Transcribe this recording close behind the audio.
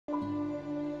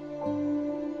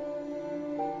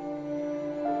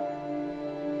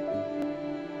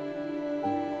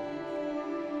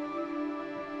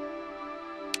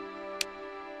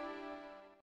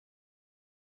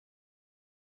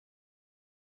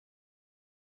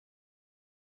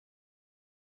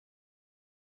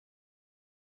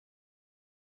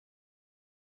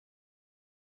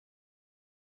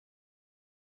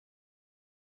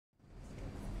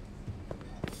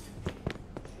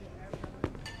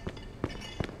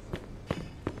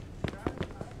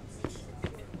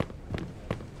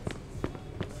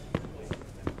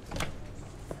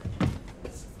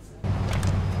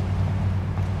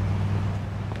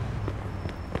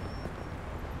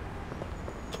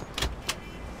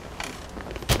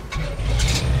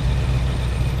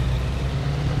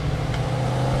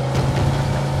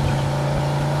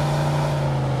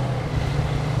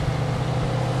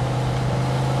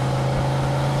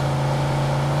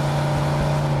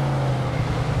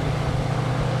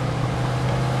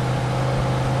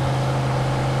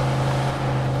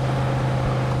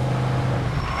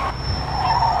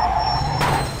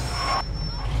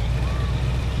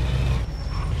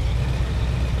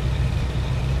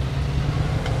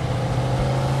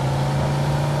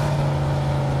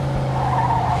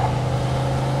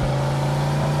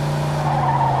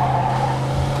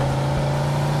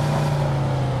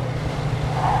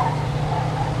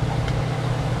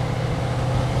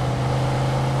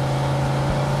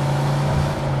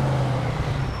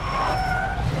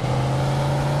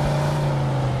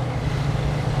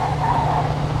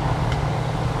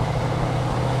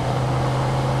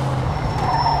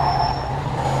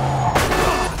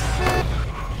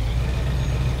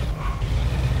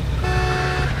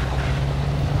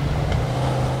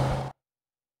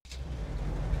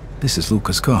This is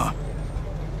Luca's car.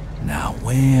 Now,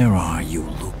 where are you,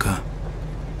 Luca?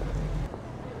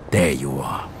 There you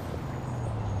are.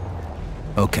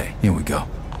 Okay, here we go.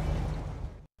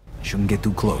 Shouldn't get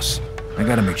too close. I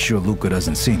gotta make sure Luca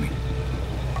doesn't see me.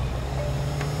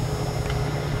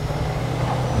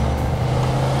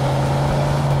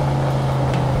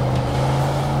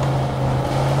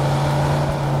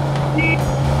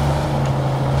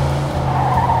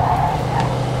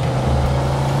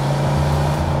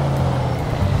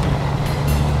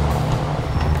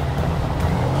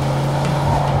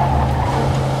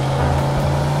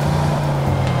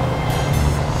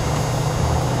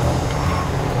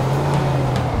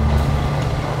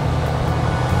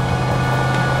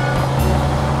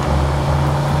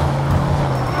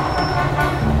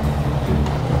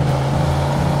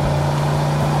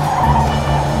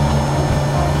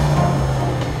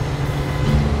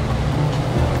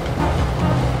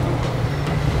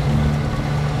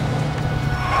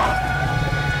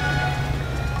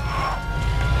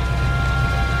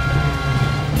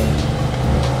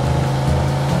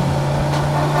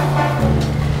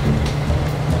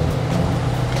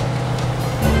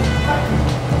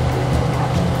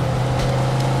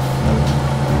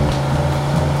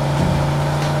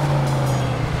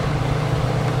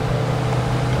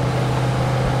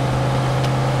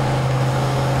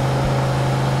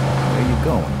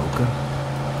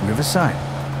 Riverside.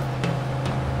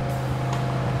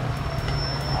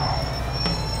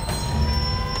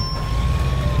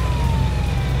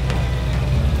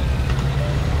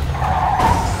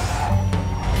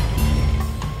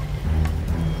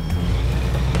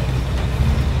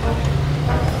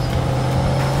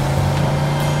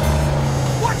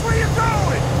 Watch where you're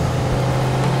going!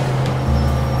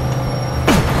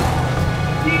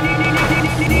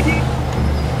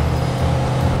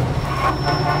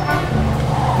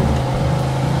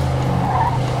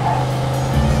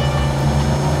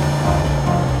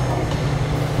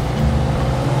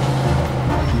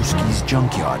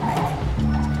 Junkyard, maybe.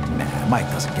 Nah, Mike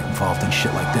doesn't get involved in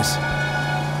shit like this.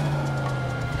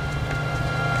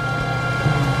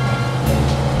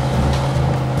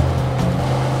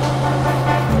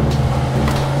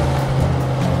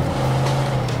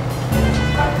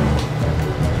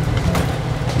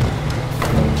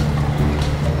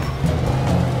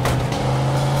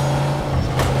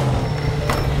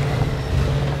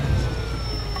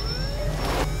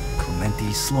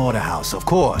 Clementi's slaughterhouse, of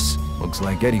course. Looks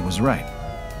like Eddie was right.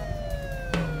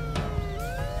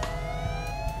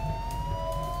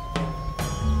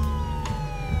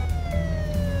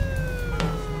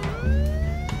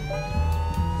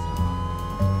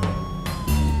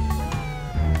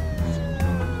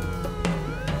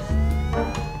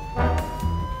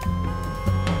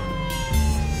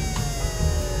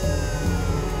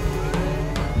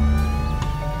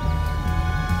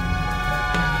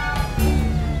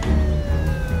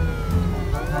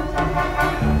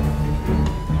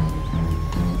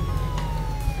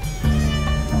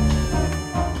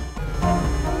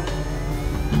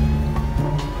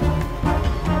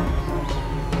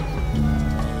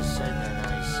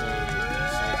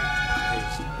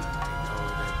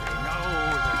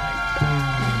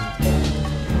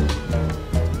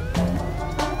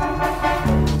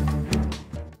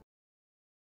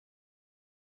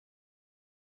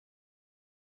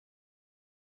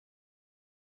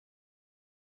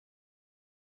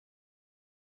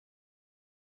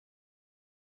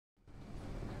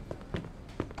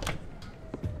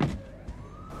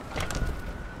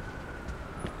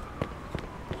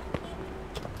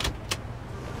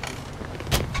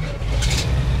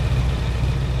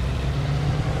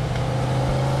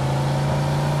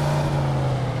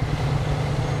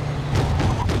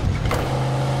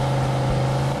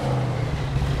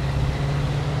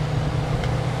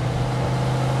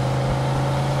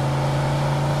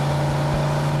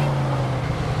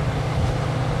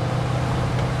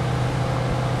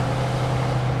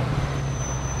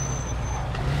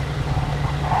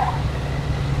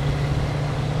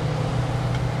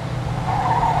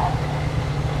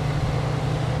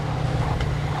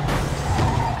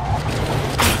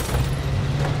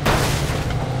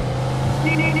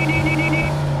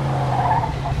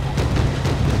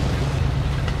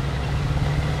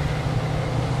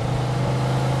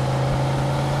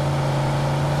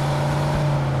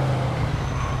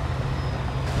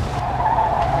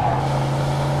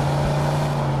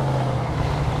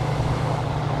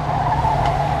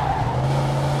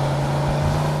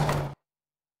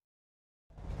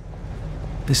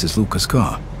 This is Luca's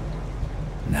car.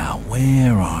 Now,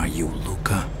 where are you,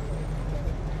 Luca?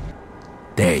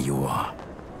 There you are.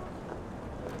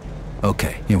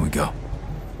 Okay, here we go.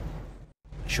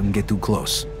 Shouldn't get too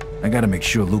close. I gotta make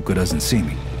sure Luca doesn't see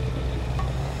me.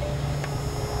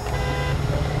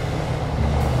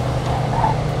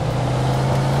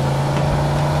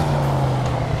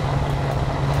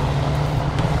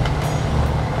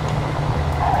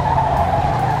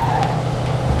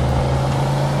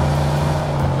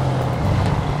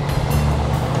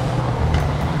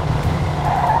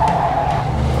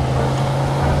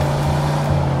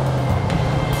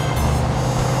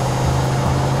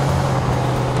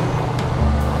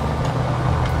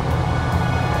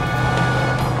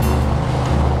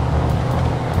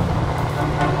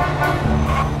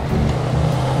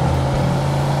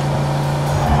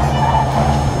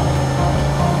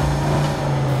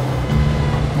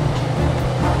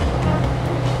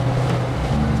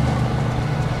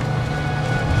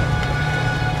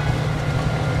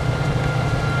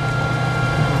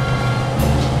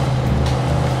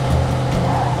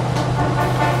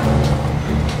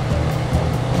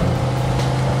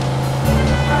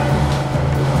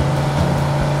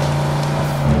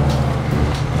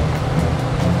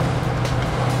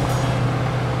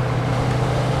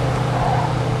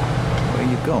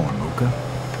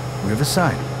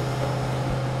 Riverside.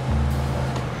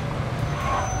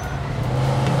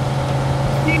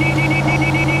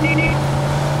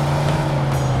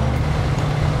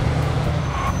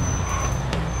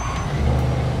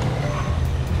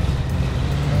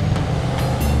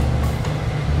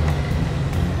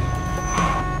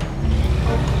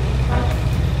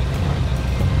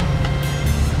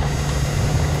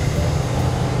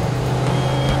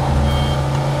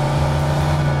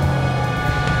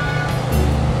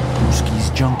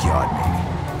 Junkyard,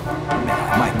 maybe.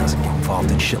 Nah, Mike doesn't get involved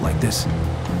in shit like this.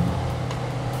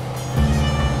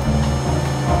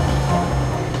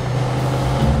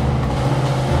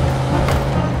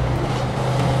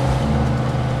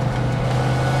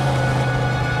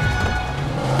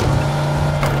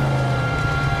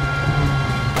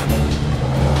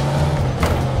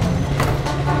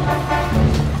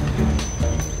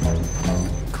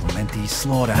 Clementi's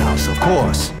slaughterhouse, of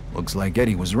course. Looks like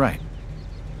Eddie was right.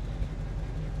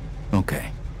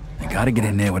 Okay, I gotta get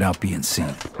in there without being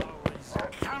seen.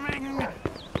 Coming.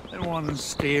 They want to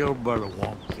steal, but it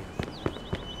won't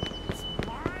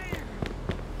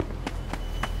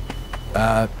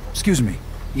kill. Excuse me.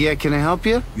 Yeah, can I help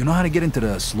you? You know how to get into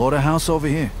the slaughterhouse over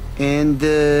here? And,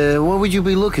 what would you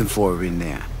be looking for in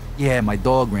there? Yeah, my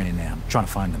dog ran in there. I'm trying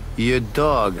to find him. Your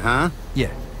dog, huh?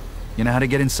 Yeah. You know how to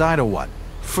get inside or what?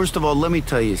 First of all, let me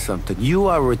tell you something. You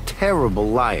are a terrible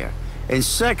liar. And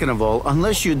second of all,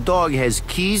 unless your dog has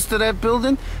keys to that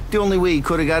building, the only way he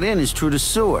could have got in is through the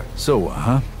sewer. So,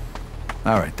 huh?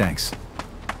 All right, thanks.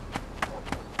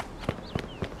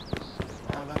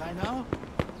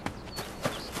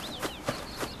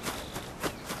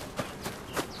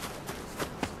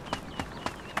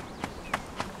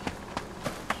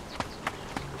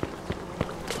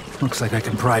 Looks like I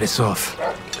can pry this off.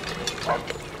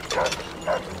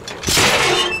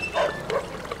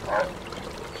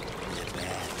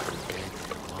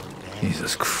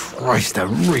 Jesus Christ, that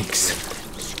reeks.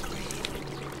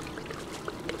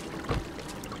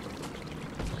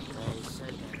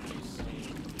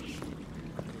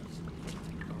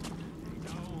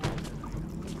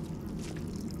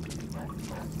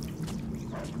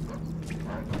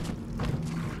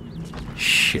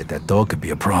 Shit, that dog could be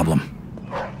a problem.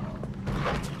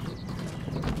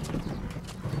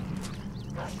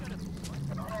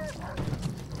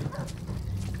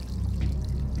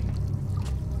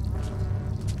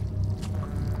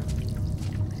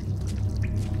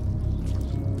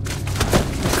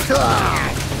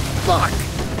 Fuck!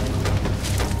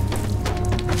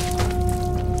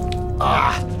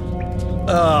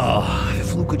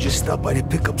 If Luke could just stop by to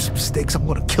pick up some steaks, I'm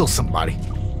gonna kill somebody.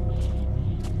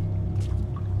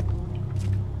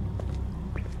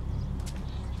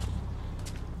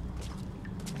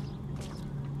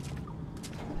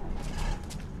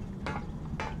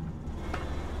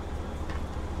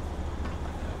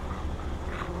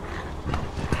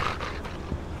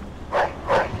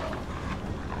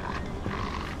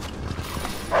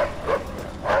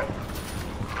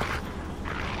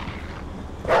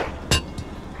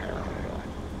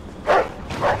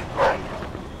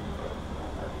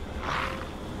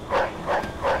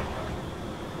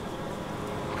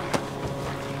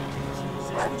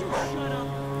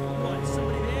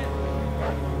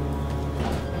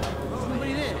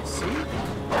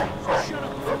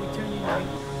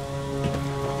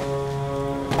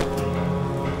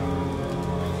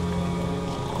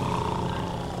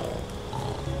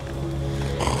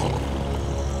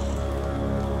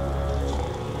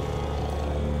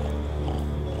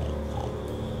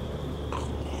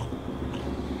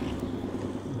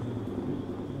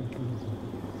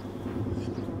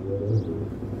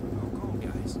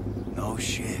 Oh,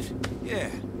 shit. Yeah.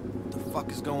 What the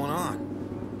fuck is going on?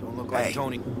 Don't look like Hey.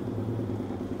 Tony.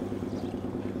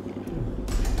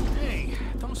 Hey,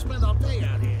 don't spend all day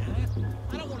out here, huh?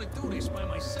 I don't want to do this by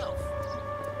myself.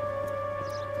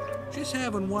 Just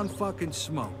having one fucking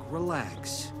smoke.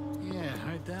 Relax. Yeah,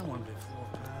 heard that one before,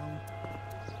 pal.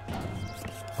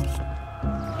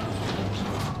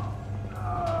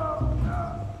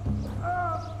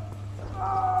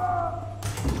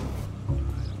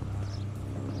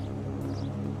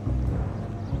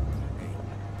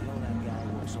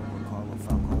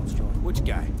 Which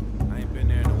guy? I ain't been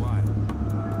there in a while.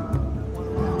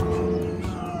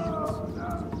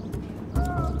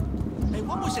 Hey,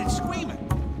 what was that screaming?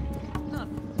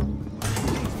 Nothing.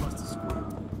 Pigs must have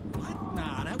squealed. What?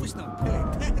 Nah, that was no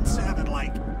pig. That sounded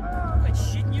like... That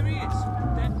shit in your ears.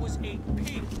 That was a pig.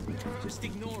 Just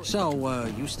ignore it. So,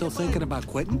 you still thinking about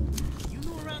quitting? You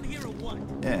know around here or what?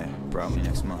 Yeah, probably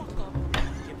next month. Fuck up.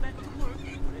 Get back to work,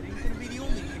 but it ain't gonna be the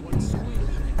only one squealing.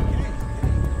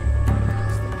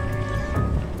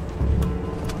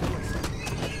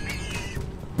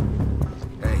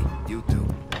 Hey, you two.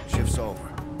 Shift's over.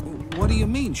 What do you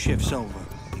mean, shift's over?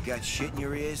 You got shit in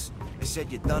your ears? I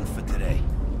said you're done for today.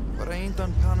 But I ain't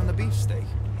done pounding the beefsteak.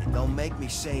 Don't make me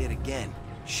say it again.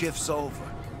 Shift's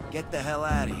over. Get the hell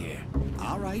out of here.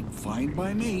 All right, fine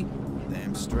by me.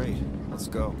 Damn straight. Let's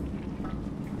go.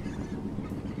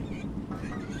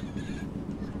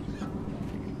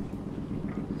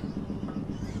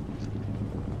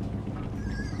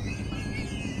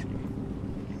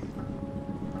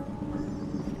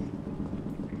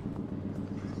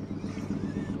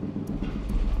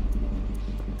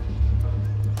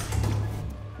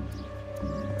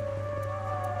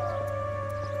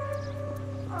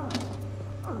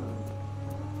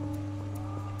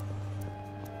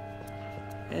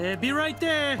 Be right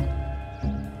there.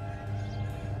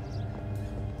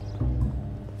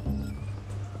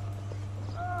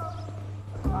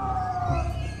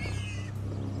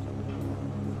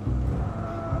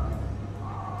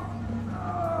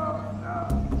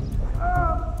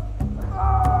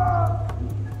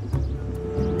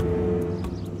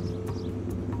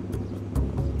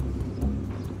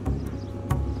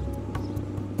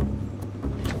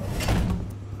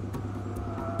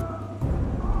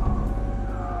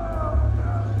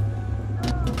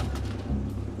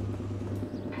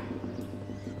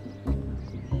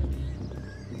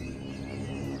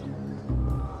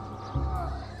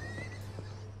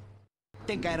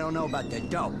 Think I don't know about the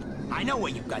dope. I know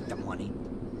where you got the money.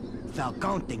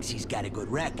 Falcone thinks he's got a good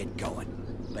racket going,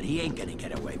 but he ain't gonna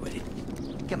get away with it.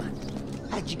 Come on,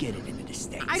 how'd you get it into the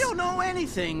States? I don't know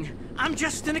anything. I'm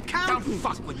just an Don't accountant.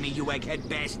 fuck with me, you egghead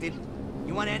bastard.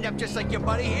 You wanna end up just like your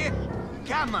buddy here?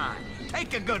 Come on,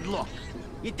 take a good look.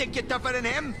 You think you're tougher than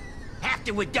him?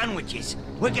 After we're done with you,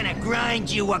 we're gonna grind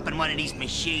you up in one of these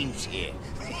machines here.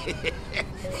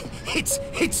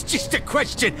 It's just a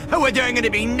question of whether I'm gonna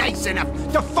be nice enough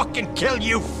to fucking kill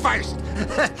you first.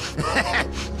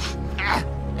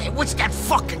 Hey, what's that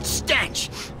fucking stench?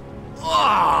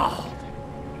 Oh!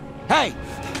 Hey!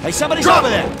 Hey, somebody's over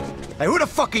there! Hey, who the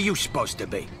fuck are you supposed to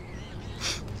be?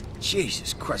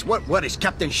 Jesus Christ, what is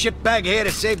Captain Shitbag here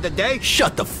to save the day?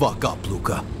 Shut the fuck up,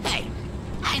 Luca. Hey,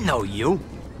 I know you.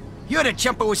 You're the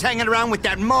chump who was hanging around with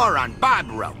that moron,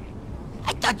 Barbaro.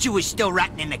 I thought you was still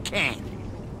rotting in the can.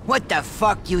 What the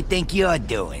fuck you think you're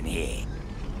doing here?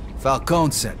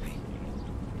 Falcone sent me.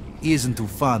 He isn't too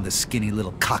fond of skinny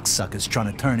little cocksuckers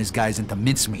trying to turn his guys into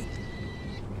mincemeat.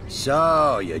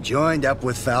 So, you joined up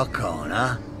with Falcone,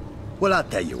 huh? Well, I'll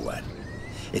tell you what.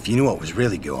 If you knew what was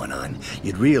really going on,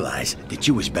 you'd realize that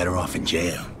you was better off in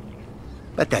jail.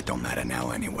 But that don't matter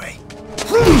now anyway.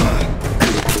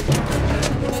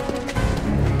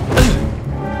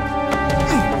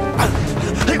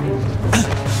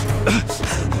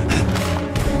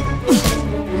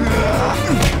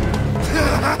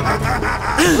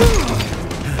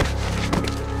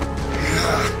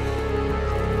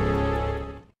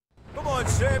 Come on,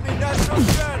 Sammy, that's so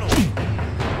gentle.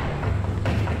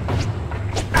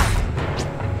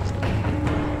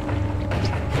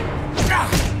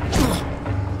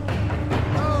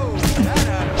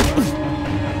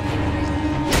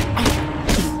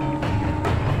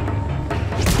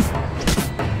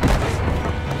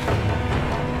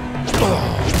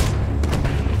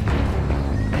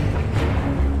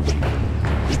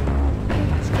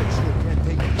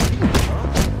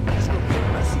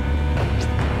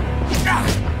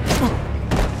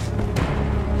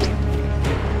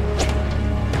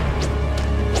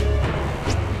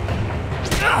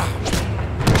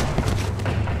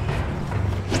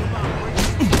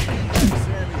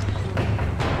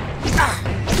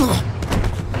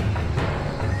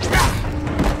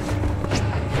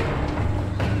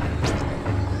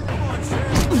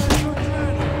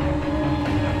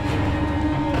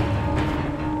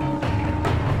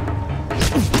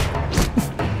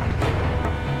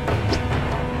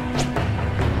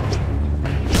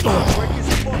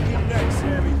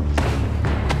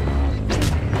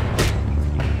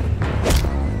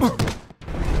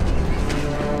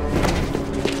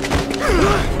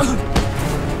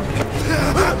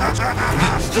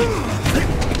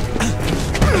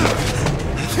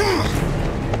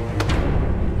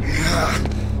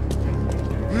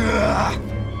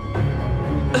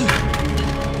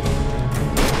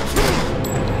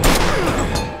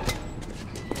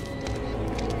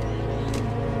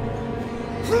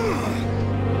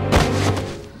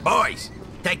 Boys,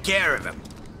 take care of him.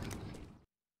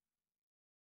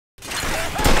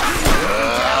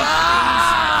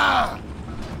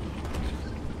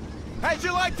 How'd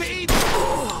you like to eat?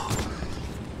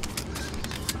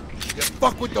 You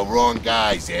fuck with the wrong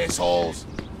guys, assholes.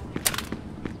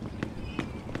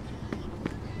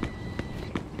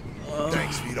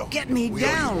 Thanks, Vito. Get me We owe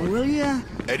you down, one. will ya?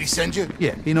 Eddie send you?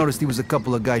 Yeah, he noticed he was a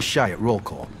couple of guys shy at roll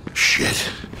call. Shit.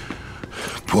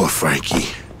 Poor Frankie.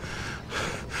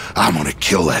 I'm gonna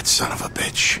kill that son of a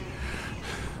bitch.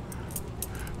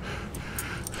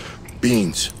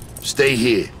 Beans, stay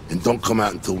here and don't come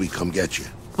out until we come get you.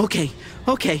 Okay,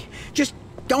 okay. Just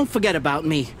don't forget about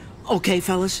me. Okay,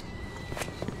 fellas?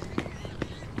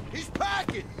 He's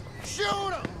packing!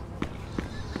 Shoot him!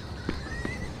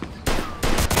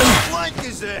 Flank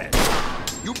his ass!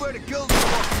 You better kill this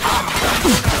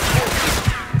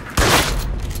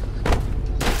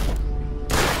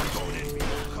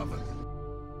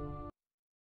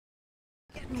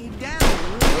Get me down.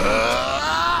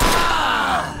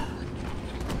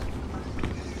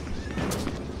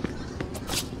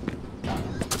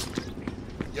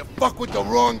 You fuck with the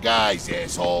wrong guys,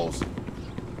 assholes.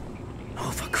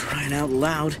 Oh, for crying out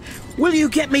loud. Will you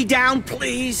get me down,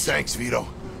 please? Thanks, Vito.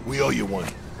 We owe you one.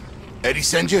 Eddie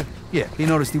send you? Yeah, he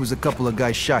noticed he was a couple of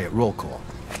guys shy at roll call.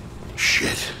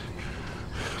 Shit.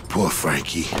 Poor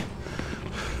Frankie.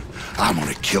 I'm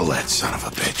gonna kill that son of a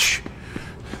bitch.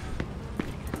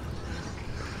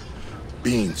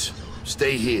 Beans,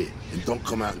 stay here and don't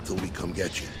come out until we come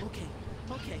get you. Okay,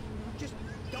 okay. Just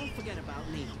don't forget about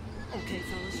me. Okay,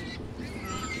 fellas?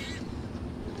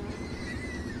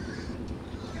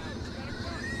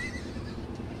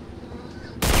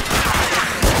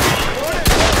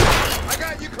 I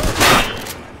got you covered.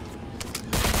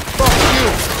 Fuck you.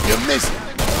 You missed it.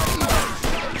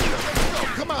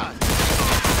 Come on.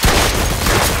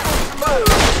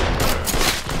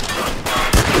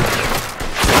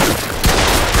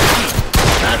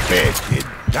 Not bad, kid.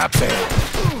 Not bad.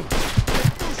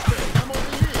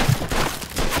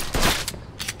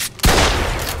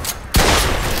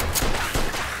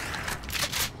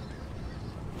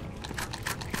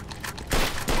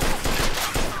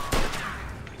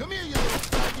 Come here, you little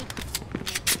faggot.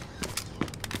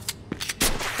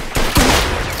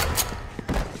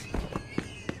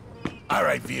 All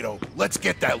right, Vito. Let's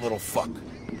get that little fuck.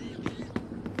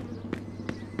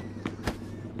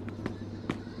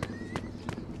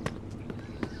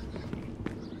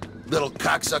 Little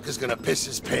cocksucker's gonna piss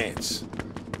his pants.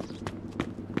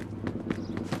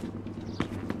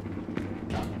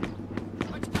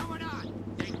 What's going on?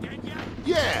 They dead yet?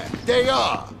 Yeah, they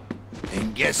are.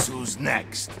 And guess who's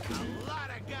next? A lot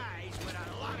of guys with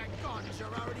a lot of guns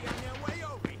are already on their way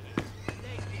over here.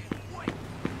 They can't wait.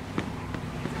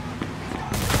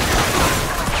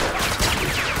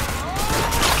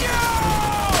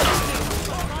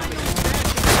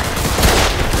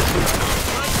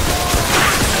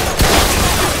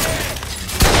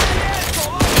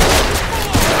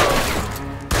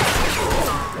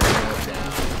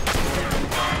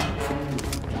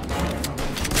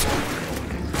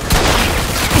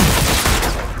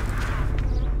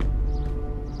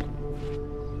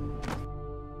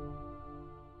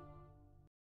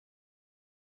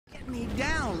 Get me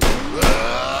down.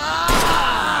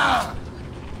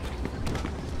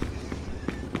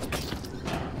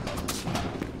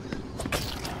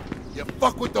 You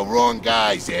fuck with the wrong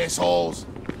guys, assholes.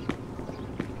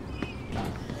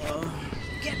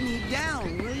 Get me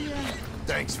down, will ya?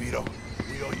 Thanks, Vito.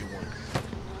 We owe you one.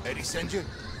 Eddie send you?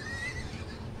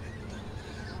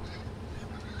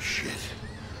 Shit.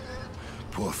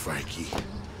 Poor Frankie.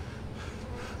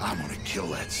 I'm gonna kill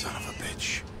that son of a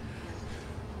bitch.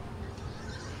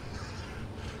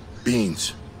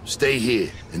 Beans, stay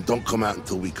here and don't come out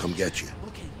until we come get you.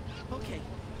 Okay, okay.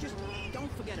 Just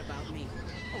don't forget about me.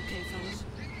 Okay, fellas?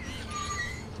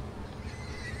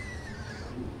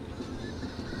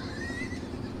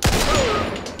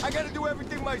 I gotta do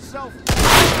everything myself. Shit,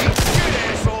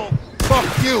 asshole!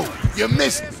 Fuck you! You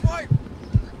missed it!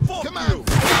 Come on!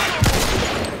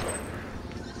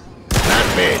 Not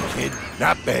bad, kid.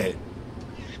 Not bad.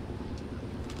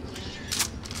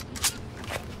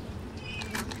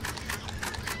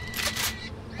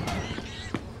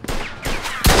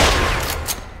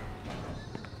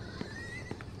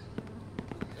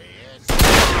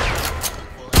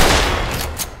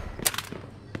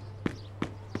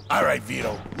 All right,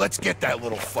 Vito, let's get that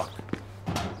little fuck.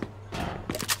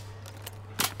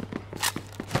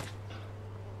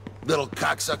 Little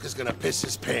cocksucker's gonna piss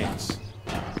his pants.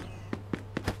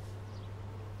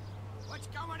 What's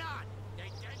going on? They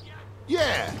dead yet?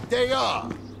 Yeah, they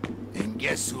are. And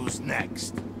guess who's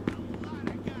next?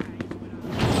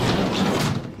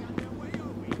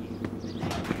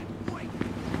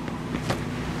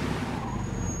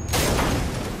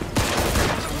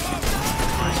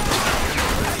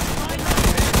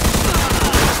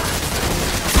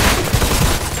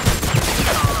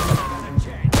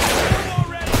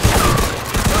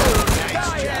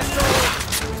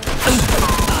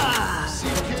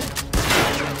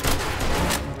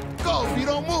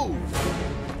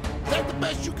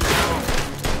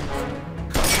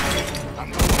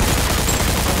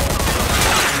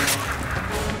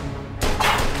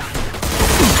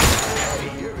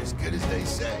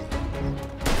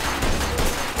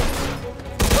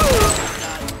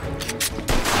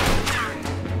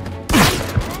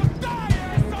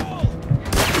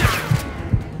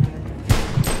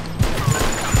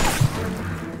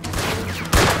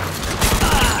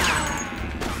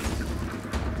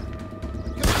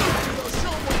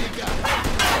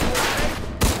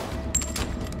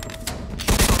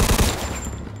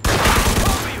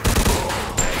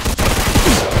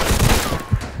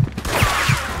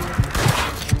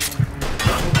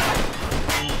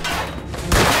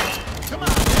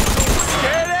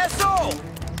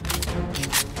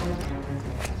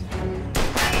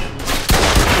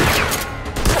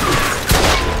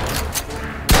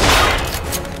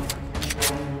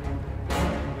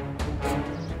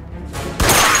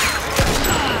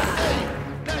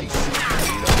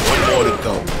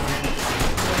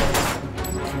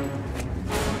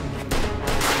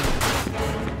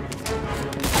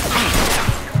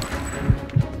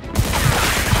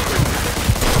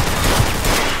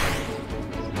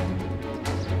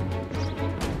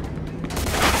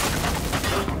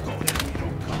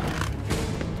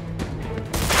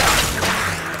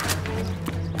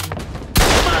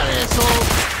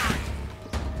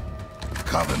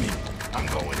 Cover me. I'm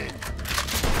going in.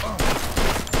 All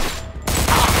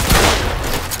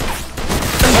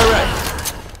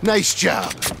right. Nice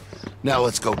job. Now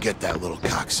let's go get that little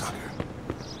cocksucker.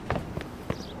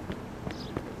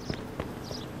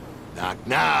 Knock,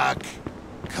 knock.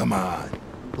 Come on.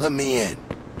 Let me in.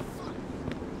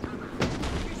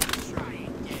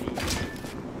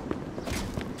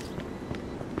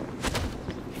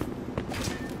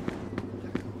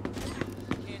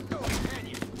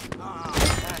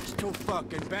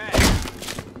 Fucking bad.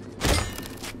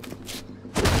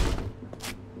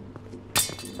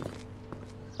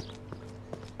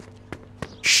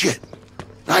 Shit.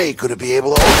 I ain't gonna be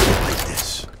able to open it like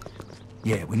this.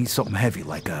 Yeah, we need something heavy,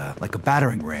 like a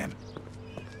battering ram.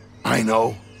 I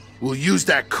know. We'll use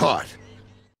that cart.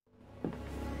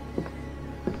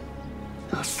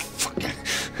 Oh, fucking...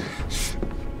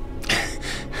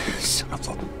 Son of a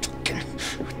fucking...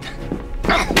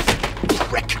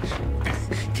 Prick.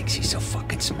 Thinks he's so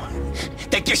fucking smart.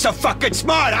 Think you're so fucking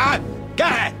smart, huh? Go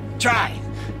ahead, try.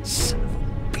 Son of a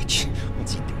bitch.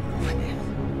 What's he doing over there?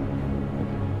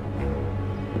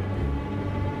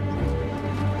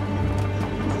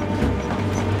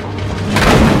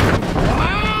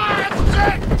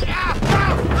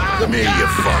 Come here, you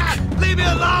fuck. Leave me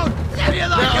alone! Leave me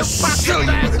alone, I'll you show fucking you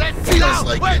what it bastard! feels No,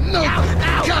 like, wait, you know, no,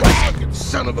 cocksucking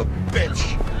son of a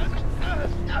bitch.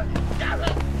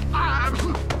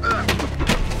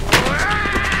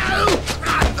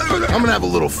 I'm gonna have a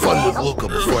little fun with Luca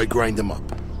before I grind him up.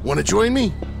 Wanna join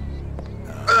me?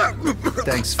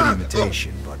 Thanks for the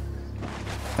invitation, but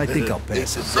I think I'll pass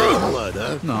It's it. the same blood,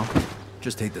 huh? No,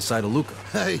 just hate the sight of Luca.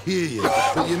 I hear you,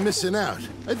 but you're missing out.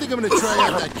 I think I'm gonna try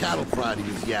out that cattle prod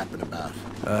he was yapping about.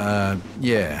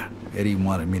 Yeah. Eddie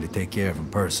wanted me to take care of him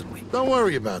personally. Don't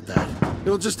worry about that.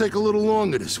 It'll just take a little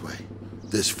longer this way.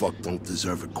 This fuck don't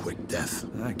deserve a quick death.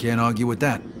 I can't argue with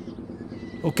that.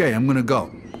 Okay, I'm gonna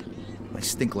go. I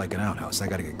stink like an outhouse. I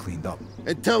gotta get cleaned up.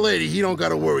 And tell Eddie he don't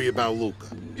gotta worry about Luca.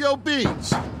 Yo,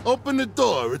 Beans, open the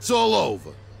door. It's all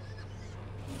over.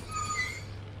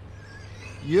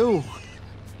 You're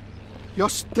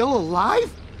still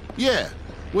alive? Yeah,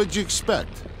 what'd you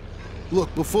expect?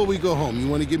 Look, before we go home, you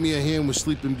want to give me a hand with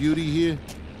Sleeping Beauty here?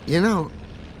 You know,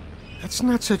 that's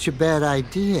not such a bad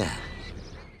idea.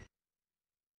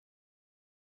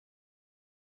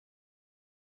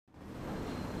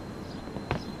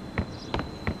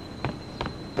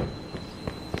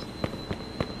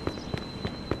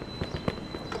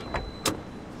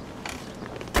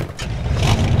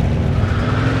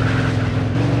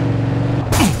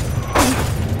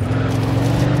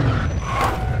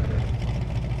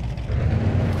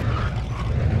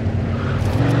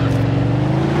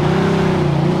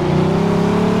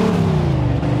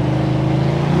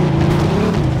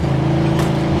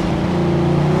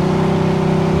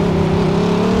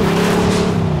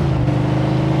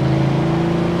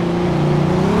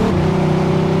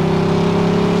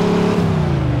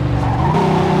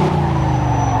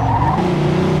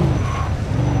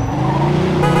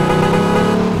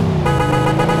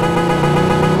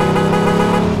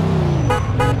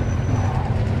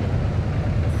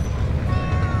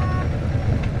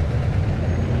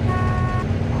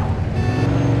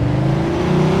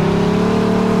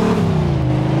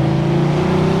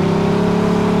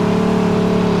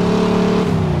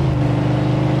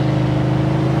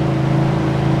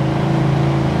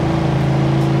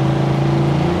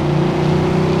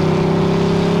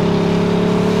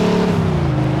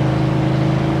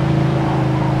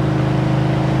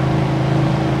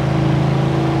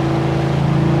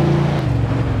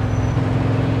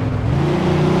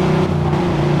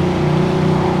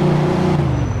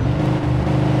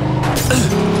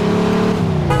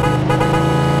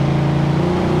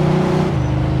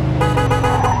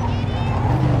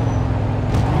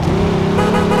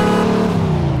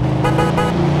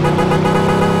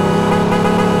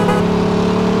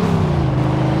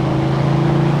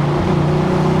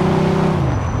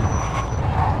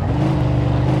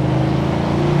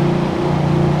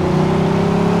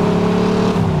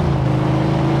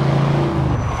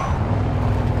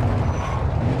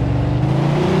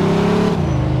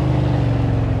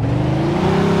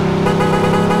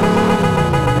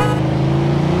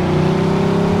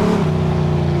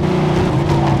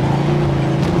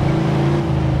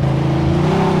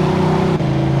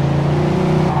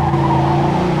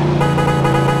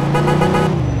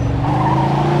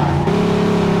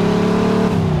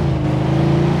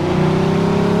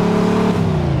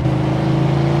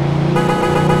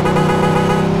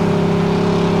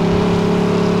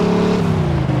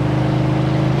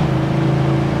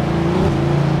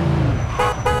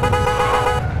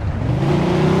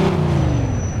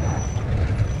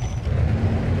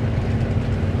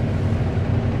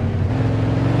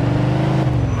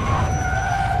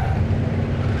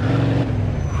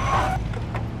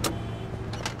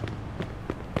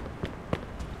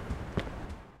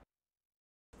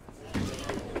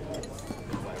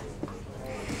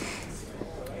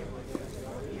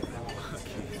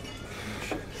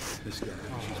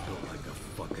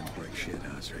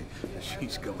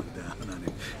 He's going down on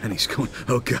it. And he's going,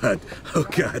 oh God, oh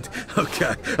God, oh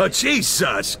God, oh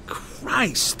Jesus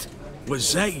Christ.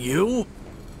 Was that you?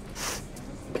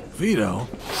 Vito?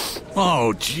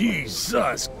 Oh,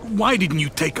 Jesus. Why didn't you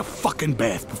take a fucking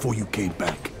bath before you came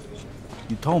back?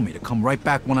 You told me to come right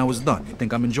back when I was done. You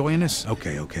think I'm enjoying this?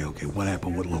 Okay. What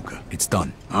happened with Luca? It's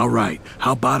done. All right.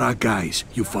 How about our guys?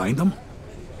 You find them?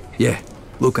 Yeah.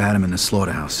 Luca had him in the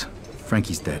slaughterhouse.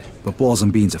 Frankie's dead, but Balls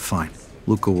and Beans are fine.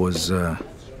 Luca was,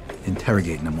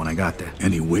 interrogating him when I got there.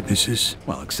 Any witnesses?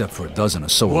 Well, except for a dozen or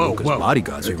so of Luca's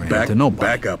bodyguards, we ran into nobody.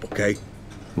 Back up, okay?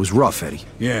 It was rough, Eddie.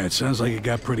 Yeah, it sounds like it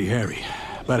got pretty hairy.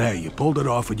 But hey, you pulled it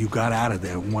off and you got out of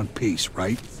there in one piece,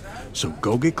 right? So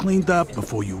go get cleaned up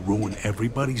before you ruin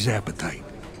everybody's appetite.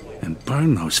 And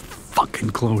burn those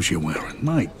fucking clothes you're wearing.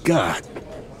 My God.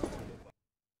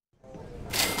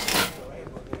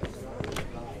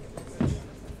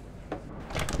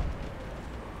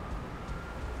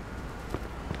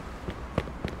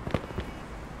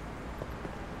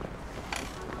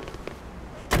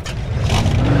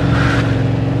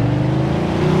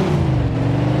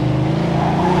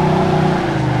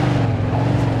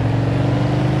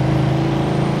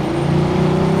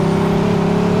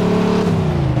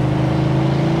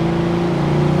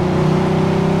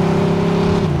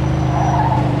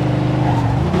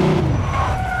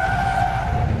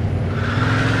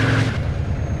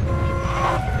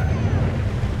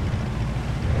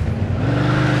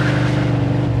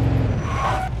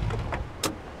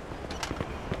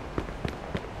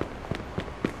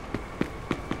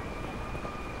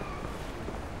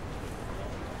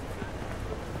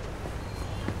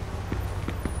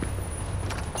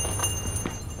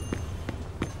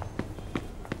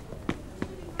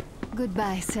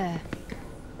 Goodbye, sir.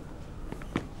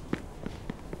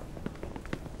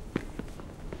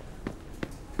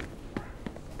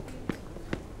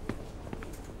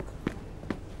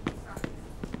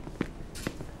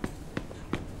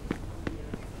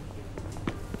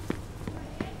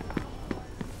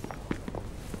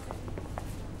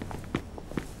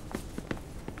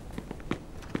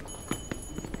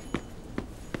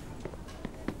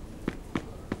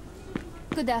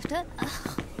 Good afternoon.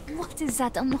 What is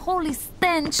that unholy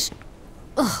stench?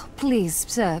 Oh, please,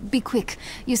 sir, be quick.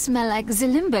 You smell like the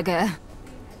Limburger.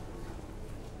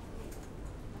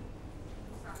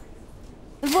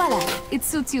 Voila, it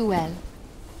suits you well.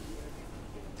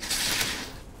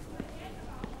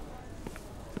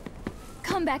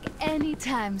 Come back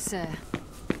anytime, sir.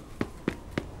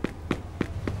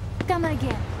 Come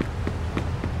again.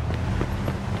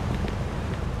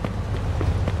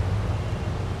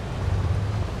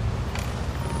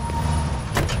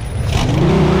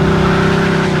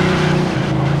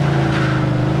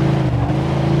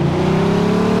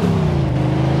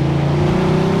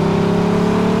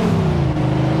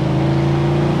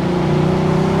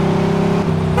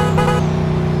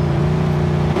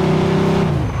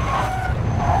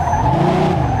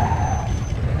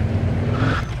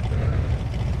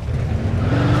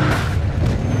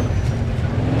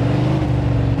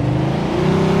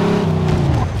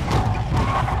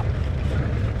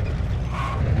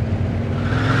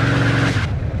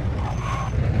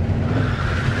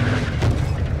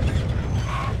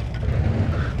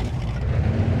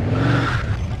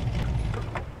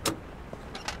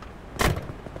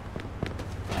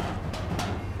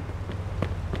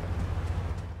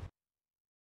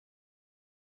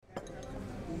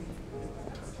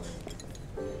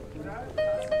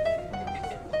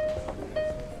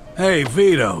 Hey,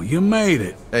 Vito, you made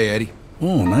it. Hey, Eddie.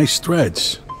 Oh, nice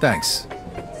threads. Thanks.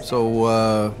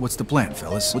 So, what's the plan,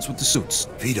 fellas? What's with the suits?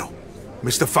 Vito,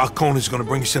 Mr. Falcone's gonna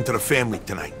bring us into the family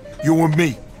tonight. You and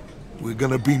me. We're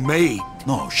gonna be made.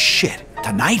 No shit.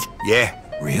 Tonight? Yeah.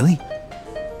 Really?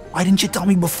 Why didn't you tell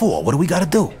me before? What do we gotta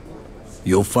do?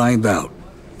 You'll find out.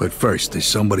 But first, there's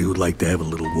somebody who'd like to have a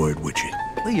little word with you.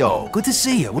 Leo, good to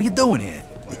see you. What are you doing here?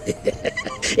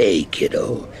 Hey,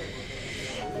 kiddo.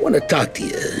 I want to talk to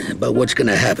you about what's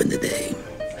gonna happen today.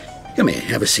 Come here,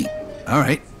 have a seat. All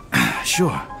right.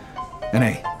 Sure. And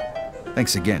hey,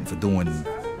 thanks again for doing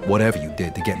whatever you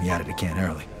did to get me out of the can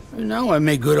early. Now I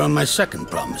made good on my second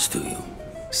promise to you.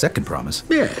 Second promise?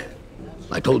 Yeah.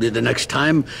 I told you the next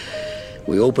time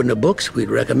we opened the books,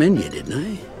 we'd recommend you, didn't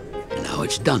I? And now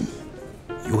it's done.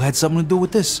 You had something to do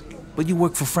with this? But you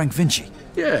work for Frank Vinci.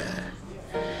 Yeah.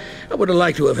 I would have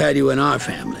liked to have had you in our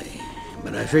family.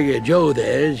 But I figured Joe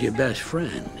there is your best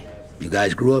friend. You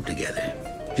guys grew up together,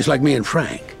 just like me and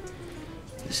Frank.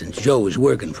 Since Joe was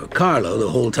working for Carlo the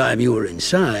whole time you were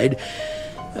inside,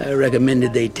 I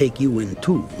recommended they take you in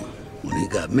too when he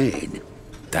got made.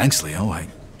 Thanks, Leo. I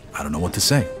don't know what to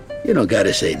say. You don't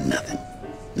gotta say nothing.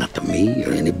 Not to me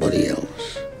or anybody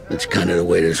else. That's kind of the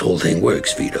way this whole thing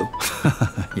works, Vito.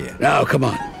 Yeah. Now, come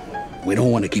on. We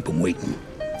don't want to keep them waiting.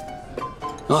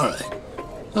 All right.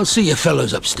 I'll see you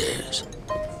fellas upstairs.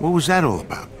 What was that all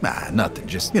about? Nah, nothing.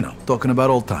 Just, you know, talking about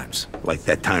old times. Like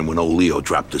that time when old Leo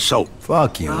dropped the soap.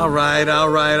 Fuck you. All right.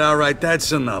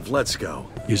 That's enough. Let's go.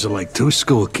 Yous are like two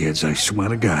school kids, I swear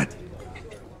to God.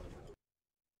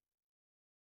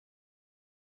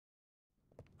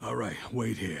 All right,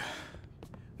 wait here.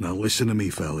 Now listen to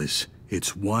me, fellas.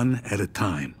 It's one at a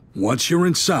time. Once you're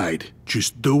inside,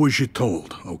 just do as you're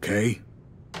told, okay?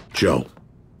 Joe,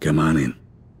 come on in.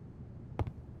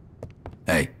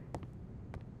 Hey.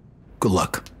 Good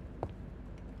luck.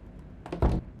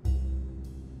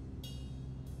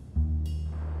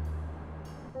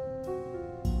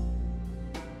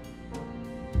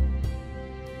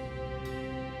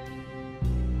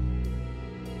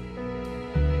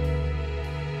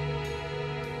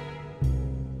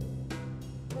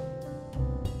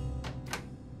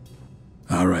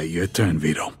 All right, your turn,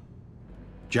 Vito.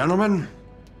 Gentlemen,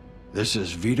 this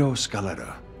is Vito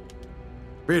Scaletta.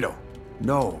 Vito,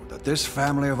 know that this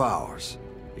family of ours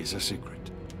is a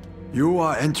secret. You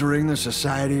are entering the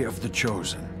Society of the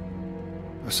Chosen.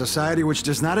 A society which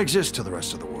does not exist to the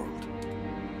rest of the world.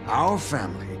 Our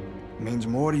family means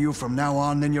more to you from now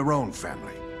on than your own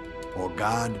family, or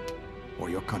God, or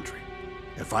your country.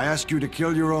 If I ask you to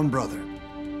kill your own brother,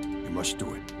 you must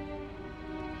do it.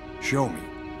 Show me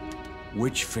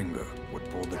which finger would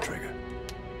pull the trigger.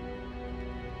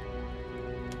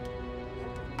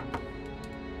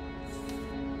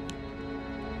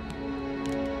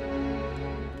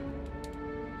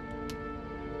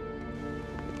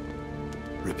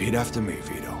 Repeat after me,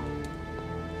 Vito.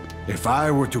 If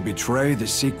I were to betray the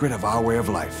secret of our way of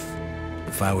life.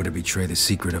 If I were to betray the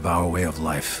secret of our way of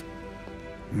life.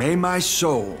 May my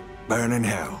soul burn in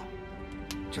hell,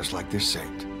 just like this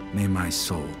saint. May my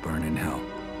soul burn in hell,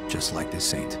 just like this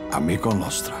saint. Amico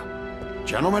nostra.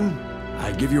 Gentlemen,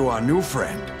 I give you our new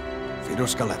friend, Vito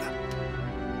Scaletta.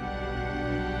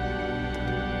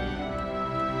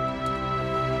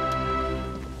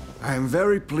 I am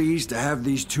very pleased to have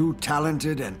these two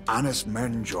talented and honest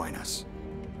men join us.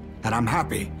 And I'm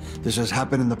happy this has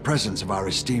happened in the presence of our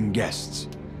esteemed guests,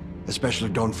 especially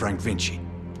Don Frank Vinci.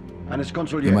 And his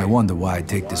consigliere. You might wonder why I'd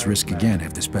take this risk again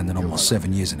after spending almost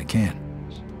 7 years in a can.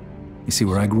 You see,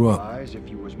 where I grew up,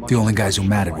 the only guys who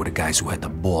mattered were the guys who had the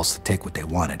balls to take what they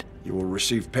wanted. You will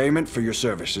receive payment for your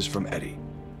services from Eddie.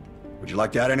 Would you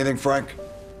like to add anything, Frank?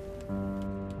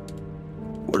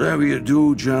 Whatever you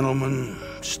do, gentlemen,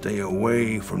 stay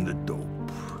away from the dope.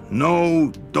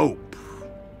 No dope.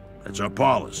 That's our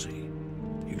policy.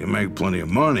 You can make plenty of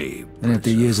money. And after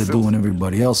years of doing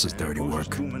everybody else's dirty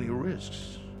work, Too many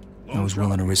risks. I was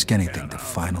willing to risk anything to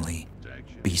finally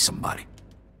be somebody.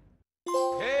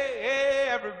 Hey,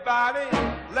 everybody,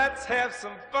 let's have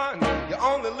some fun. You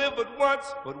only live but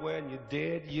once, but when you're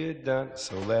dead, you're done.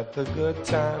 So let the good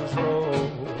times roll.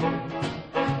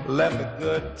 Let the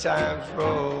good times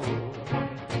roll.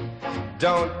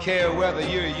 Don't care whether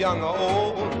you're young or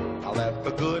old. I'll let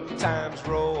the good times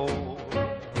roll.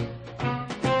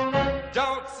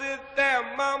 Don't sit there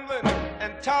mumbling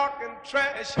and talking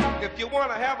trash. If you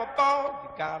want to have a ball, you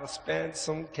gotta spend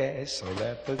some cash. So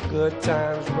let the good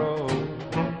times roll.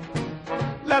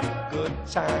 Let the good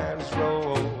times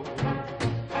roll.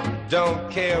 Don't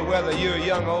care whether you're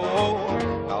young or old.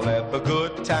 I'll let the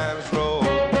good times roll.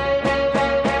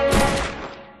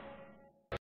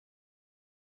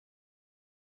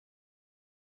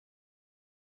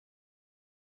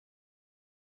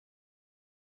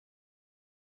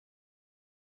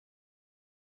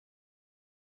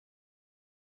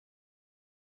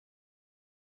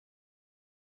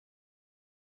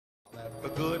 Let the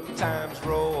good times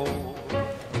roll.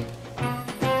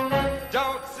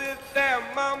 Don't sit there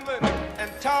mumbling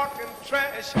and talking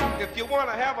trash. If you want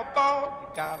to have a ball,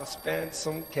 you gotta spend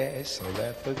some cash. So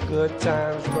let the good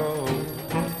times roll.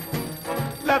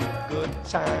 Let the good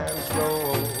times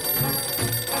roll.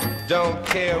 Don't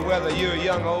care whether you're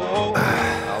young or old.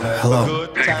 Hello.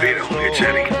 Hey, Vito, it's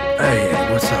Eddie.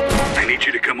 Hey, what's up? I need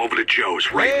you to come over to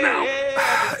Joe's right now.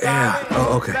 Yeah,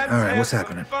 oh, okay. All right, what's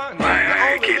happening?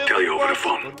 I can't tell you over the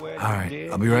phone. All right,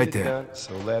 I'll be right there.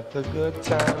 So let the good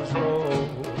times roll.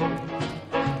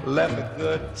 Let the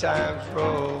good times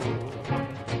roll.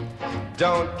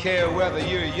 Don't care whether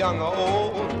you're young or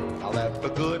old. I'll let the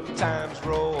good times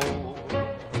roll.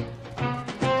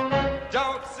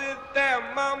 Don't sit there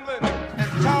mumbling and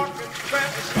talking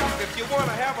trash. If you want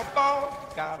to have a ball,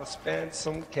 you gotta spend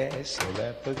some cash. So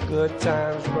let the good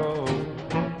times roll.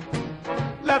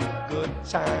 Let the good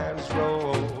times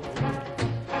roll.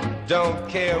 Don't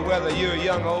care whether you're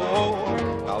young or old,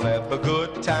 now let the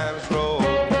good times roll.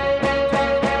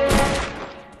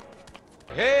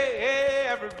 Hey, hey,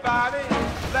 everybody,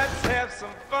 let's have some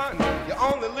fun. You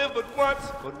only live but once,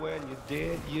 but when you're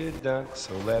dead, you're done.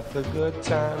 So let the good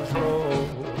times roll.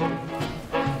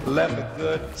 Let the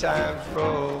good times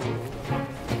roll.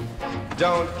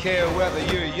 Don't care whether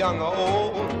you're young or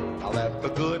old, now let the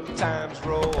good times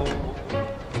roll.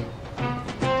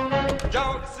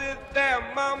 Don't sit there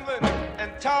mumbling and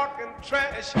talking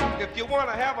trash. If you want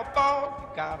to have a ball,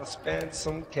 you gotta spend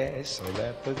some cash. So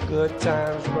let the good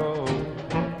times roll.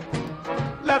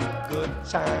 Let the good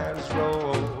times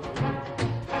roll.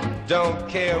 Don't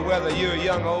care whether you're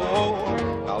young or old,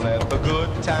 now let the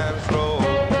good times roll.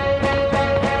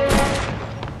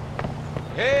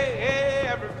 Hey, hey,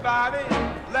 everybody,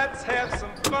 let's have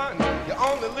some fun. You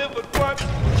only live but once.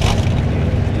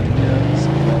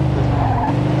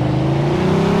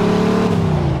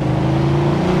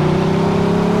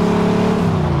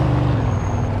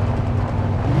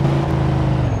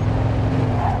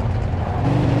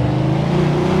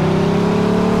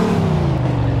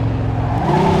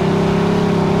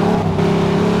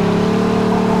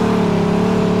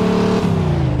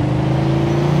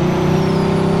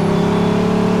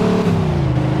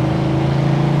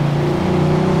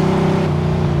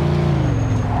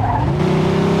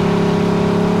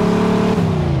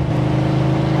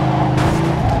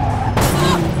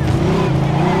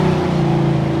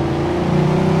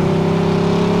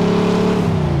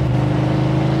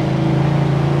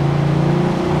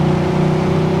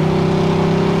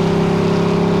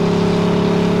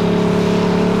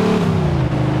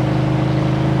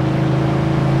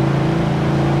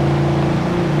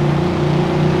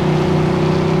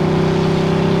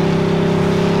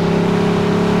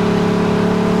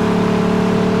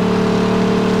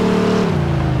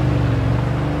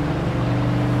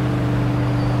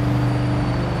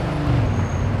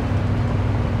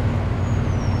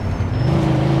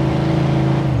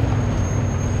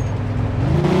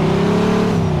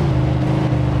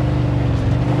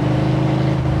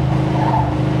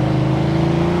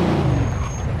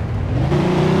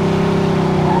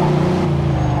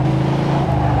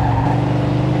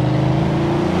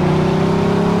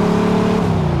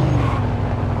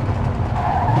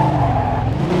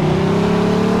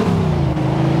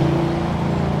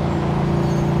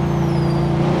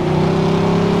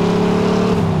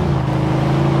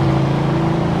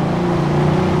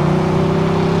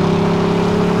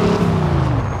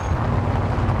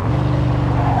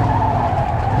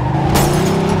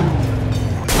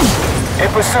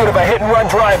 Pursuit of a hit-and-run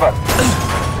driver.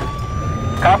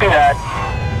 Copy that.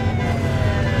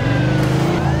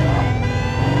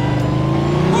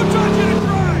 Who taught you to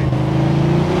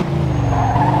drive?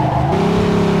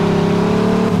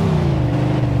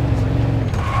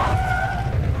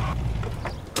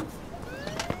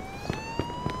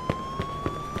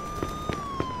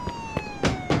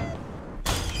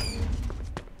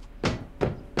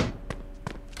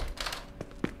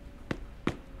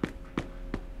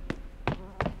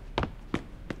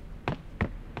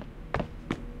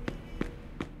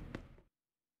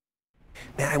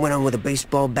 I went on with a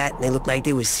baseball bat and they looked like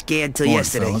they was scared till Morning,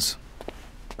 yesterday. fellas.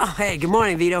 Oh, hey, good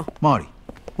morning, Vito. Marty,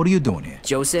 what are you doing here?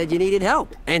 Joe said you needed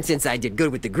help. And since I did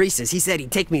good with the greasers, he said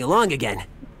he'd take me along again.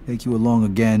 Take you along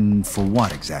again for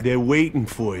what exactly? They're waiting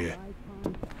for you.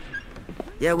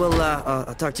 Yeah, well,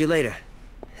 I'll talk to you later.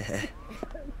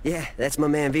 Yeah, that's my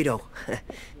man, Vito.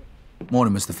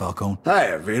 Morning, Mr. Falcone.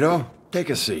 Hiya, Vito.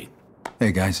 Take a seat.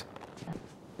 Hey, guys.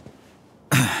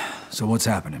 So what's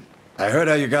happening? I heard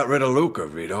how you got rid of Luca,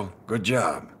 Vito. Good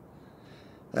job.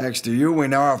 Thanks to you, we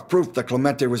now have proof that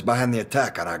Clemente was behind the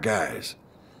attack on our guys.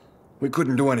 We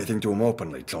couldn't do anything to him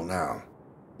openly till now.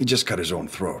 He just cut his own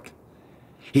throat.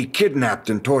 He kidnapped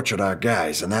and tortured our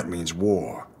guys, and that means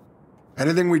war.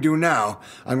 Anything we do now,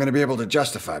 I'm gonna be able to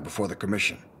justify before the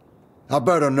Commission.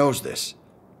 Alberto knows this,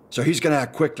 so he's gonna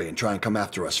act quickly and try and come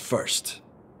after us first.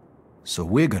 So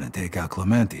we're gonna take out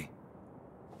Clemente.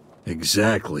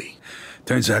 Exactly.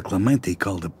 Turns out Clemente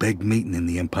called a big meeting in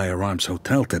the Empire Arms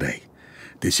Hotel today.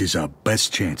 This is our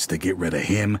best chance to get rid of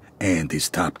him and his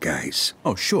top guys.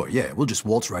 Oh, sure, yeah. We'll just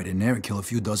waltz right in there and kill a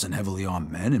few dozen heavily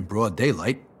armed men in broad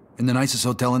daylight in the nicest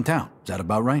hotel in town. Is that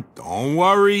about right? Don't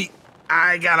worry.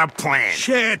 I got a plan.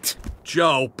 Shit!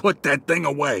 Joe, put that thing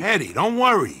away. Eddie, don't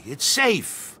worry. It's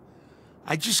safe.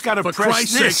 I just gotta For press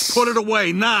Christ's this. sake, put it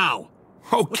away now.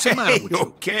 What's the matter Okay, with you?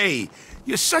 okay.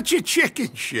 You're such a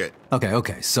chicken shit.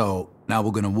 Okay, so now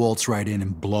we're gonna waltz right in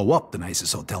and blow up the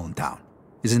nicest hotel in town.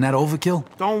 Isn't that overkill?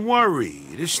 Don't worry.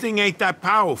 This thing ain't that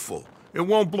powerful. It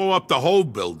won't blow up the whole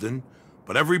building,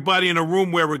 But everybody in a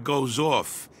room where it goes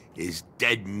off is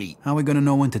dead meat. How are we gonna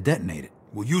know when to detonate it?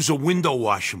 We'll use a window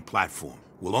washing platform.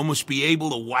 We'll almost be able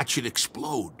to watch it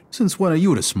explode. Since when are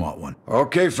you the smart one?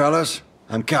 Okay, fellas.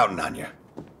 I'm counting on you.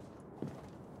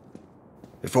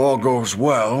 If all goes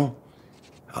well,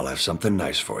 I'll have something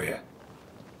nice for you.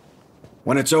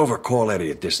 When it's over, call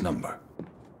Eddie at this number.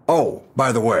 Oh,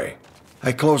 by the way,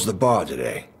 I closed the bar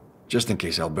today, just in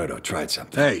case Alberto tried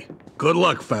something. Hey, good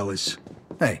luck, fellas.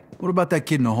 Hey, what about that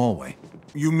kid in the hallway?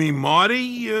 You mean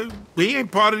Marty? He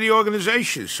ain't part of the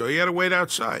organization, so he had to wait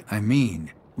outside. I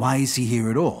mean, why is he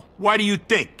here at all? Why do you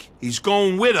think? He's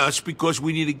going with us because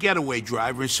we need a getaway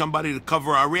driver and somebody to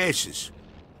cover our asses.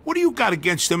 What do you got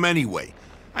against him anyway?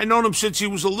 I known him since he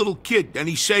was a little kid, and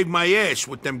he saved my ass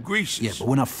with them greases. Yeah, but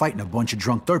we're not fighting a bunch of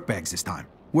drunk dirtbags this time.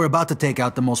 We're about to take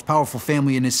out the most powerful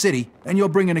family in this city, and you're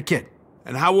bringing a kid.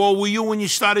 And how old were you when you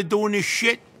started doing this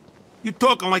shit? You're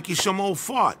talking like you're some old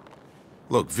fart.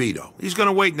 Look, Vito, he's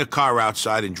gonna wait in the car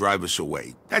outside and drive us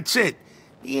away. That's it.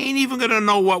 He ain't even gonna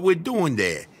know what we're doing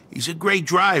there. He's a great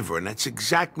driver, and that's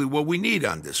exactly what we need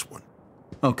on this one.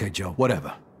 Okay, Joe,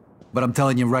 whatever. But I'm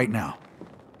telling you right now,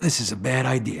 this is a bad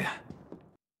idea.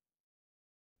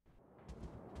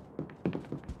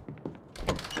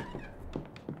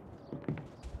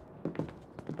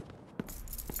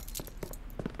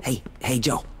 Hey,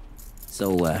 Joe. So,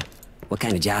 what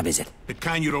kind of job is it? The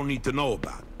kind you don't need to know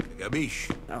about.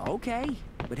 Gabish. Oh, okay.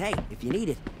 But hey, if you need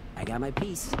it, I got my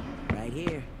piece. Right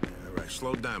here. All right,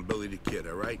 slow down, Billy the Kid,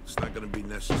 all right? It's not gonna be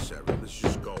necessary. Let's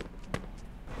just go.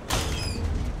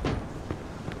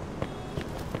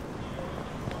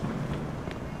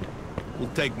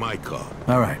 We'll take my car.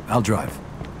 All right, I'll drive.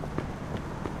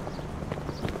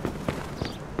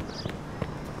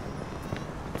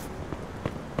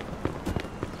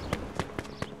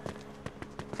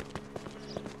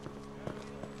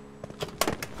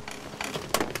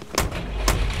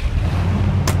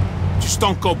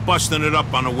 Don't go busting it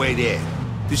up on the way there.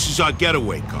 This is our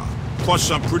getaway car. Plus,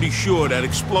 I'm pretty sure that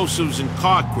explosives and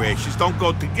car crashes don't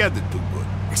go together too good.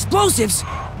 Explosives?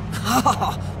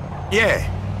 Yeah,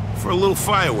 for a little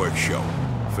fireworks show.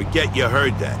 Forget you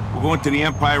heard that. We're going to the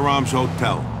Empire Arms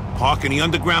Hotel. Park in the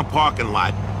underground parking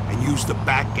lot and use the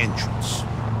back entrance.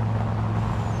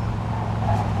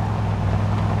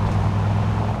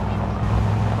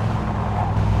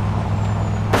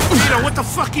 Vito, what the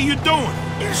fuck are you doing?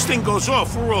 This thing goes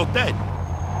off, we're all dead.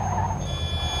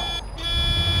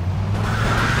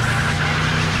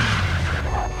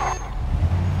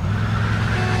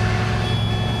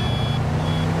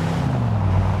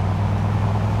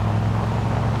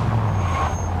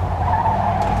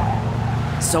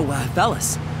 So,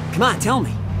 fellas, come on, tell me.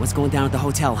 What's going down at the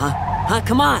hotel, huh? Huh?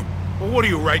 Come on! Well, what are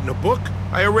you, writing a book?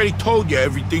 I already told you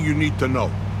everything you need to know.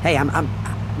 Hey,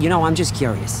 I'm just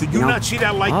curious. Did you not see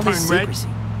that light all turn this red? secrecy.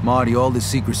 Marty, all this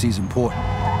secrecy's important.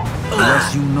 The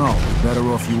less you know, the better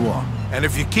off you are. And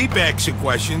if you keep asking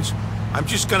questions, I'm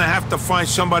just gonna have to find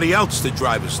somebody else to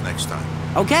drive us next time.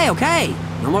 Okay.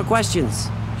 No more questions.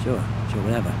 Sure,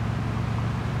 whatever.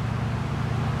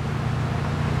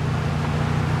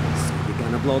 So you're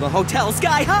gonna blow the hotel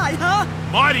sky high, huh?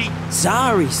 Marty!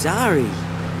 Sorry.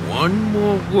 One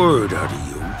more word out of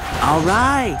you. All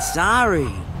right,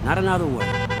 sorry. Not another word.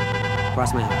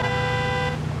 Cross my heart.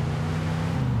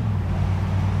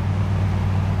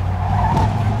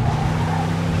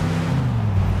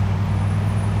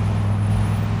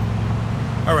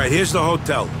 All right, here's the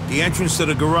hotel. The entrance to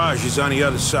the garage is on the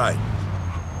other side.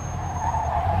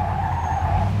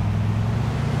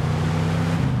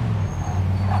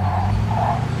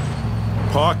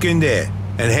 Park in there.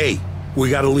 And hey, we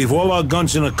gotta leave all our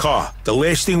guns in the car. The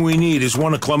last thing we need is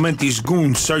one of Clemente's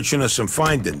goons searching us and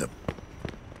finding them.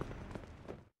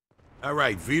 All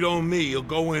right, Vito and me, you'll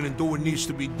go in and do what needs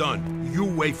to be done. You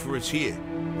wait for us here.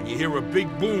 When you hear a big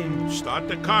boom, start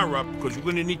the car up, because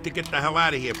we're gonna need to get the hell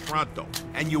out of here pronto.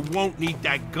 And you won't need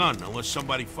that gun unless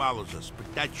somebody follows us,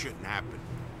 but that shouldn't happen.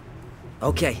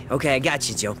 Okay, I got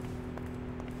you, Joe.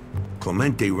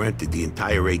 Clemente rented the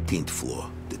entire 18th floor,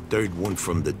 the third one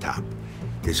from the top.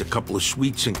 There's a couple of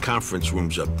suites and conference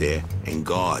rooms up there, and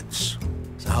guards.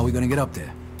 So how are we gonna get up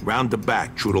there? Round the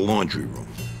back, through the laundry room.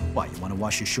 Why, you wanna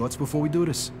wash your shorts before we do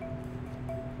this?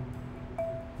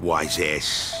 Wise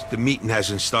ass. The meeting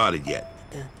hasn't started yet.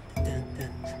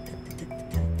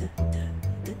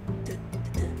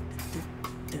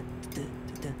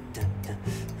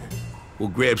 We'll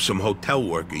grab some hotel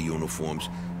worker uniforms,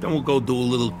 then we'll go do a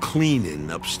little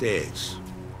cleaning upstairs.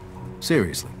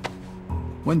 Seriously?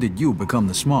 When did you become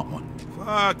the smart one?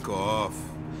 Fuck off.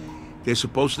 There's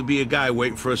supposed to be a guy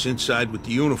waiting for us inside with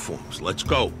the uniforms. Let's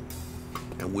go.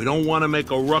 And we don't want to make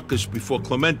a ruckus before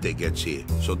Clemente gets here,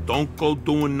 so don't go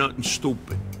doing nothing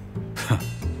stupid.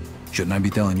 Shouldn't I be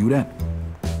telling you that?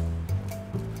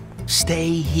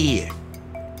 Stay here.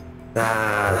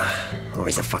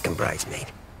 Always a fucking bridesmaid.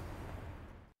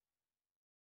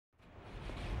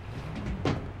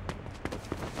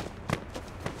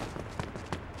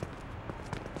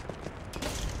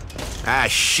 Ah,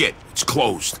 shit. It's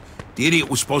closed. The idiot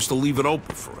was supposed to leave it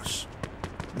open for us.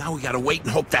 Now we gotta wait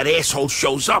and hope that asshole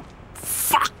shows up.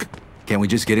 Fuck! Can't we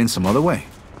just get in some other way?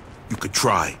 You could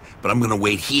try, but I'm gonna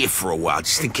wait here for a while,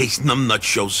 just in case Numbnut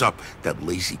shows up. That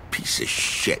lazy piece of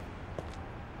shit.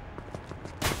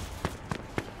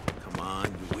 Come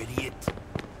on, you idiot.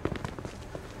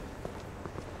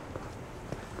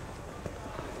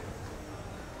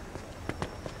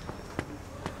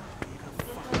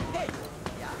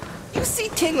 You see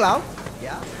King Lao?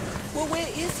 Yeah? Well, where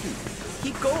is he? He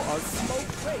go on smoke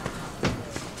break.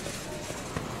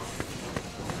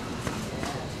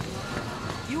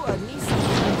 You are Nisa.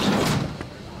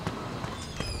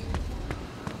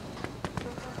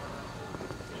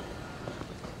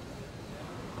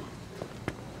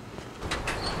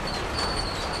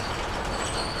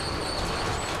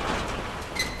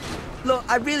 Look,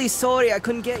 I'm really sorry I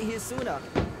couldn't get here sooner.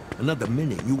 Another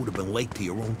minute, you would have been late to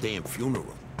your own damn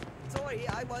funeral. Sorry,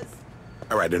 I was...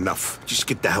 All right, enough. Just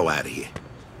get the hell out of here.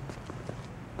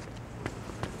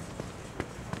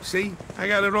 See? I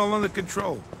got it all under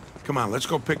control. Come on, let's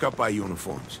go pick up our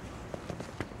uniforms.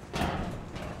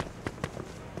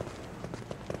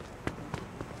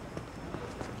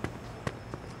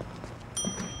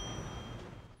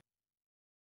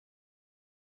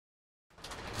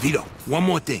 Vito, one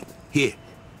more thing. Here,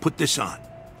 put this on.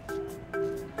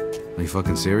 Are you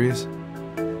fucking serious?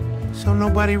 So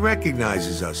nobody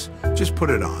recognizes us. Just put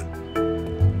it on.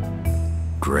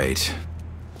 Great.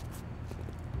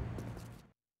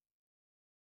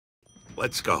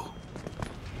 Let's go.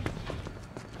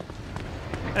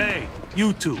 Hey,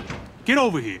 you two, get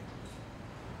over here.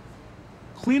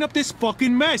 Clean up this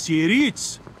fucking mess, you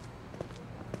idiots.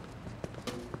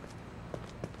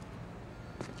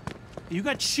 You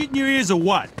got shit in your ears or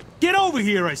what? Get over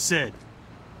here, I said.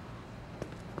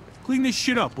 Clean this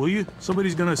shit up, will you?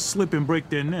 Somebody's gonna slip and break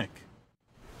their neck.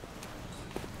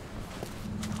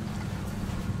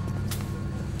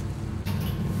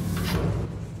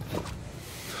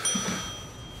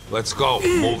 Let's go.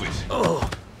 Move it.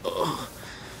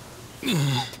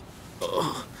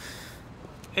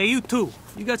 Hey, you two.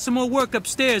 You got some more work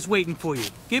upstairs waiting for you.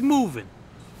 Get moving.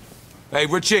 Hey,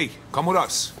 Richie, come with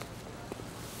us.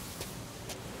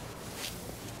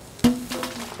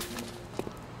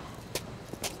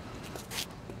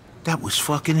 That was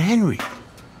fucking Henry.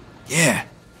 Yeah.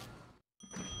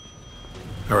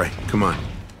 All right, come on.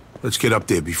 Let's get up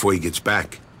there before he gets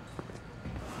back.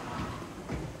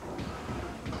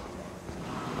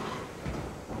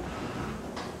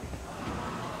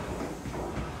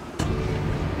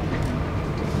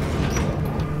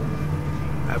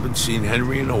 Haven't seen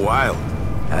Henry in a while.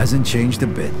 Hasn't changed a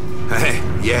bit. Hey,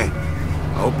 yeah.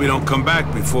 I hope he don't come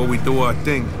back before we do our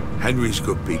thing. Henry's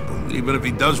good people, even if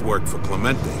he does work for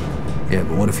Clemente. Yeah,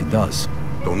 but what if he does?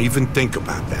 Don't even think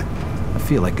about that. I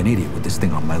feel like an idiot with this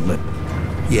thing on my lip.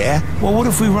 Yeah? Well, what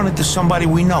if we run into somebody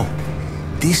we know?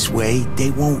 This way,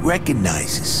 they won't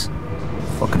recognize us.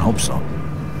 Fucking hope so.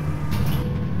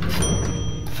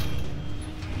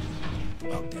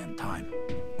 About damn time.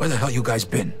 Where the hell you guys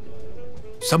been?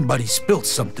 Somebody spilled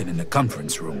something in the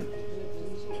conference room.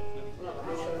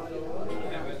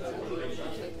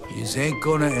 Yous ain't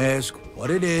gonna ask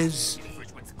what it is,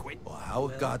 or how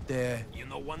it got there. You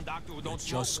know one doctor who don't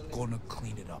just gonna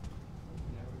clean it up.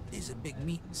 There's a big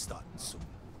meeting starting soon,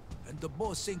 and the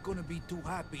boss ain't gonna be too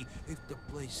happy if the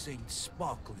place ain't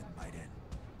sparkling by then.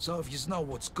 So if yous know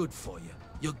what's good for you,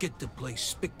 you'll get the place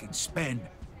spick and span,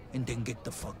 and then get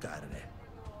the fuck out of there.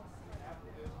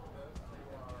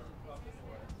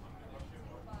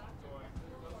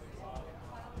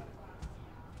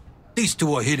 These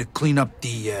two are here to clean up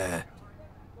the,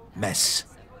 mess.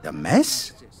 The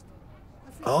mess?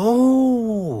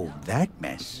 Oh, that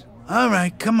mess. All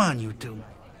right, come on, you two.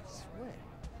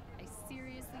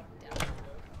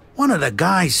 One of the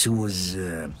guys who was,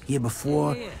 here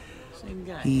before,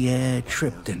 he,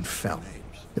 tripped and fell.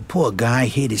 The poor guy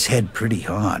hit his head pretty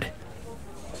hard.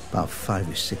 About 5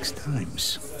 or 6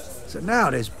 times. So now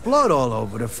there's blood all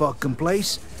over the fucking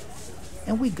place.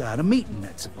 And we got a meeting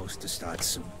that's supposed to start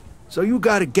soon. So you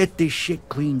gotta get this shit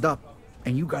cleaned up,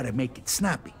 and you gotta make it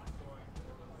snappy.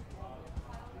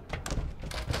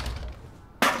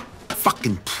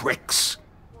 Fucking pricks.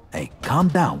 Hey, calm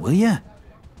down, will ya?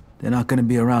 They're not gonna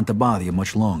be around to bother you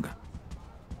much longer.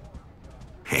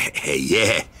 Hey,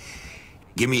 yeah.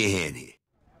 Give me a hand here.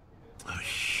 Oh,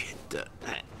 shit.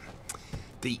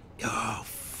 Oh,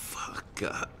 fuck.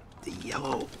 The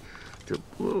yellow, the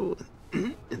blue,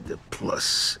 and the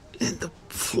plus, and the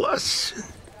plus.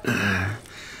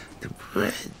 The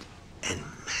red, and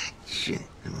matching.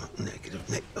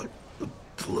 Negative, the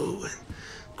blue, and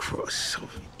cross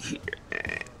over here.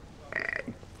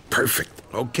 Perfect.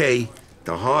 Okay,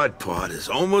 the hard part is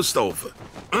almost over.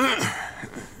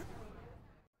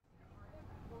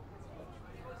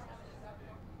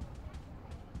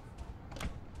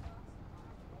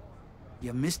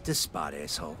 You missed the spot,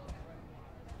 asshole.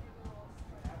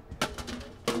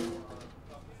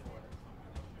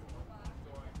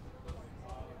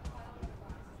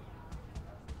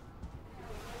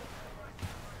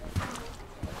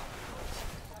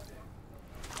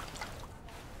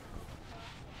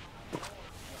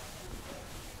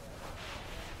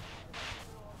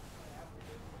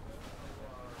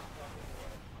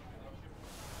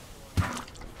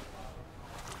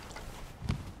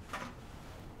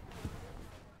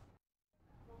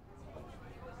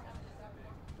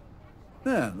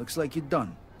 Yeah, looks like you're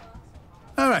done.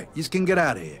 All right, you can get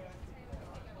out of here.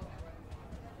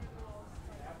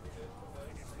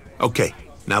 Okay,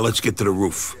 now let's get to the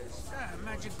roof.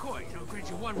 Magic coin, grant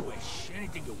you one wish,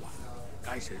 anything you want.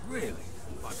 Guy says, really?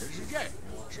 Bartender says, yeah.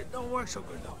 He said, don't work so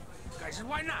good, though. Guy says,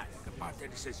 why not? The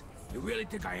bartender says, you really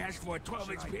think I asked for a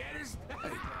 12-inch pianist?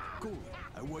 Hey, cool.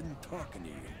 I wasn't talking to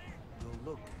you.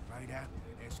 You're looking right at me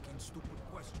and asking stupid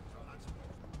questions.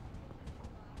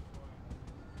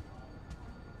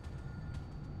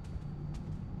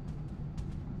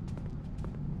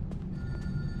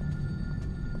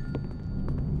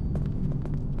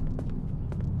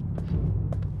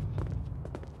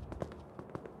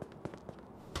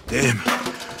 Damn,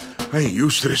 I ain't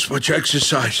used to this much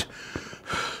exercise.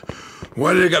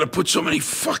 Why did I gotta put so many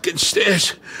fucking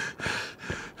stairs?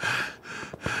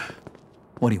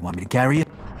 What, do you want me to carry you?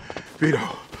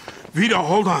 Vito,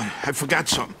 hold on. I forgot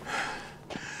something.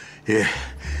 Here,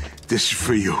 this is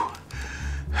for you.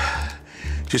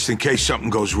 Just in case something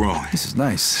goes wrong. This is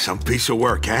nice. Some piece of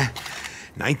work, huh?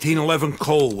 1911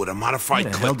 Colt with a modified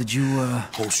clip. How the hell did you,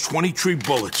 Holds 23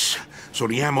 bullets, so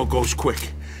the ammo goes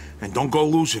quick. And don't go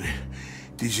losing it.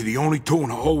 These are the only two in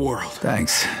the whole world.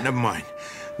 Thanks. Never mind.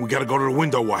 We gotta go to the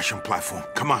window washing platform.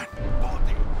 Come on.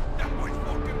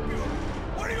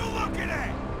 What are you looking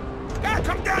at? Gotta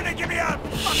come down and give me a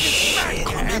fucking smack!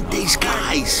 Clement, these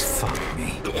guys. Fuck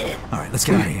me. All right, let's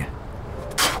get out of here.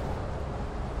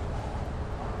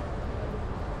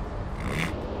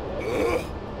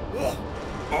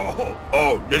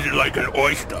 Oh, this is like an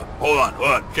oyster. Hold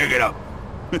on, check it out.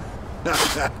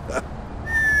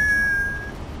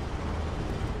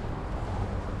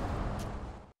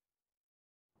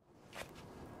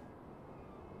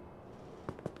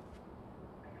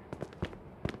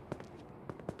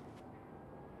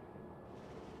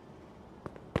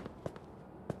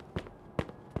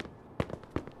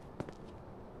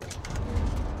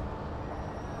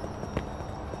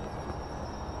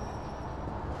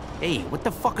 Hey, what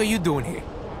the fuck are you doing here?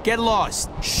 Get lost.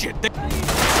 Shit. Okay,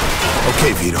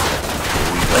 Vito.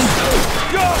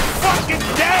 You're fucking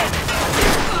dead!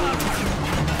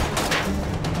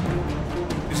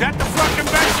 Is that the fucking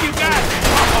best you got?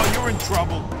 Oh, you're in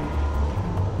trouble.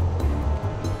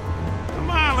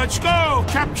 Come on, let's go.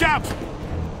 Chop, chop.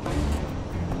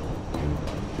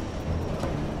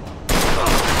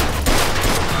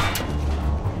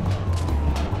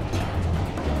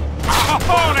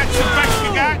 Oh, that's the best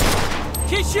you got.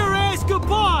 Kiss your ass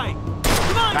goodbye!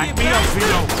 Come on, Back you me up, bastard!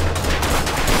 Vito.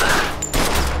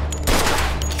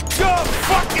 You're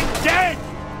fucking dead!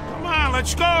 Come on,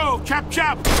 let's go! Chop,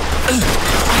 chop!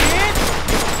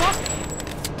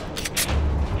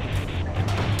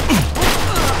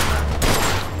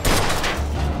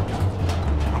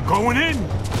 I'm going in!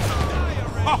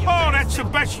 Oh, that's the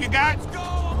best you got?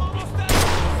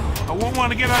 I won't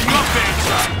want to get on your bad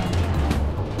side.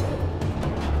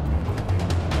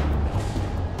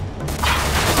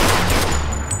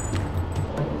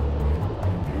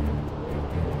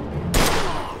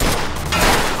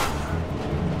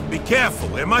 Be careful,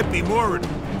 there might be more of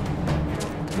them.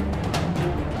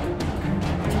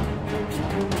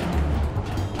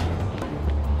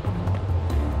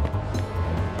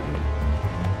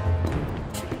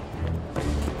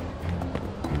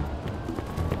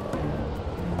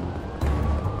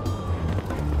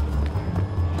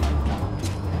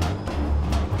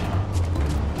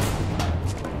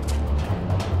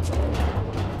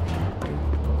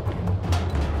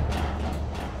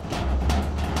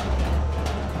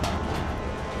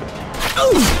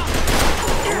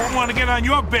 don't want to get on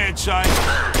your bad side.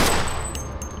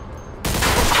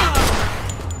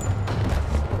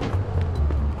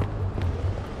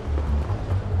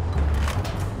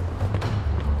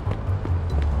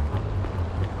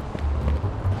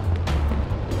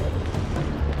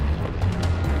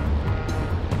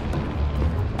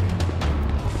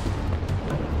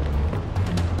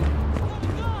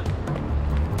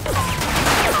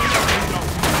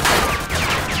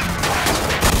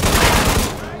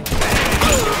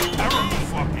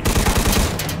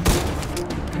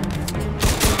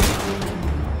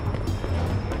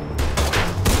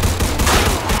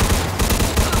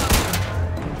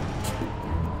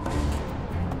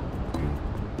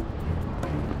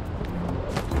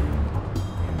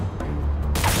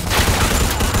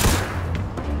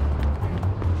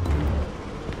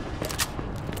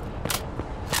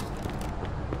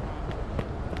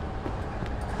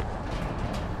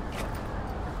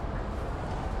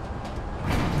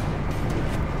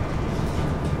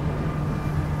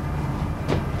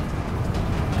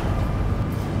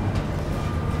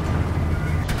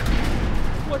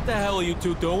 What the hell are you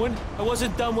two doing? I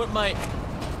wasn't done with my...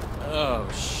 Oh,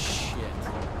 shit.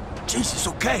 Jesus,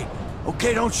 okay.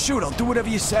 Okay, don't shoot. I'll do whatever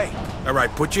you say. All right,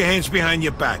 put your hands behind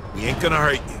your back. We ain't gonna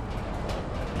hurt you.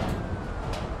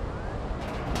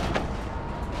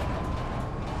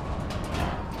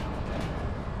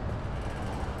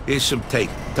 Here's some tape.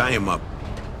 Tie him up.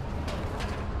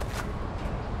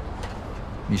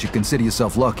 You should consider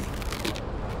yourself lucky.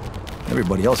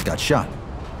 Everybody else got shot.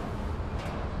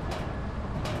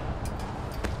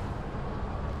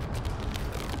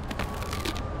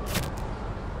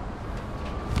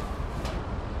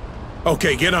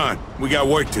 Okay, get on. We got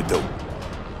work to do.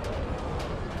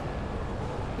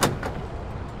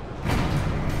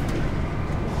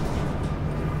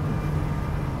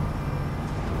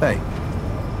 Hey,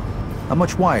 how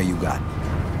much wire you got?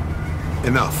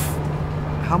 Enough.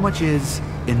 How much is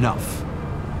enough?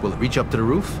 Will it reach up to the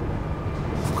roof?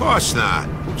 Of course not.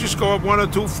 We'll just go up 1 or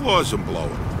 2 floors and blow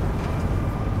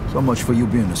it. So much for you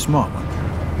being a smart one.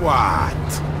 What?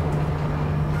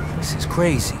 This is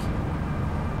crazy.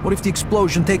 What if the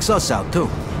explosion takes us out, too?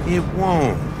 It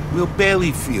won't. We'll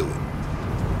barely feel it.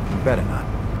 You better not.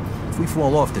 If we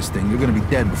fall off this thing, you're gonna be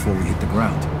dead before we hit the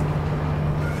ground.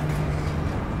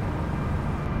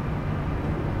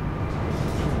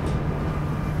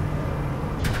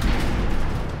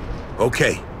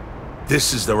 Okay.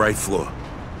 This is the right floor.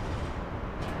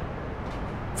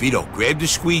 Vito, grab the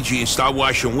squeegee and start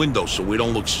washing windows so we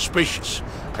don't look suspicious.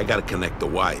 I gotta connect the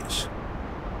wires.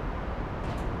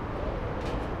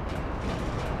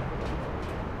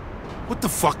 What the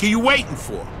fuck are you waiting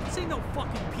for? This ain't no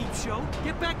fucking peep show.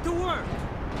 Get back to work.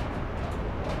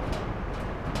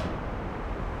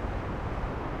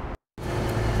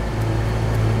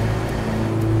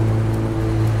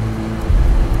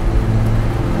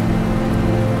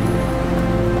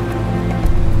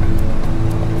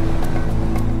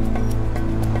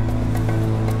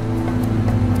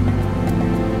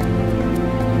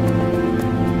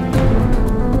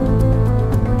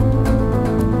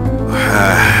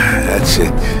 That's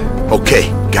it. Okay,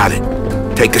 got it.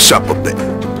 Take us up a bit.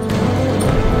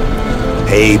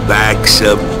 Payback's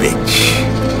a bitch.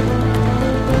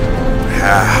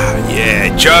 Ah,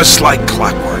 yeah, just like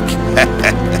clockwork.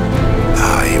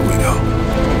 Ah, here we go.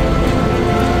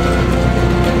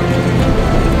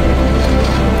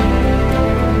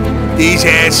 These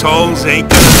assholes ain't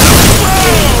gonna...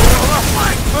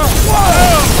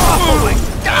 Oh my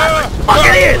God!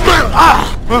 Fucking in!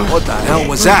 What the hell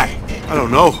was that? I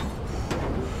don't know.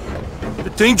 The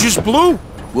thing just blew.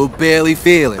 We'll barely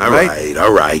feel it, right?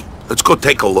 All right. Let's go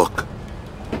take a look.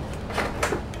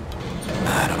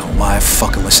 I don't know why I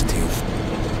fucking listen to you.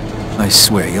 I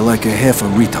swear, you're like a half a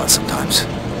retard sometimes.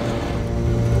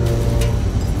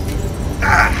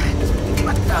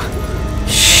 What the?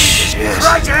 Shit.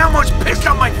 Christ, I almost pissed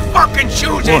on my fucking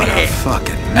shoes in What here. a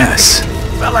fucking mess.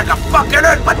 Felt like a fucking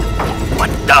earth, but what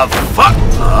the fuck?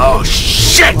 Oh,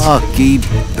 shit! Lucky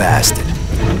bastard.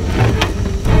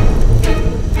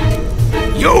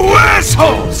 You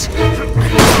assholes! You're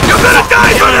gonna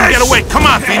die for this! Get away! Come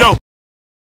on, Vito!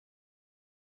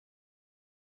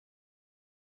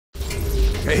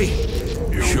 Hey,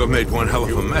 you sure made one hell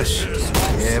of a mess.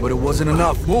 Yeah, but it wasn't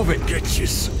enough. Move it. Get you.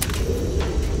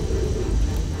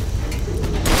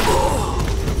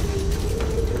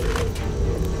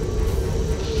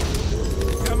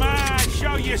 Come on,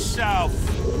 show yourself.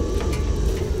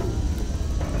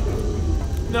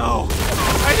 No,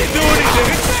 I didn't do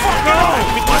anything. Fuck off!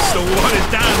 He wants to water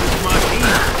down his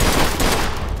martini.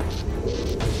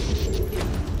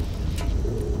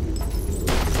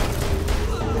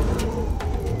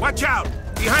 What Watch out!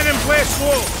 Behind them glass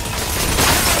walls!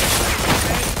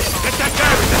 Get that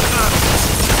guy with the gun!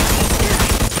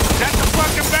 Is that the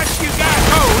fucking best you got?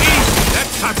 Oh, easy!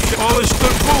 That's top shit. All this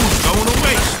good booze going to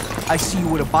waste. I see you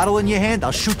with a bottle in your hand,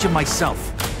 I'll shoot you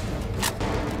myself.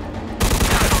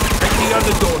 Take the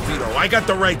other door, Vito. I got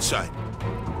the right side.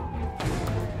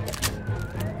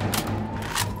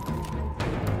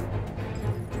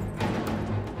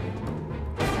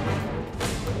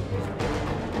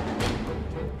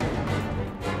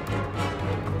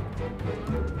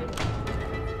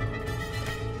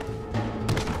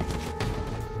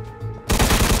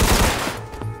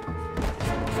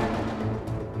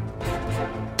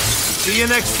 See you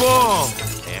next fall,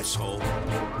 asshole.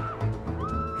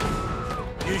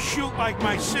 You shoot like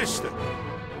my sister.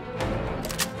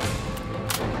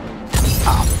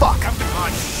 Ah, fuck! Oh,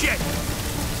 shit!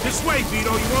 This way,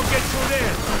 Vito, you won't get through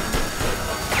there.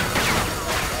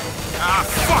 Ah,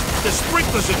 fuck! The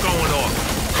sprinklers are going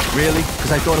off. Really?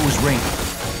 Because I thought it was raining.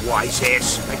 Wise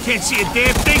ass. I can't see a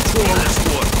damn thing through all this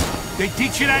water. They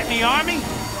teach you that in the army?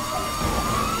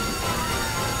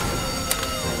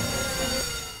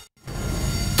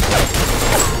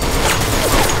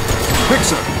 Quick,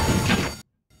 sir.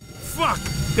 Fuck!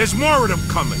 There's more of them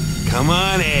coming. Come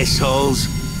on, assholes.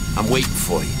 I'm waiting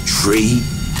for you. 3,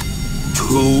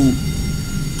 2...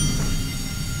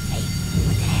 Hey,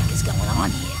 what the heck is going on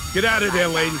here? Get out of there,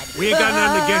 lady. We ain't got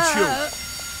nothing against you.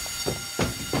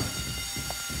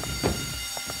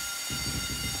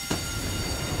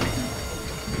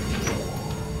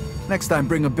 Next time,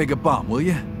 bring a bigger bomb, will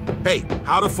you? Hey,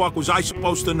 how the fuck was I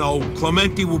supposed to know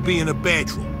Clemente will be in a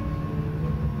bedroom?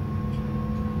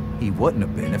 He wouldn't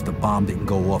have been if the bomb didn't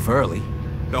go off early.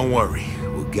 Don't worry,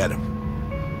 we'll get him.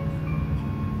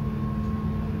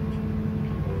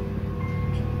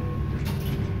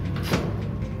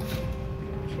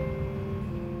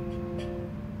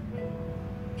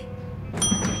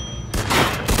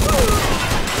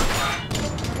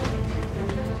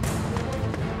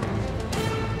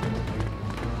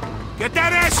 Get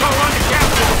that asshole on the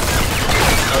captain!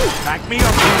 Back me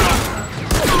up, Bruno.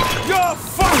 You're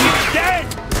fucking dead!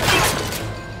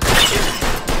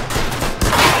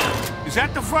 Is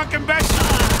that the fucking best?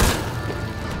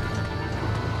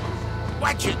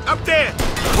 Watch it, up there!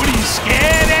 What are you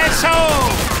scared,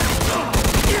 asshole?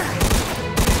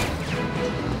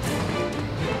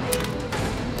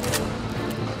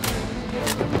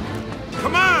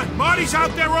 Come on, Marty's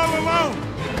out there all alone.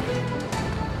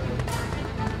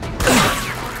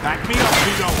 Back me up,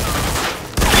 Vito.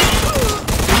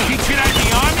 Did he teach you that in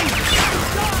the army?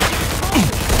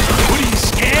 What are you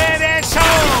scared,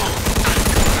 asshole?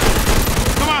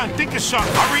 Come on, think of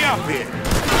something. Hurry up here.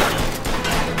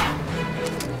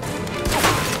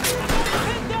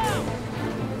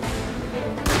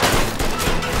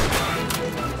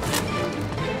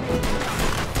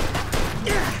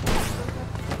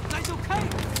 That's okay.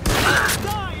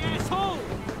 Die, asshole.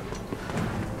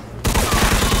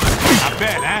 Not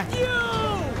bad, huh?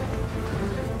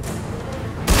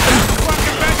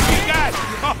 Fucking best you got!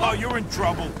 Oh, you're in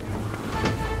trouble.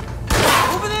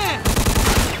 Over there!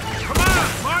 Come on!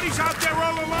 Marty's out there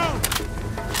all alone!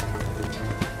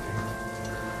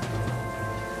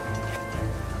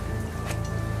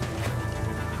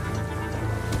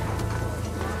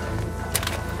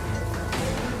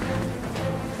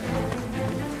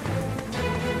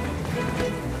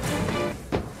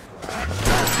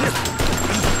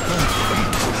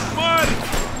 Marty!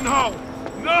 No!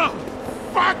 No!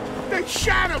 Fuck! They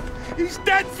shot him! He's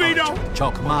dead, Vito!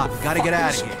 Joe, come on. We gotta get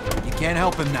out of here. You can't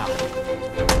help him now.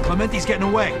 Clemente's getting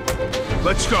away.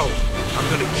 Let's go. I'm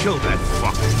gonna kill that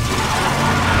fucker.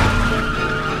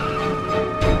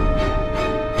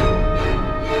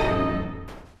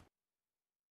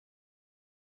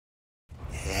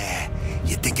 Yeah,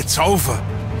 you think it's over?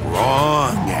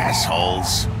 Wrong,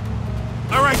 assholes.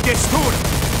 All right, get to it.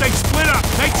 They split up.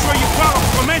 Make sure you follow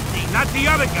Clemente, not the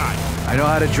other guy. I know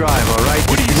how to drive, all right?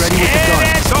 What are you ready with the gun?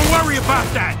 scared? Don't worry about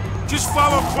that. Just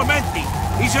follow Clemente.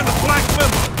 He's in the black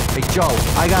limo. Hey, Joe,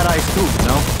 I got eyes too, you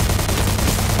know?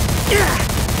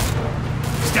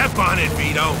 Step on it,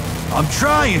 Vito. I'm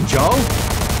trying, Joe.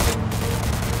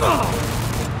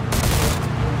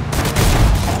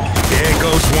 There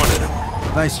goes one of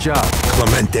them. Nice job.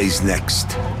 Clemente's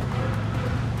next.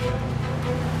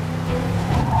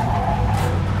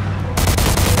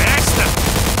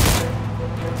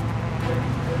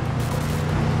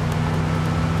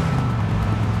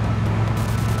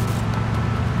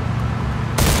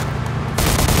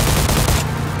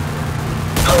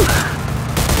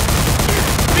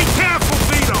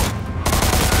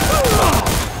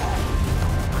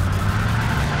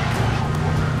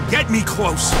 me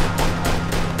closer.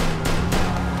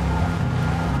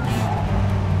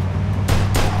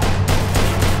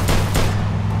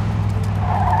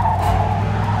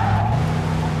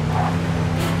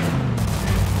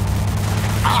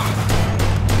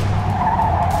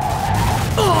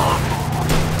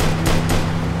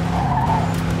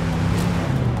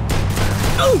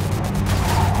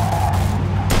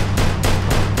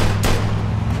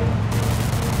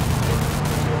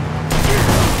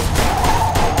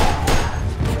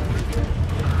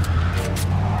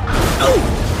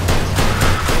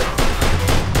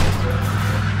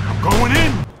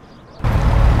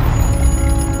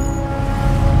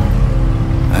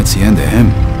 That's the end of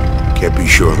him. Can't be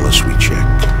sure unless we check.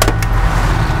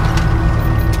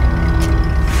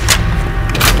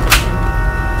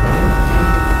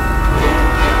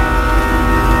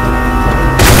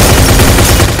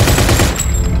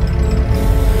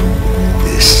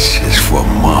 This is for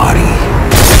Marty.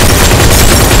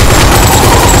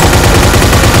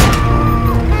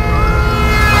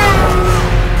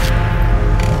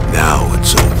 Now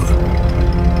it's over.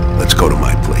 Let's go to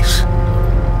my place.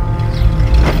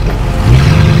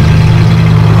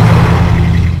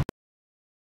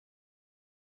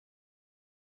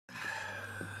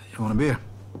 You want a beer?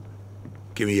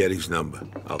 Give me Eddie's number.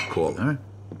 I'll call him. All right.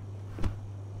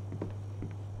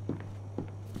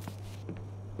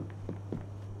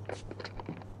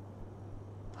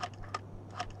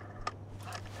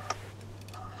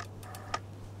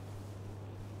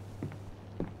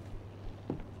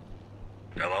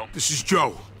 Hello? This is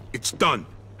Joe. It's done.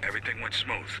 Everything went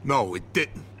smooth. No, it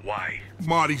didn't. Why?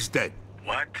 Marty's dead.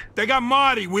 What? They got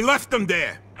Marty. We left him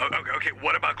there. Okay,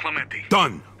 what about Clemente?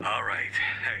 Done. All right.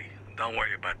 Hey, don't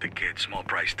worry about the kid. Small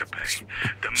price to pay.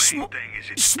 The main thing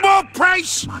is it's small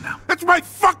price? Come on now. That's my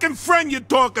fucking friend you're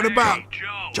talking about. Hey,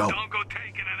 Joe, Joe, don't go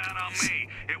taking it out on me.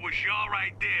 It was y'all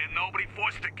right there. Nobody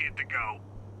forced the kid to go.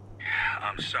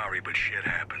 I'm sorry, but shit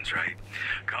happens, right?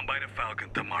 Come by the Falcon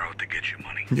tomorrow to get your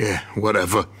money. Yeah,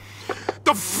 whatever.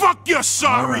 The fuck you're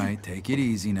sorry? All right, take it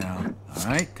easy now. All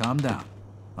right, calm down.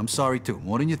 I'm sorry too,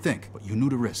 more than you think, but you knew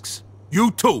the risks.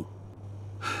 You too.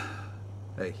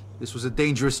 Hey, this was a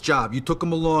dangerous job. You took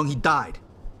him along, he died.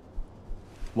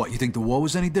 What, you think the war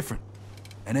was any different?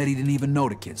 And Eddie didn't even know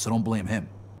the kid, so don't blame him.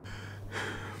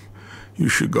 You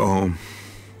should go home.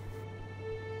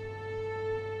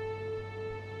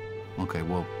 Okay,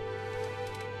 well,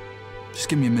 just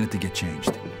give me a minute to get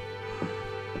changed.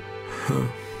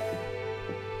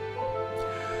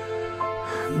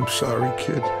 I'm sorry,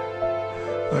 kid.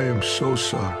 I am so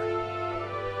sorry.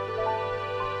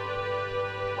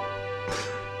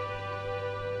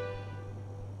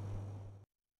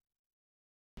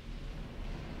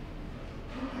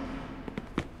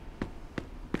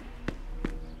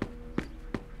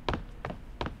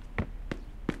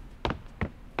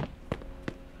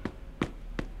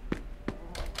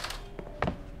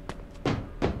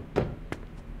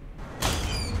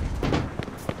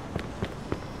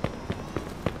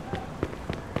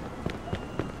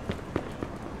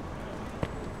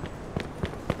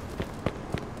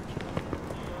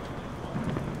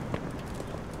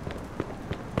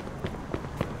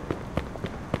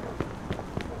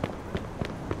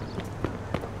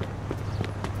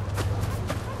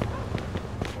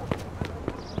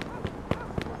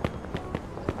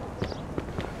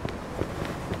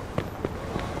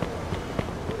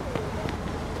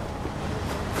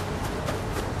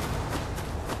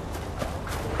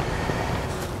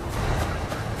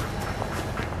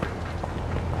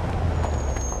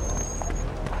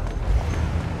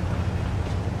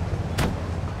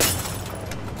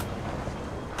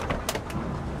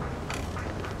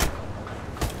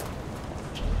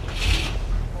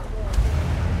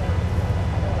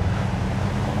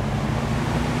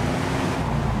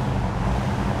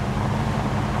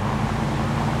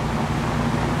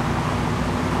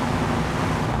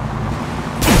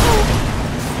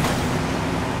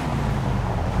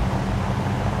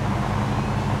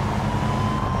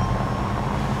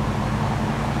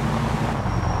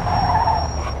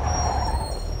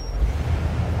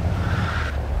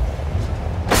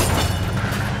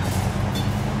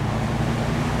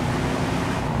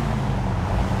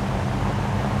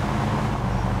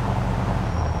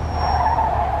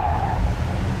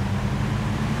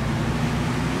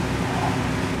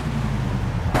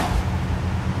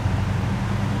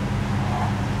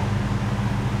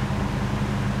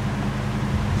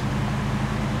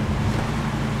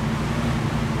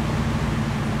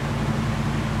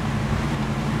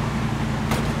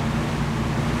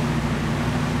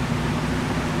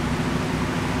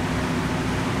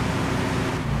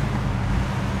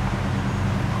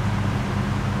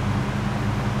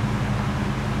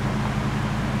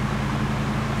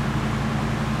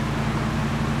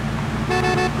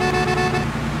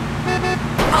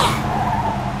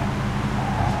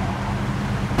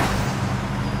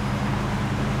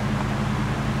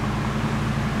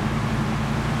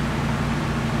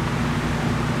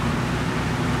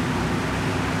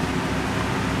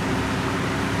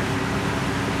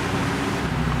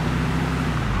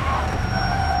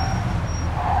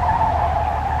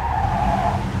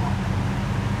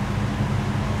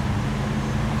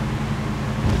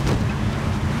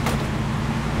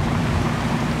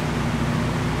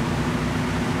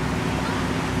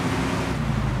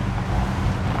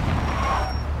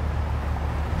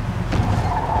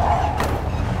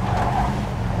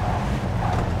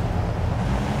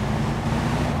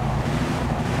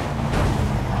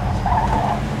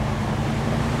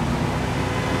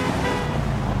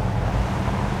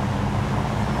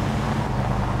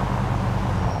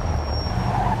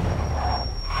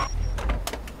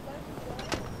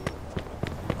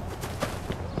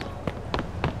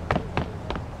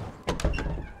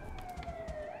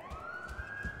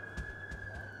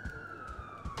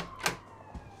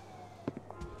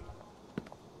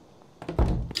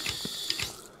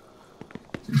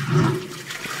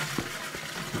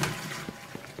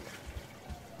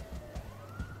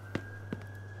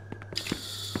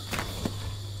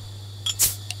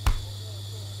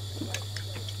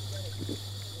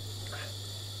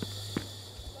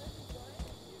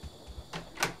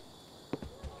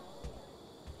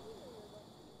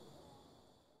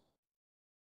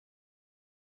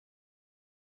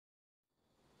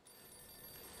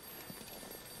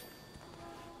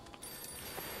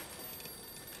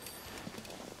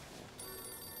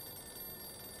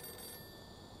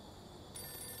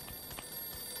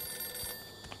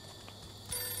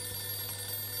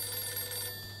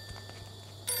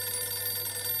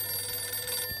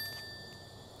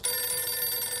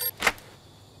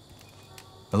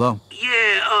 Hello?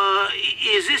 Yeah,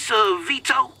 is this,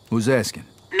 Vito? Who's asking?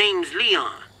 Name's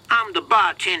Leon. I'm the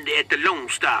bartender at the Lone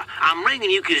Star. I'm ringing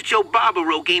you because Joe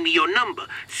Barbaro gave me your number.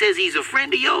 Says he's a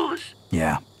friend of yours.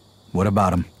 Yeah. What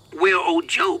about him? Well, old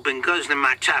Joe been guzzling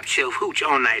my top shelf hooch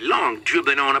all night long,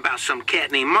 dribbling on about some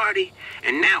cat named Marty,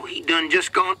 and now he done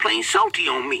just gone plain salty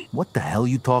on me. What the hell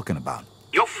you talking about?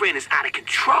 Your friend is out of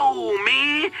control,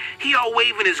 man. He all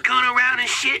waving his gun around and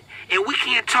shit, and we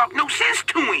can't talk no sense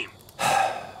to him.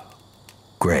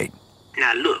 Great.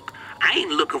 Now look, I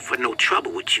ain't looking for no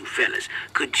trouble with you fellas.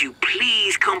 Could you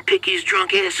please come pick his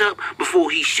drunk ass up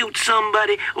before he shoots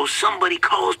somebody or somebody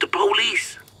calls the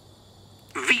police?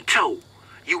 Vito,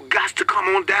 you got to come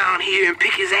on down here and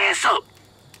pick his ass up.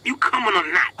 You coming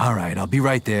or not? All right, I'll be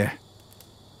right there.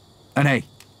 And hey,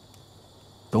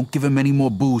 don't give him any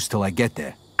more booze till I get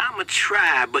there. I'ma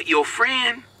try, but your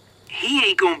friend, he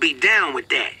ain't gonna be down with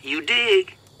that. You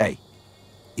dig? Hey,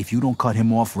 if you don't cut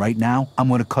him off right now, I'm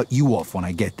gonna cut you off when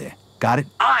I get there. Got it?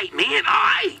 All right, man, all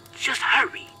right. Just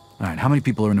hurry. All right, how many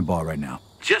people are in the bar right now?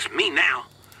 Just me now.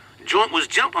 Joint was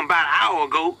jumping about an hour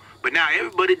ago, but now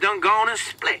everybody done gone and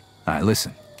split. All right,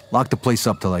 listen. Lock the place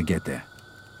up till I get there.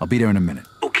 I'll be there in a minute.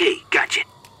 Okay, gotcha.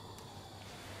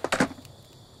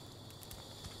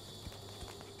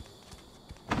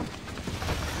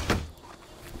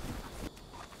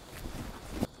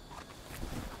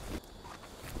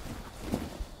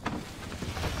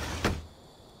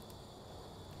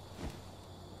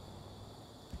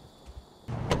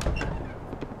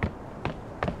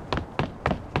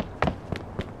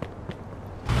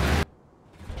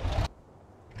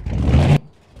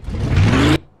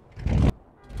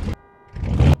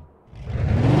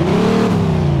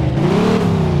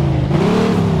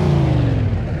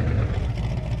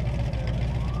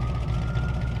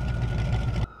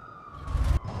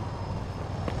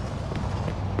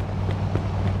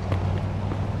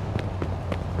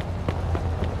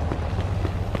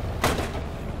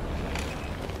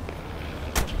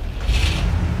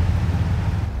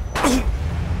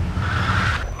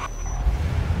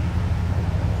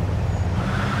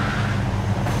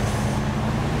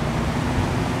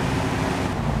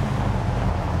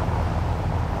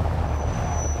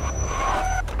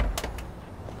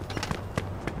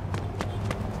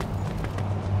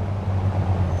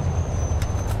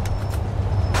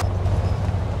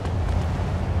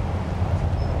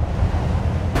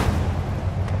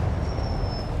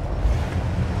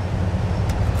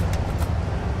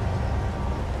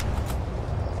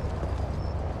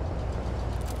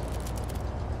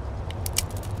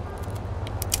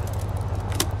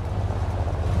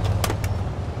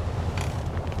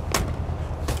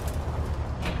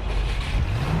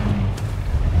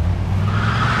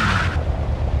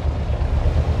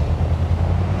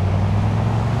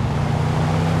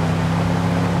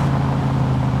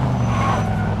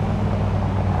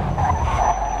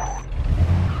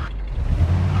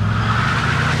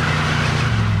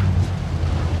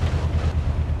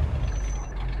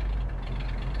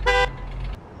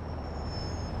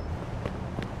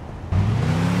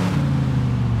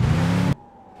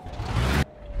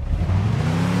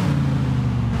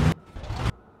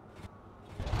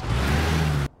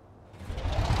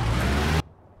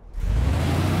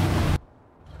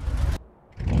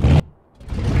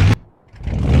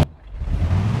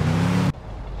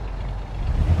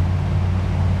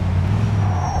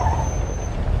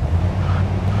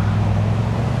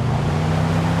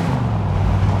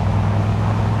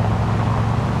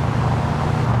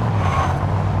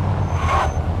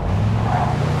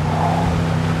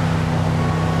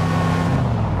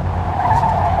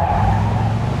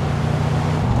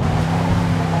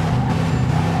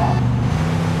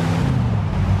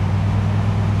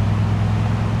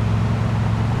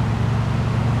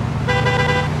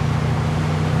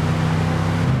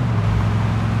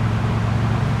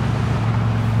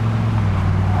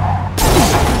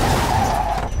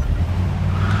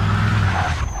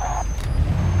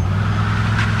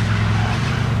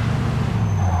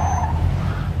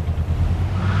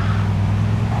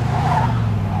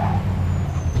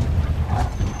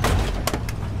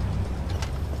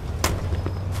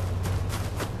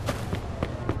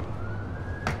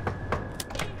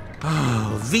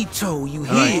 Vito, you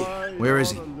here? Right. Where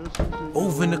is he?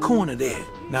 Over in the corner there.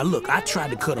 Now look, I tried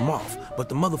to cut him off, but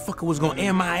the motherfucker was gonna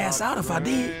air my ass out if I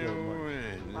did.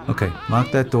 Okay, lock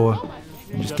that door.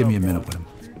 And just give me a minute with him.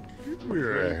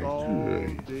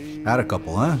 Had a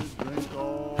couple, huh?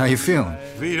 How you feeling?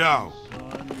 Vito,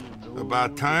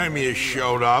 about time you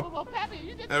showed up.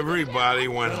 Everybody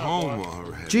went home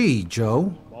already. Gee,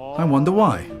 Joe. I wonder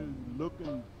why.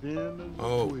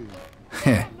 Oh.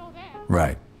 Heh.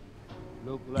 Right.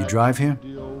 You drive here?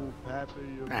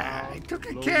 Nah, I took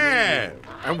a cab.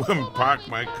 I wouldn't park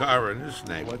my car in this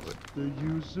neighborhood.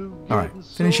 All right,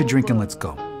 finish your drink and let's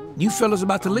go. You fellas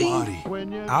about to leave?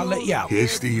 I'll let you out.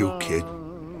 Here's to you, kid.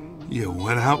 You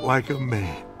went out like a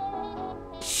man.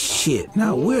 Shit,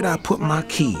 now where'd I put my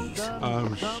keys?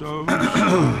 I'm so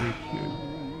sorry, kid.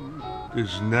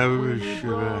 This never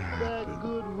should have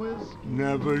happened.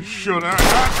 Never should have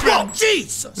happened. Oh,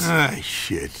 Jesus! Ah,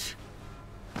 shit.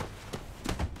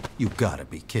 You gotta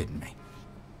be kidding me.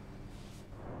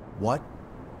 What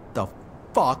the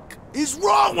fuck is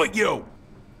wrong with you?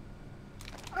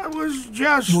 I was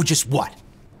just... You were just what?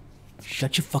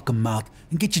 Shut your fucking mouth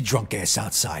and get your drunk ass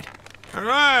outside. All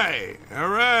right,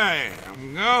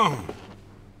 I'm going.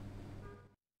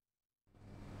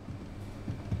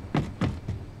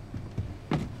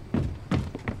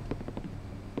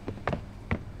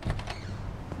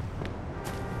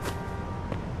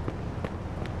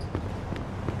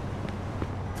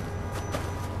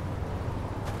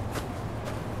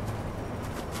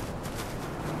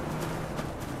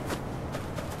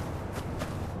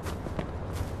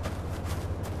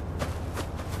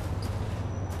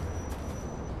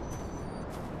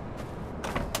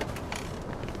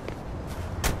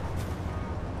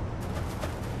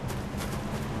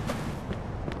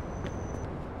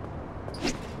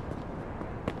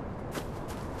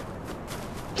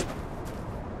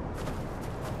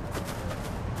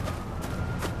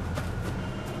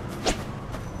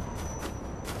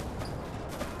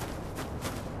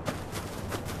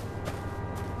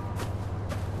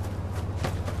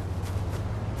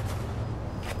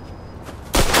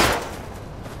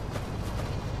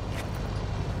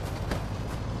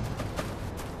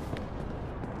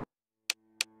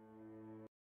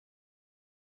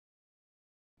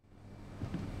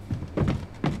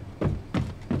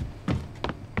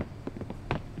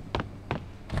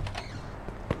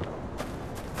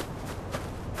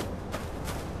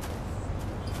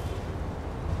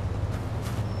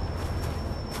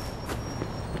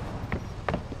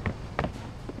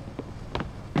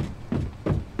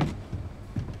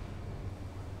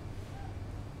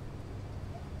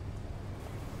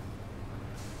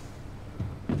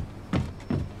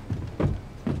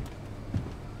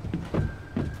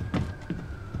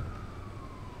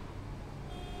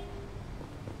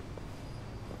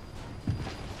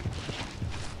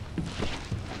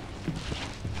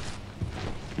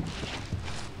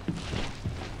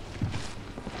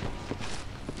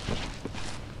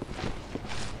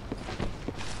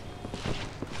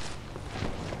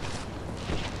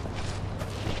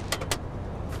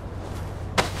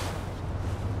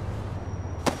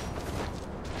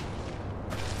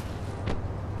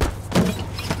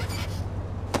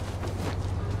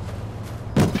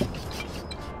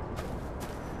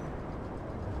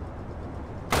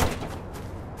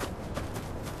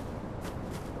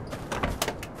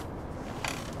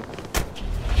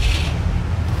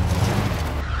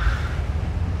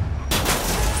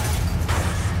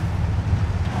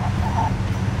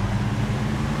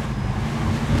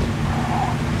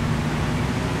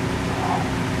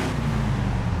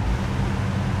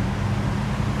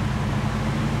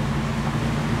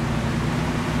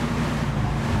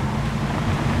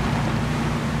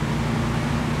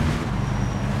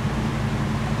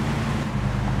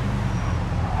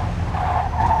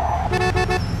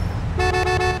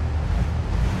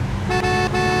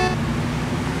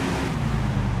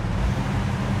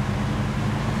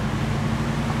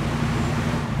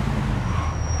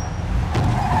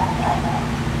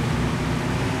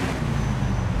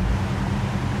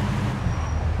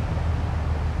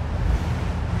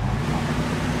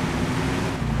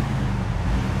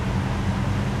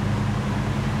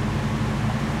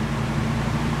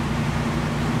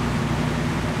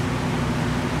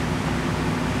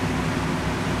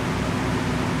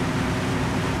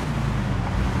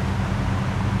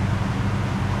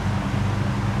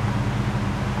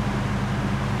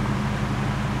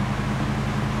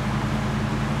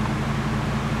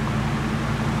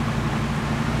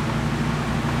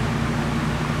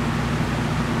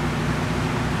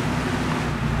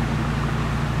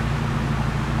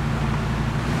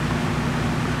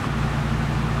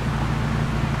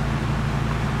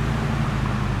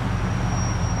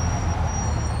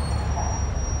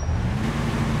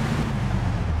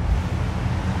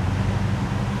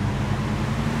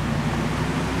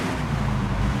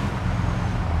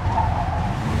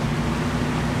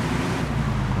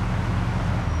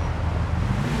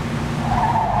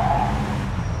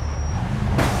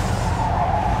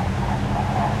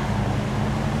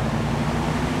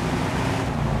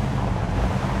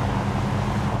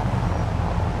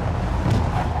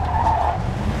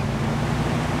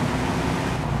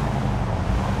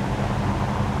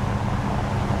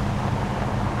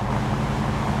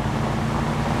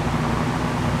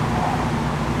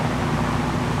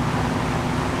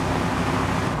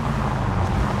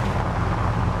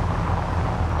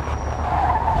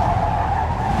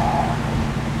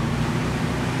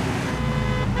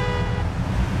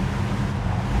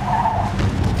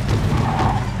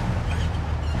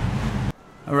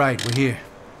 All right, we're here.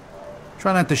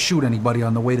 Try not to shoot anybody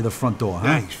on the way to the front door, huh?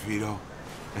 Thanks, Vito.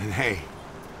 And hey,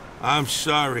 I'm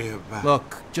sorry about...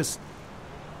 Look, just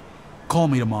call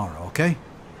me tomorrow, okay?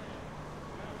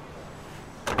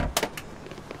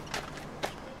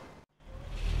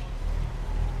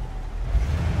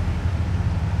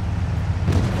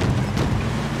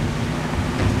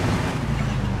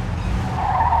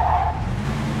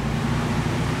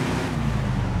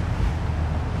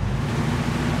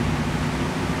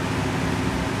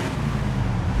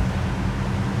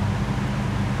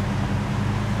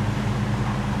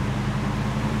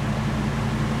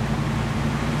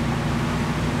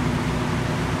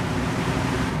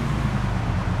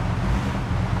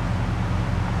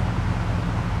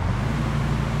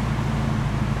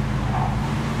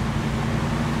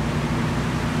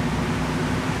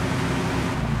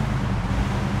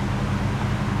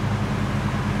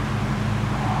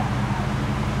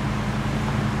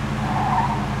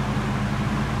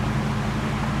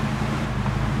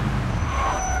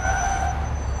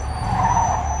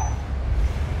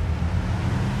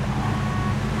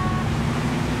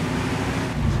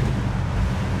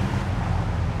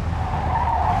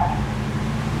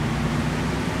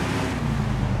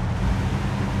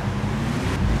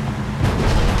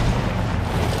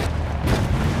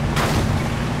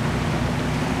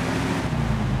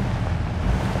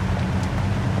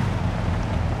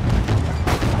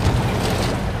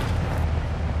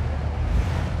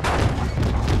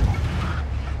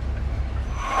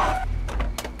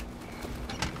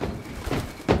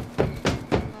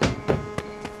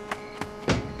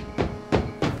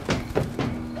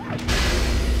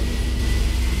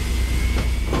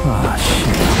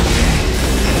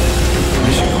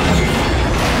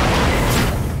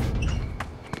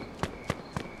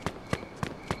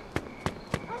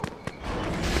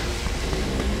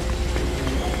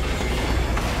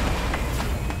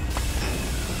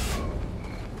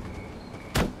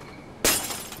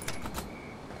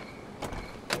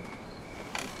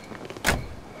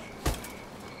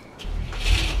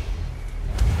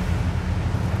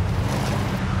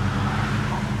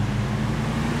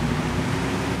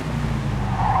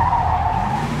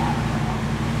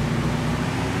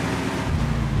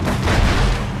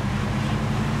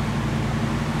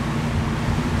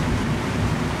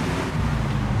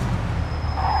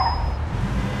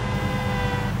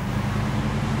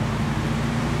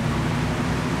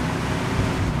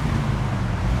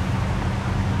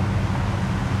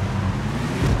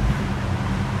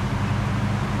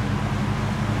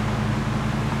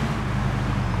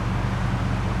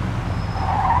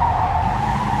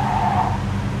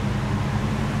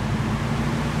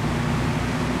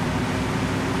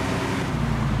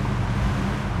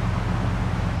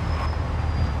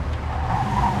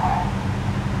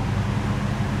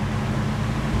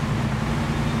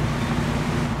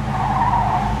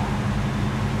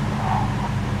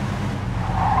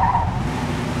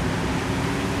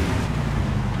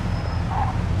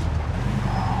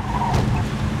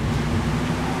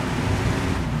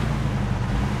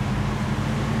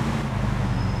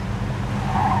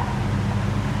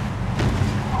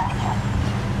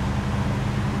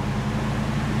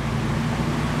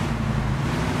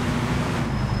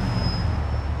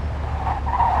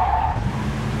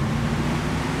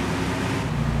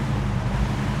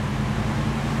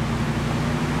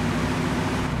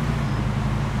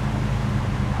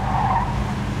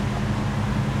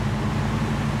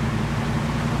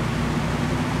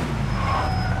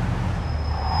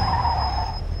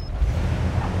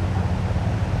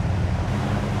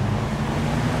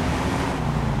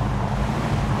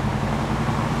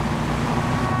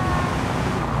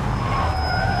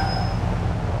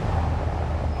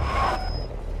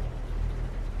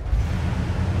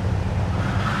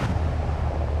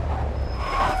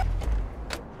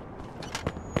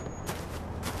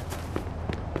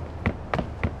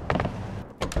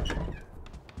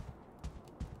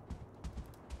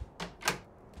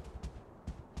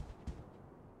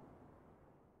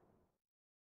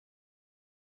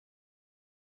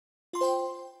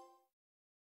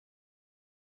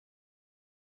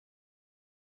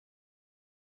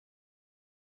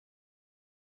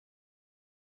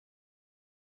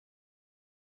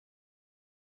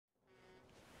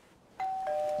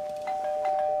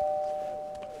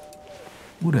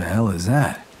 Who the hell is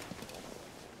that?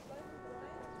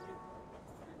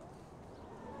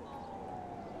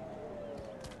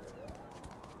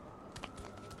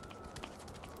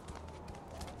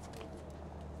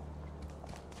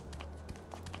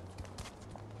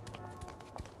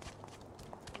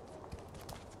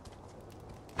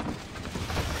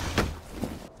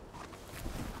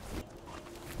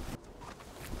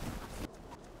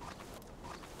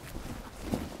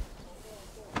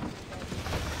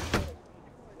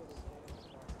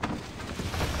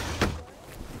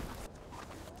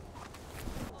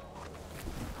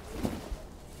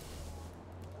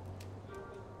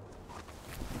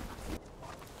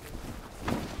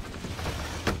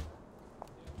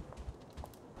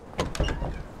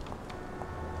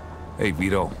 Hey,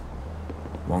 Vito.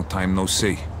 Long time no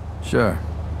see. Sure.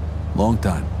 Long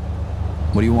time.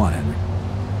 What do you want, Henry?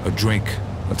 A drink.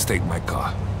 Let's take my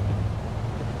car.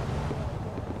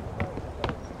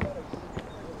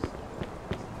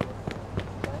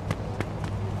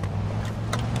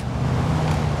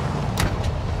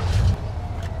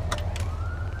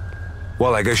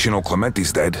 Well, I guess you know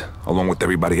Clementi's dead, along with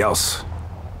everybody else.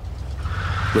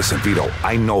 Listen, Vito,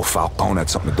 I know Falcone had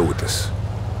something to do with this.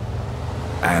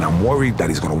 And I'm worried that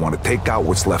he's gonna want to take out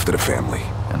what's left of the family.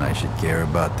 And I should care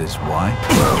about this why?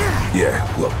 Yeah,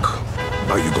 look,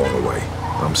 about you going away.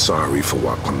 I'm sorry for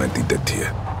what Clementi did to you.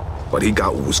 But he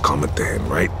got what was coming to him,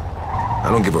 right? I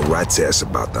don't give a rat's ass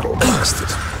about that old bastard.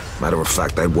 Matter of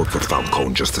fact, I'd work for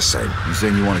Falcone just the same. You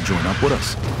saying you want to join up with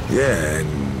us? Yeah,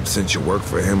 and since you work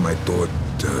for him, I thought,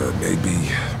 maybe...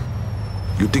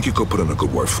 You think you could put in a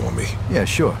good word for me? Yeah,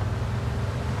 sure.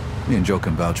 Me and Joe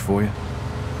can vouch for you.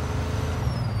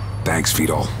 Thanks,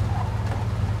 Vito.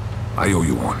 I owe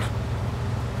you one.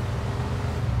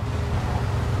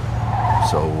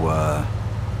 So,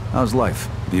 how's life?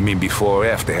 You mean before or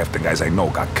after half the guys I know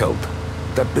got killed?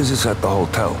 That business at the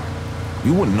hotel.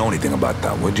 You wouldn't know anything about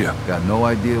that, would you? Got no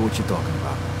idea what you're talking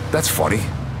about. That's funny,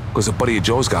 because a buddy of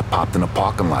Joe's got popped in a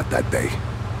parking lot that day.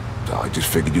 So I just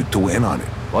figured you two were in on it.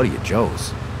 Buddy of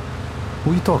Joe's?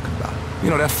 Who are you talking about? You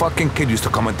know, that fucking kid used to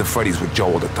come into Freddy's with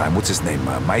Joe all the time. What's his name?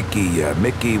 Mikey,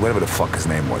 Mickey, whatever the fuck his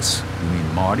name was. You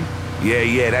mean Marty?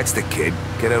 Yeah, that's the kid.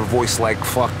 Kid had a voice like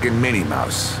fucking Minnie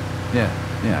Mouse. Yeah,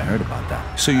 I heard about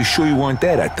that. So you sure you weren't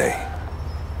there that day?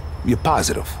 You're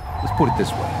positive? Let's put it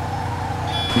this way.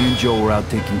 Me and Joe were out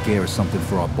taking care of something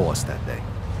for our boss that day.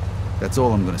 That's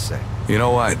all I'm gonna say. You know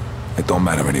what? It don't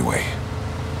matter anyway.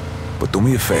 But do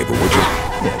me a favor, would you?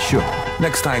 Yeah, sure.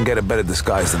 Next time, get a better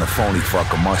disguise than a phony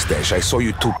fucking mustache. I saw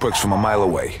you two pricks from a mile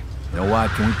away. You know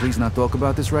what? Can we please not talk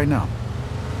about this right now?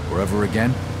 Or ever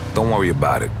again? Don't worry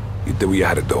about it. You did what you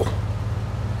had to do.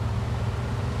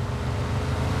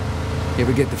 You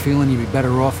ever get the feeling you'd be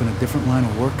better off in a different line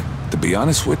of work? To be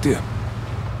honest with you,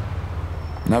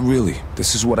 not really.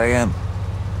 This is what I am.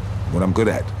 What I'm good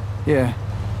at. Yeah.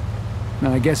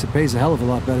 Now, I guess it pays a hell of a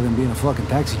lot better than being a fucking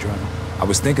taxi driver. I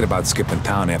was thinking about skipping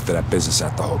town after that business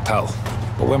at the hotel.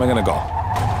 But where am I gonna go? What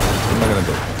am I gonna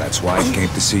do? That's why I came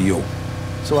to see you.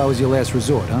 So I was your last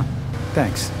resort, huh?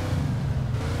 Thanks.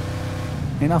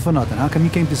 Hey, not for nothing. How come you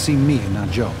came to see me and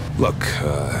not Joe? Look,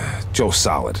 Joe's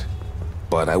solid.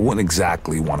 But I wouldn't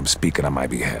exactly want him speaking on my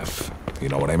behalf. You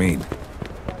know what I mean?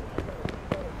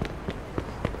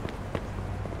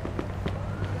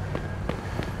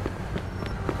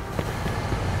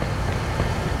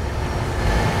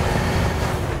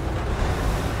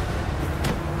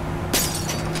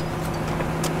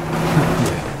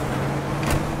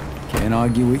 Can't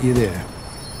argue with you there.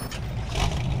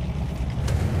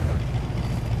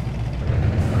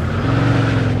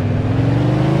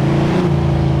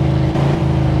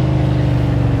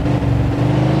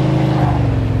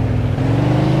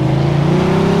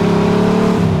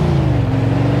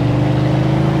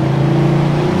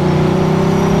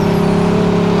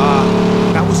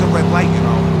 That was a red light, you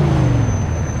know.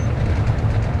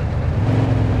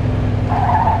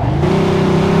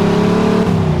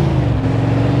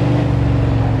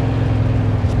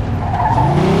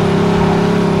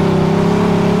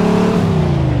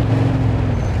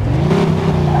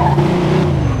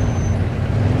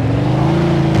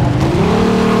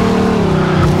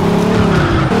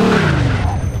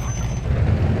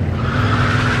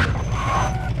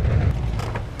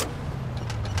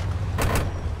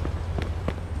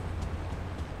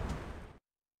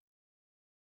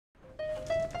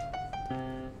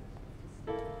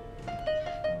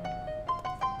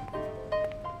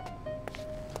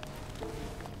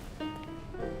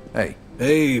 Hey.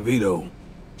 Hey, Vito.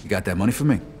 You got that money for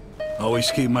me?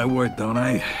 Always keep my word, don't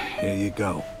I? Here you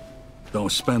go. Don't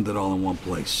spend it all in one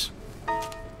place.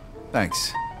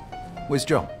 Thanks. Where's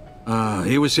Joe?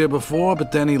 He was here before,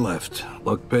 but then he left.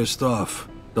 Looked pissed off.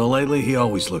 Though lately, he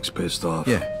always looks pissed off.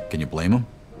 Yeah, can you blame him?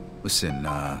 Listen,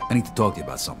 I need to talk to you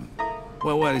about something.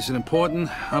 Well, what, is it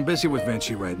important? I'm busy with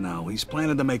Vinci right now. He's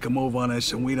planning to make a move on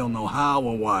us, and we don't know how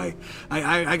or why.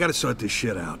 I gotta sort this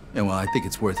shit out. Yeah, well, I think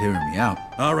it's worth hearing me out.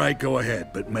 All right, go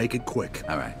ahead, but make it quick.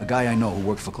 All right. A guy I know who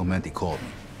worked for Clementi called me.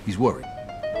 He's worried.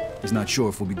 He's not sure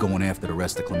if we'll be going after the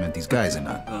rest of Clementi's guys or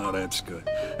not. Oh, that's good.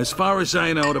 As far as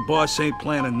I know, the boss ain't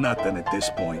planning nothing at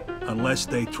this point, unless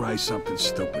they try something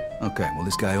stupid. Okay, well,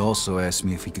 this guy also asked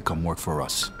me if he could come work for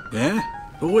us. Yeah?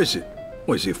 Who is it?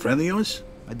 Was he a friend of yours?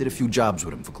 I did a few jobs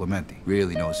with him for Clementi.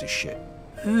 Really knows his shit.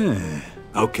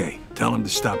 Okay, tell him to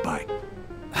stop by.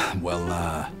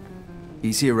 Well,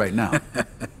 he's here right now.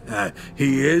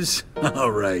 He is?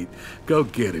 All right. Go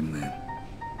get him, then.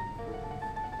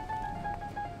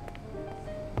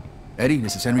 Eddie,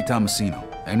 this is Henry Tomasino.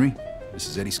 Henry, this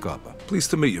is Eddie Scarpa. Pleased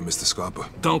to meet you, Mr. Scarpa.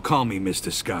 Don't call me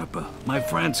Mr. Scarpa. My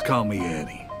friends call me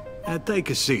Eddie. Take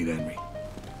a seat, Henry.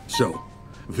 So,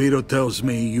 Vito tells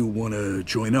me you want to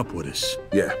join up with us.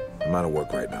 Yeah, I'm out of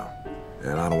work right now.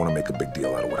 And I don't want to make a big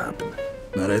deal out of what happened.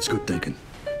 Now, that's good thinking.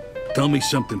 Tell me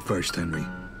something first, Henry.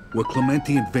 Were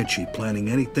Clementi and Vinci planning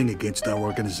anything against our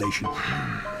organization?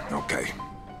 Okay.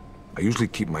 I usually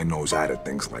keep my nose out of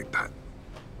things like that.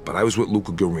 But I was with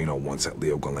Luca Guarino once at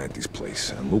Leo Galanti's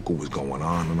place, and Luca was going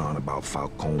on and on about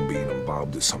Falcone being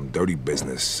involved in some dirty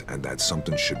business and that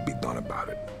something should be done about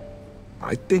it.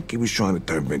 I think he was trying to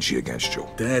turn Vinci against you.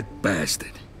 That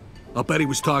bastard. I'll bet he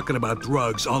was talking about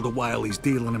drugs all the while he's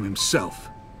dealing them himself.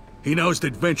 He knows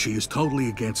that Vinci is totally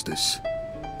against us.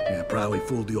 Yeah, probably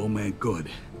fooled the old man good.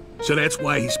 So that's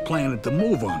why he's planning to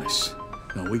move on us.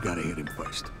 No, we gotta hit him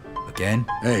first. Again?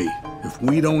 Hey, if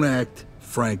we don't act,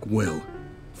 Frank will.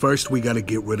 First, we gotta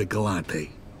get rid of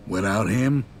Galante. Without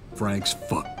him, Frank's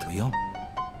fucked. Leo?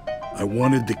 I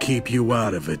wanted to keep you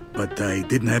out of it, but I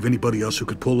didn't have anybody else who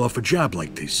could pull off a job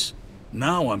like this.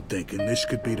 Now I'm thinking this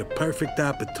could be the perfect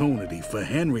opportunity for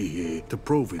Henry here to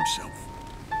prove himself.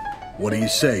 What do you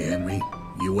say, Henry?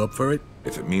 You up for it?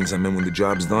 If it means I'm in when the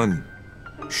job's done,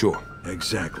 sure.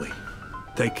 Exactly.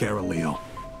 Take care of Leo.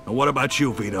 And what about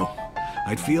you, Vito?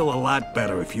 I'd feel a lot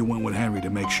better if you went with Henry to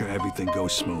make sure everything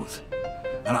goes smooth.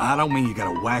 And I don't mean you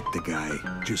gotta whack the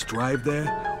guy. Just drive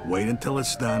there, wait until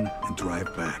it's done, and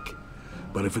drive back.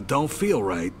 But if it don't feel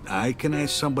right, I can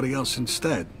ask somebody else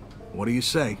instead. What do you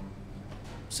say?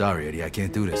 Sorry, Eddie, I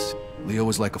can't do this. Leo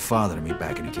was like a father to me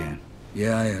back in the can.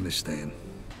 Yeah, I understand.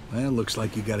 Well, looks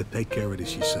like you gotta take care of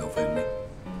this yourself, Henry.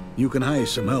 You can hire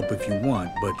some help if you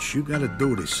want, but you gotta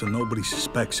do this so nobody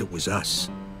suspects it was us.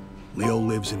 Leo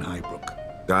lives in Highbrook.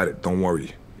 Got it, don't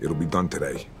worry. It'll be done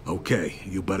today. Okay,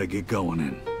 you better get going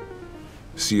then.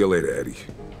 See you later, Eddie.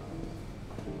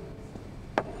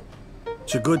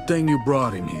 It's a good thing you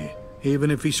brought him here.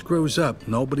 Even if he screws up,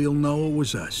 nobody'll know it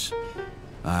was us.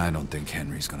 I don't think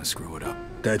Henry's gonna screw it up.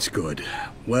 That's good.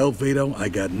 Well, Vito, I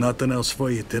got nothing else for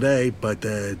you today, but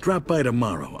drop by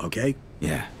tomorrow, okay?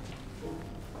 Yeah.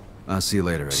 I'll see you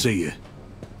later, Eddie. See ya.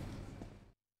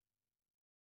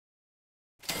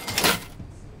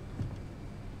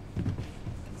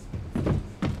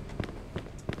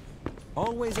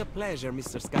 Always a pleasure,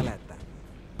 Mr. Scaletta.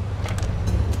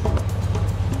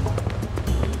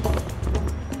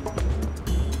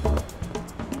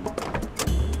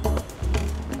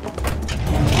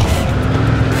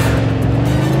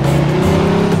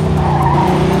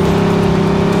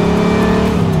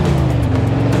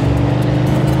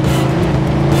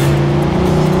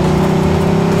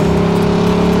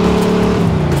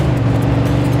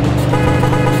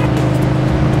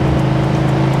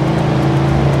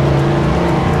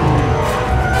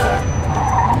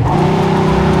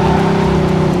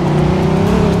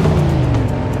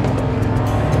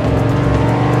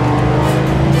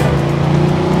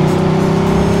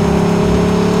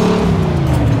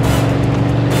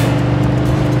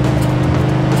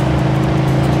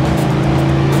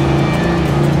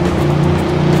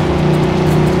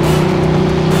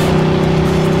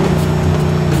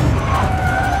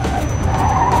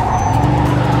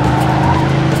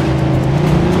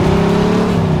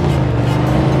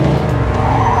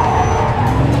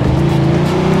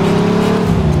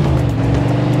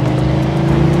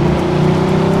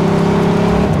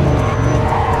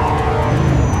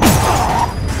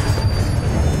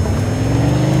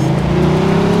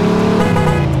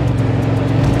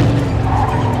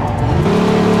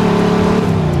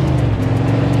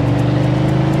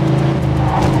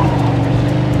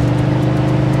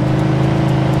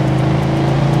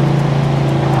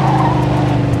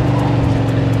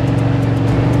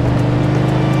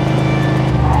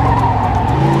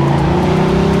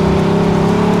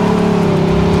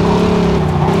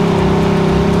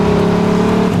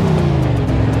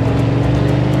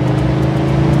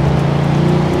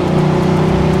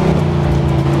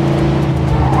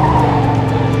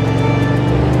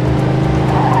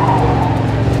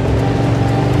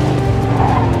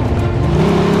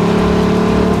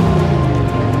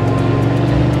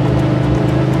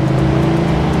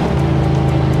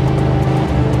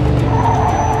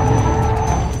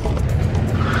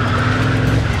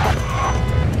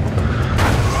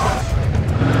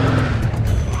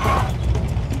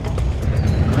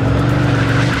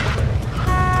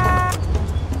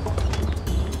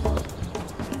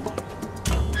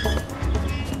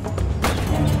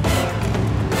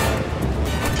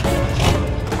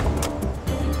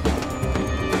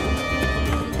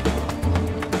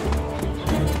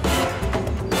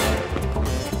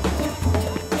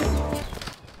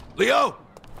 Leo?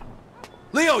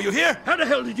 Leo, you here? How the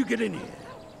hell did you get in here?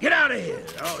 Get out of here.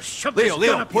 Oh, shove Leo, this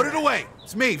gun Leo, up put your it away.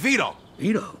 It's me, Vito.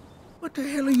 Vito? What the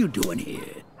hell are you doing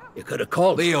here? You could have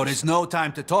called Leo, there's no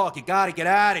time to talk. You gotta get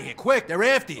out of here. Quick, they're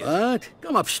after you. What?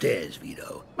 Come upstairs,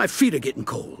 Vito. My feet are getting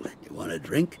cold. You want a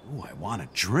drink? Ooh, I want a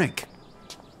drink.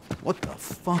 What the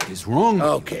fuck is wrong with you?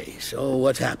 Okay, so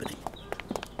what's happening?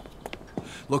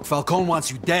 Look, Falcone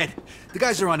wants you dead. The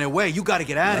guys are on their way. You gotta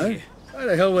get out of here. Why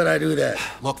the hell would I do that?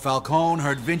 Look, Falcone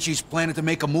heard Vinci's planning to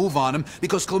make a move on him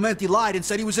because Clemente lied and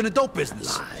said he was in the dope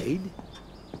business. Lied?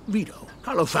 Vito,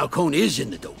 Carlo Falcone is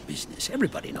in the dope business.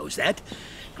 Everybody knows that.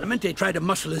 Clemente tried to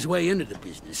muscle his way into the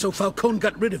business, so Falcone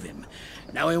got rid of him.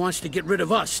 Now he wants to get rid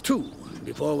of us, too,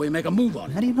 before we make a move on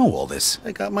him. How do you know all this?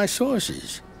 I got my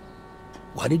sources.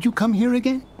 Why did you come here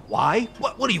again? Why?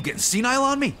 What are you getting senile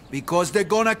on me? Because they're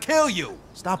gonna kill you.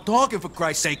 Stop talking, for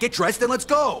Christ's sake. Get dressed and let's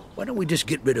go. Why don't we just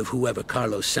get rid of whoever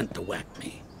Carlos sent to whack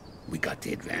me? We got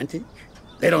the advantage.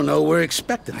 They don't know we're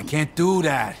expecting them. I can't do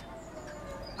that.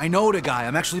 I know the guy.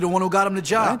 I'm actually the one who got him the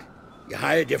job. What? You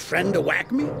hired your friend to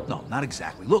whack me? No, not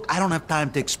exactly. Look, I don't have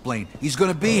time to explain. He's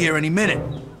gonna be here any minute.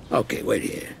 Okay, wait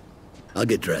here. I'll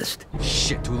get dressed.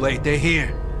 Shit, too late. They're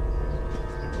here.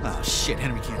 Oh, shit,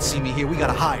 Henry can't see me here. We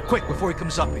gotta hide. Quick, before he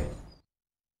comes up here.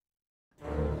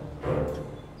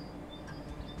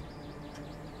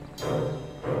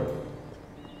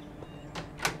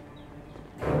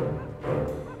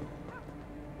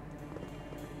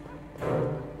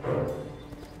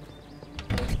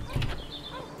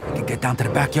 I can get down to the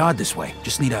backyard this way.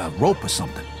 Just need a rope or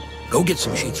something. Go get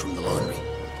some sheets from the laundry.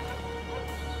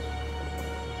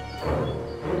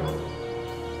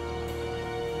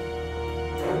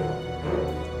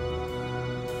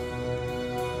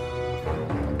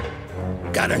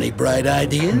 Got any bright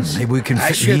ideas? Maybe we can I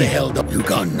fit should me have in. held up. You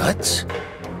gone nuts?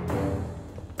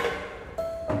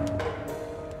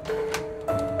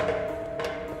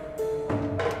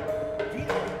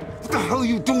 What the hell are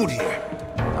you doing here?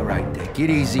 All right, take it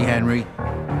easy, Henry.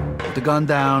 Put the gun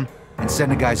down and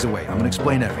send the guys away. I'm gonna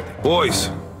explain everything. Boys,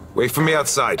 wait for me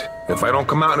outside. If I don't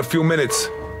come out in a few minutes,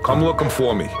 come looking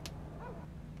for me.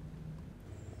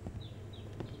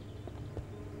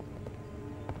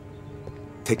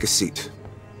 Take a seat.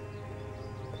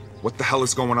 What the hell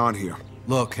is going on here?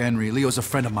 Look, Henry, Leo's a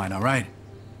friend of mine, all right?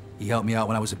 He helped me out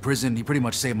when I was in prison. He pretty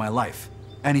much saved my life.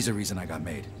 And he's the reason I got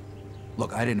made.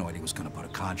 Look, I didn't know he was gonna put a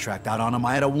contract out on him.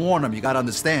 I had to warn him, you gotta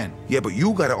understand. Yeah, but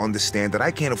you gotta understand that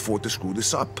I can't afford to screw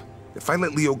this up. If I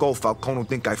let Leo go, Falcone will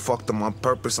think I fucked him on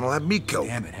purpose and he'll have me killed.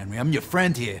 Damn it, Henry, I'm your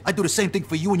friend here. I'd do the same thing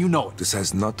for you and you know it. This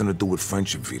has nothing to do with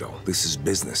friendship, Vito. This is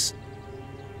business.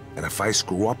 And if I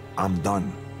screw up, I'm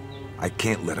done. I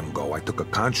can't let him go. I took a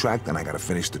contract and I gotta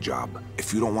finish the job.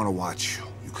 If you don't want to watch,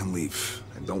 you can leave.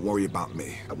 And don't worry about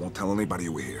me. I won't tell anybody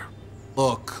you were here.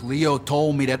 Look, Leo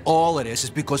told me that all of this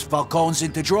is because Falcone's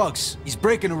into drugs. He's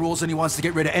breaking the rules and he wants to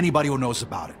get rid of anybody who knows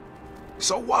about it.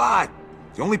 So what?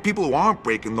 The only people who aren't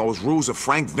breaking those rules are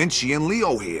Frank, Vinci, and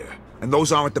Leo here. And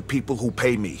those aren't the people who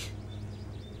pay me.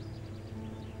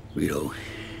 Vito,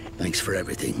 thanks for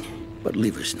everything. But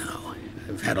leave us now.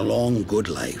 I've had a long, good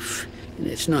life. And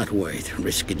it's not worth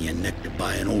risking your neck to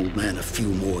buy an old man a few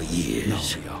more years.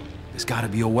 No, Leo. There's gotta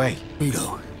be a way.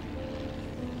 Vito.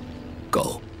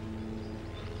 Go.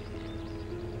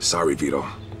 Sorry, Vito.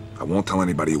 I won't tell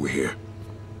anybody you were here.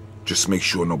 Just make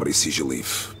sure nobody sees you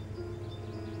leave.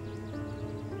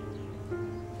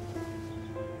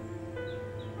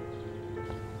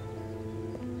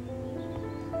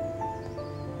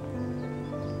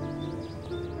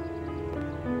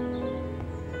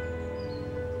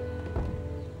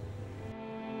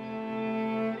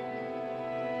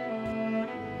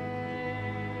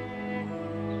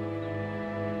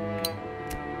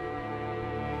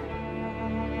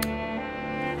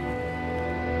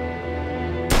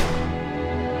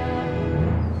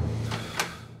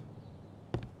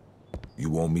 You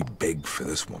won't me big for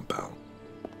this one, pal.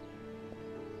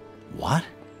 What?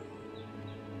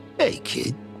 Hey,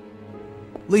 kid.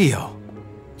 Leo.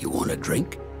 You want a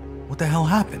drink? What the hell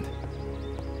happened?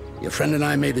 Your friend and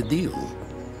I made a deal.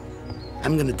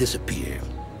 I'm gonna disappear.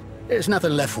 There's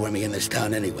nothing left for me in this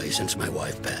town anyway since my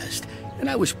wife passed. And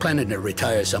I was planning to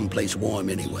retire someplace warm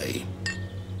anyway.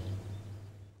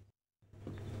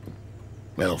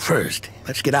 Well, first,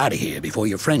 let's get out of here before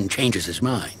your friend changes his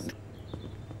mind.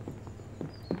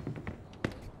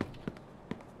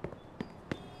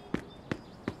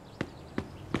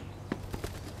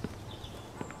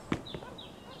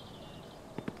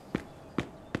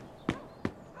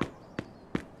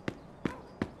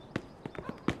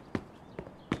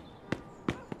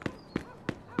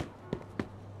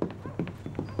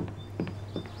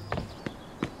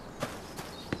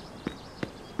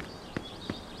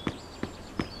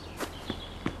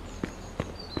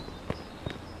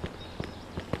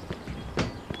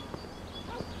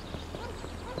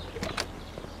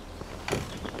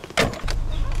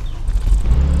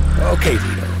 Okay,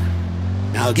 Vito.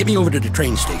 Now get me over to the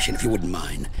train station if you wouldn't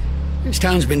mind. This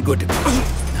town's been good to me.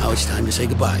 Now it's time to say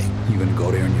goodbye. You gonna go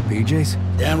there in your PJs?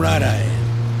 Damn right I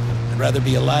am. I'd rather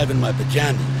be alive in my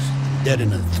pajamas than dead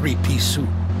in a three-piece suit.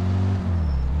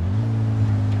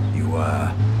 You,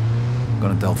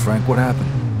 gonna tell Frank what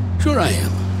happened? Sure I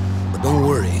am. But don't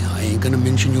worry, I ain't gonna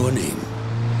mention your name.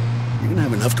 You're gonna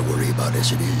have enough to worry about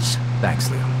as it is. Thanks,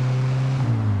 Leo.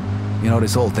 You know,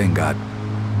 this whole thing got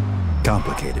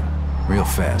complicated. Real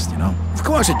fast, you know? Of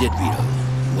course it did, Vito.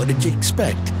 What did you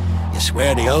expect? You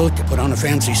swear the oath, you put on a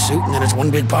fancy suit, and then it's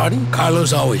one big party?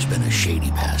 Carlo's always been a shady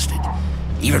bastard.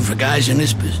 Even for guys in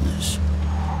this business.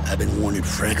 I've been warning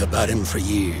Frank about him for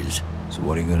years. So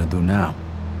what are you gonna do now?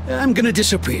 I'm gonna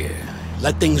disappear.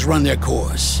 Let things run their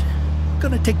course.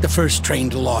 Gonna take the first train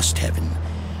to Lost Heaven.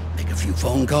 Make a few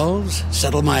phone calls,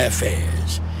 settle my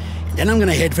affairs. And then I'm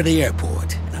gonna head for the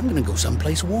airport. And I'm gonna go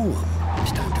someplace warm.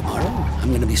 This time tomorrow,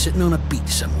 I'm gonna be sitting on a beach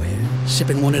somewhere,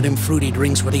 sipping one of them fruity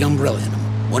drinks with the umbrella in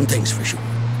them. One thing's for sure.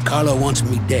 Carlo wants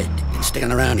me dead, and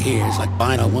sticking around here is like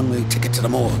buying a one-way ticket to the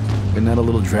morgue. Isn't that a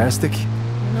little drastic?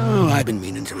 No, I've been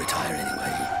meaning to retire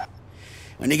anyway.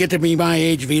 When you get to be my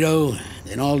age, Vito,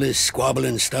 then all this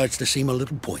squabbling starts to seem a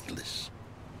little pointless.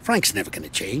 Frank's never gonna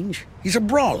change. He's a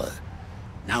brawler.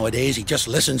 Nowadays, he just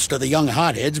listens to the young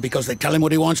hotheads because they tell him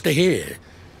what he wants to hear.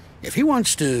 If he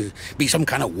wants to be some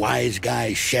kind of wise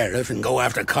guy sheriff and go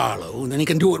after Carlo, then he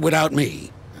can do it without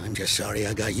me. I'm just sorry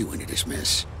I got you into this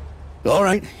mess. All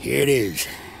right, here it is.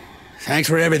 Thanks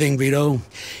for everything, Vito.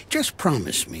 Just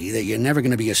promise me that you're never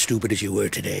gonna be as stupid as you were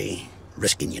today,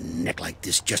 risking your neck like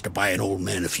this just to buy an old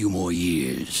man a few more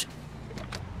years.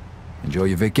 Enjoy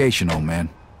your vacation, old man.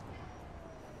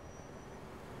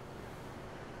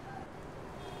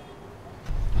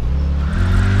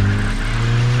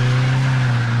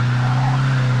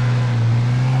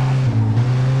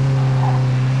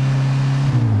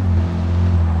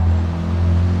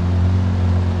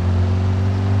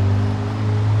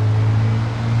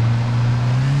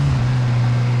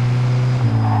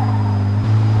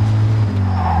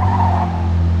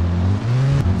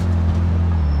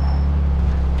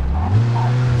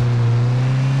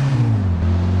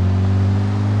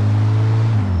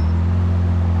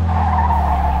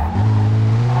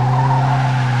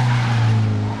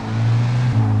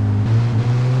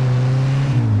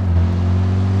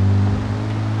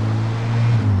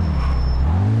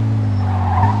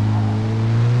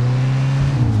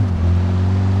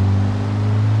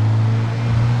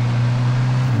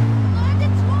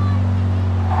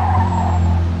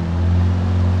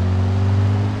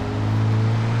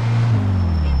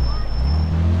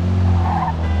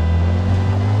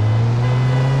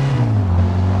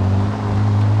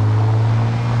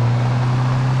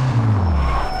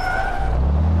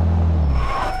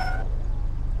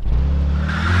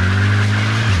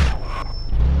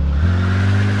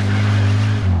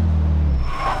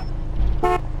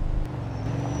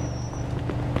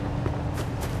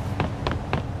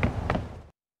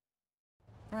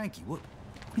 Frankie, what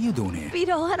are you doing here?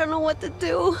 Vito, I don't know what to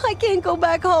do. I can't go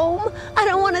back home. I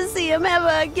don't want to see him ever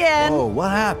again. Oh,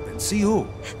 what happened? See who?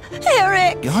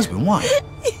 Eric. Your husband, what?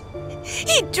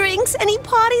 He drinks and he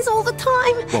parties all the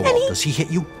time. Whoa, and does he hit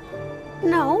you?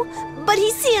 No, but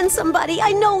he's seeing somebody.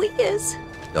 I know he is.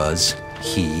 Does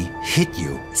he hit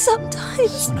you?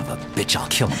 Sometimes. Son of a bitch, I'll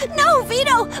kill him. No,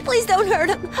 Vito, please don't hurt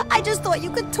him. I just thought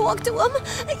you could talk to him.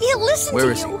 He'll listen Where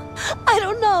to is you. I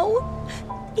don't know.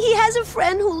 He has a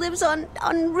friend who lives on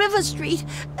River Street.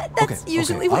 That's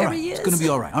usually where he is. It's gonna be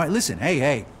all right. All right, listen,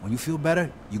 hey, when you feel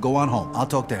better, you go on home. I'll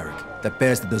talk to Eric. That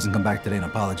bastard doesn't come back today and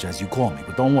apologize. You call me,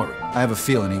 but don't worry. I have a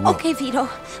feeling he will. Okay, Vito,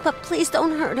 but please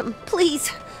don't hurt him,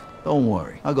 please. Don't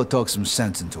worry. I'll go talk some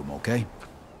sense into him, okay?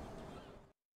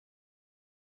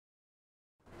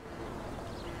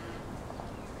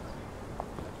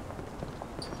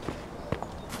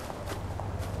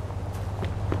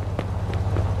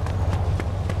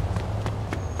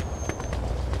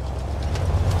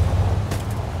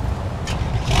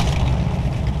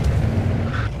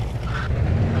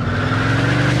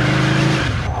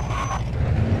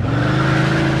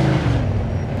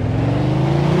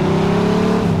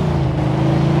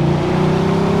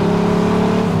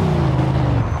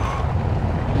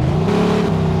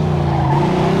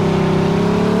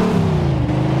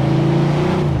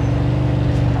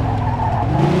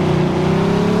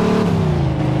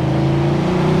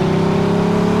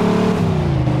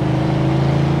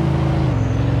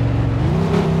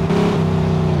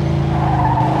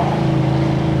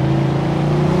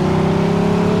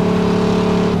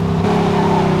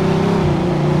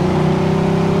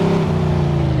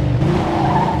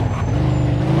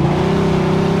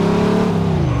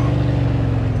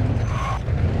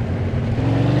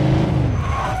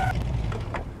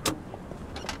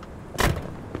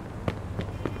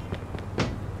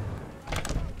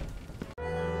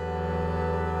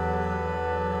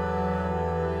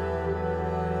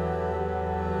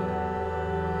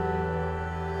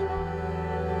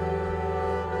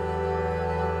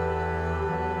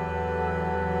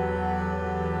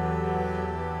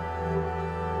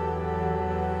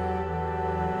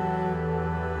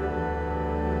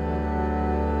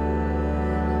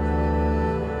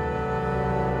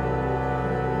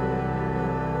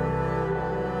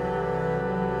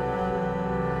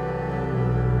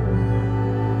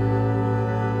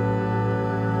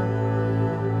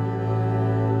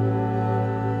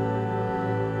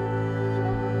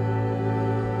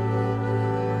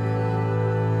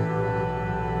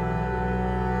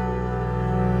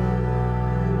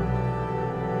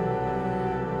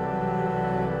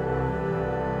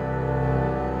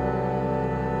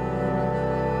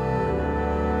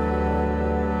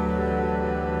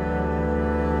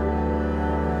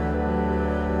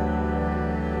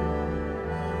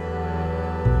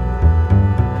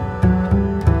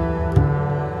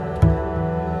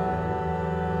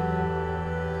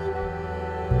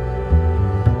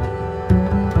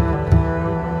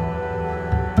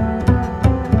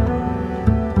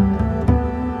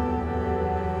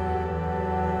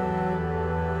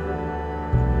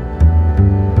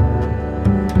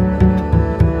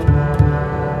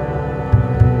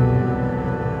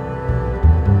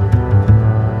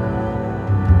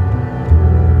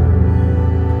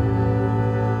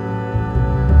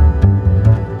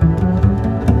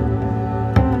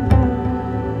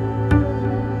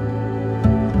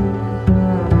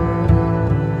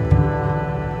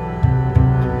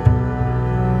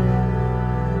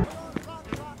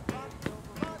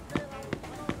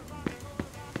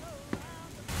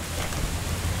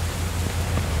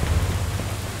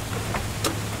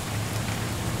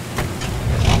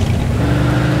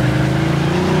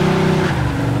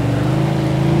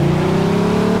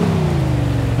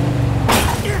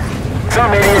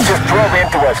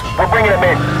 us. We're bringing them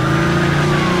in.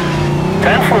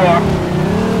 10th floor.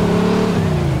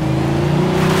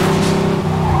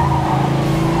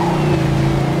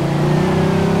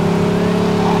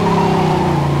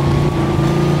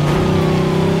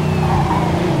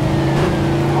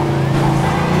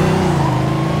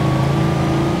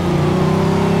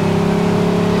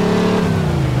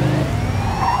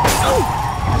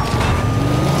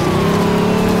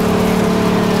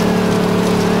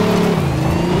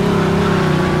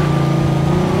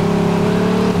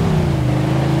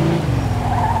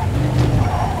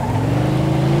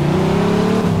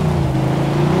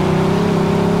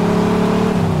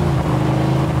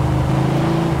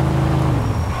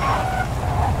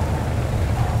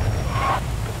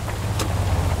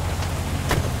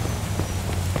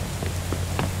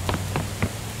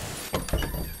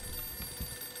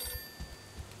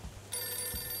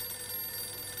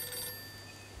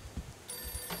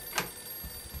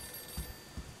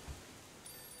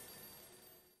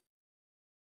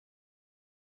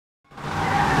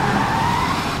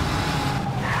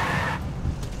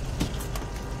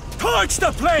 Torch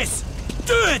the place!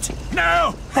 Do it!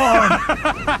 Now! Born!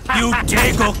 You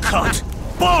dago cunt!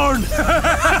 Born!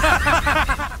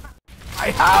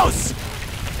 My house!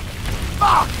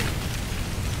 Fuck!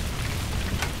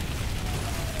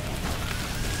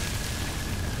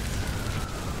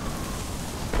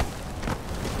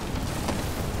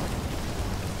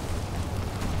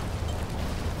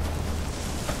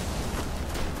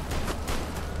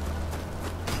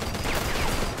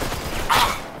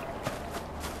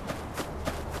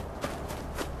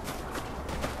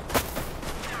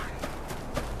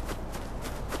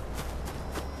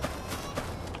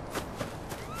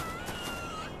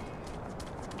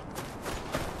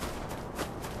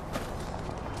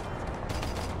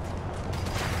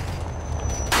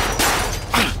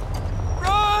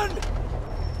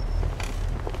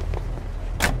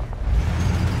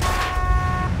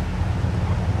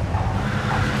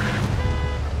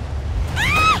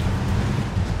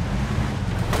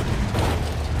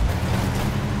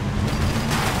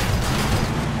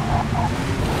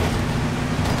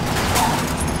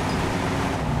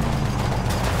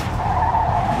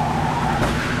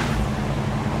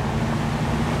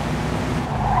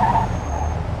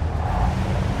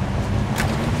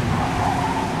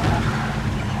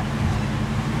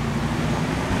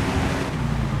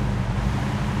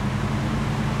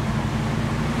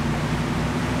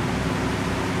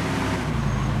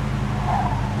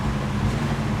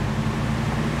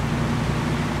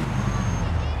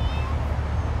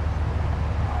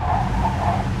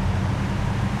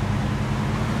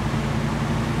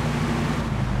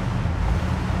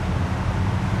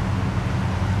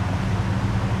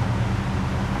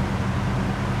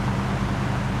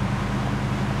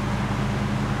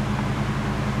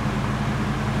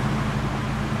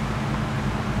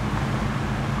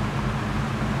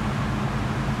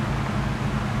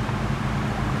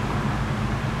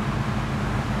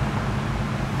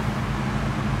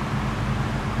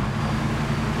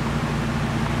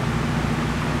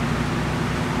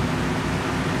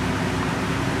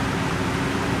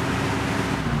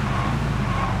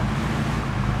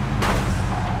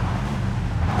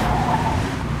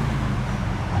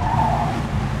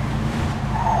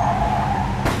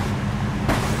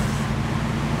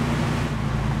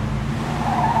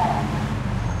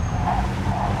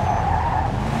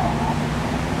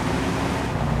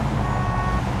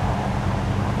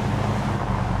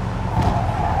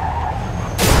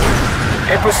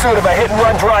 In pursuit of a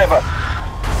hit-and-run driver.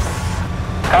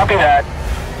 Copy that.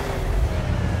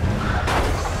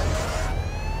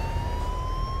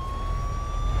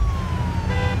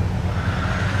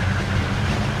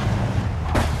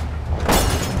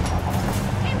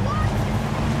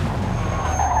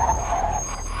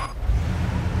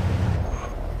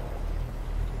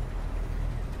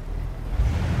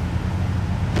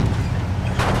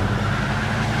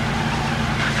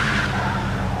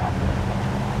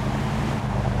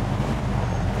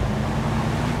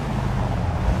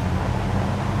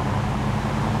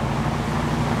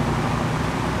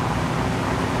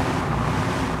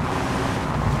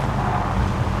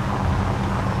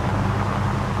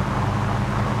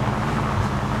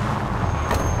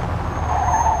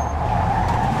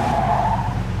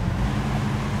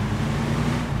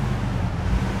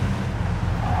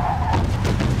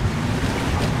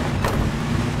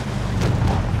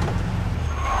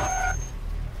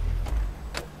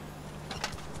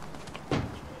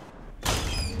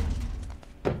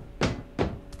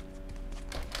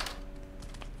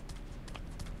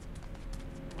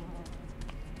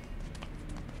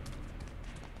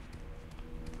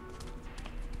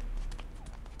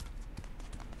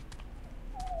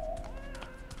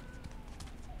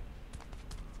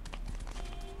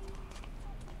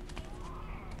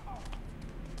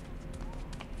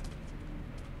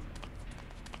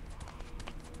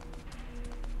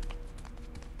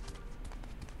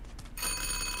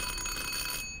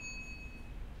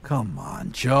 Come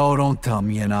on, Joe, don't tell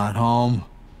me you're not home.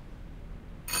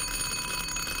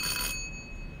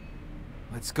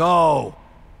 Let's go.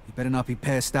 You better not be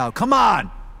passed out. Come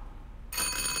on!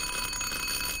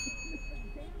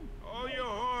 All your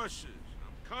horses.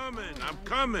 I'm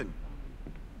coming.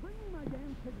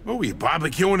 Oh, you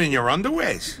barbecuing in your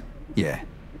underwears? Yeah.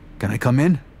 Can I come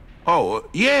in? Oh,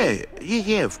 yeah,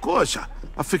 of course.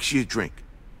 I'll fix you a drink.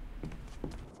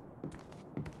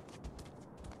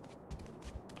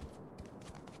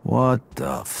 What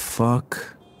the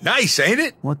fuck? Nice, ain't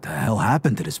it? What the hell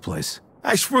happened to this place?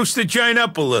 I spruced the joint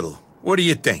up a little. What do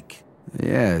you think?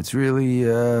 Yeah, it's really,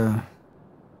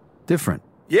 different.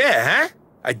 Yeah, huh?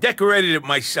 I decorated it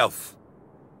myself.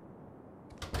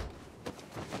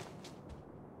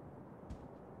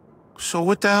 So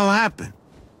what the hell happened?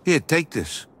 Here, take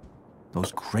this.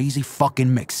 Those crazy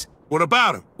fucking micks. What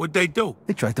about them? What'd they do?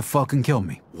 They tried to fucking kill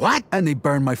me. What? And they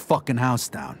burned my fucking house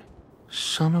down.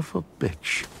 Son of a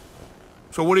bitch.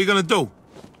 So what are you gonna do?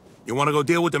 You wanna go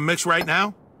deal with the mix right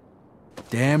now?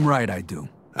 Damn right I do.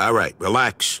 All right,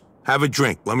 relax. Have a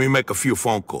drink. Let me make a few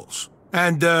phone calls.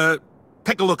 And,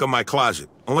 take a look at my closet.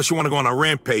 Unless you want to go on a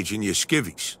rampage in your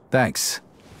skivvies. Thanks.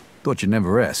 Thought you'd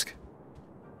never ask.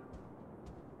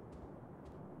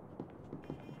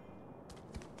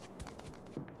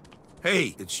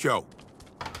 Hey, it's Joe.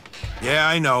 Yeah,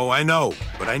 I know.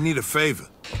 But I need a favor.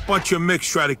 A bunch of micks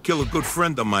try to kill a good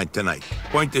friend of mine tonight.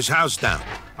 Point this house down.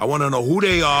 I want to know who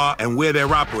they are and where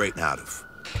they're operating out of.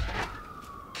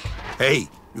 Hey,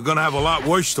 you're gonna have a lot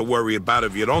worse to worry about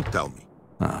if you don't tell me.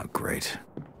 Oh, great.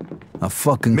 A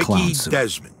fucking clown Mickey suit.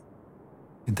 Desmond.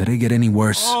 Did it get any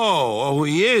worse? Oh,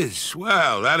 he is.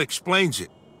 Well, that explains it.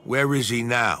 Where is he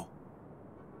now?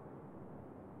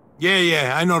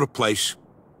 Yeah, I know the place.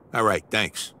 All right,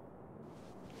 thanks.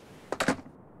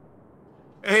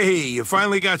 Hey, you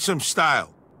finally got some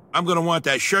style. I'm gonna want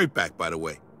that shirt back, by the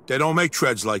way. They don't make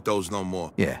treads like those no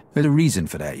more. Yeah, there's a reason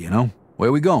for that, you know? Where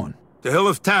are we going? The Hill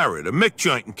of Tara, the Mick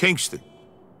joint in Kingston.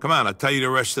 Come on, I'll tell you the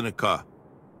rest in the car.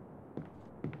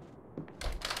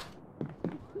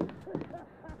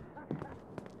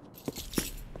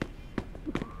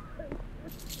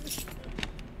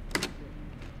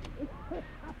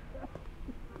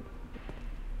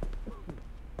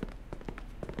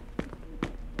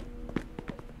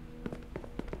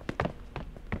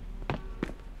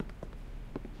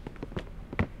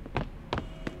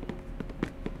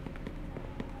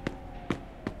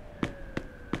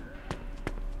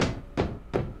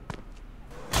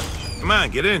 Come on,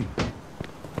 get in.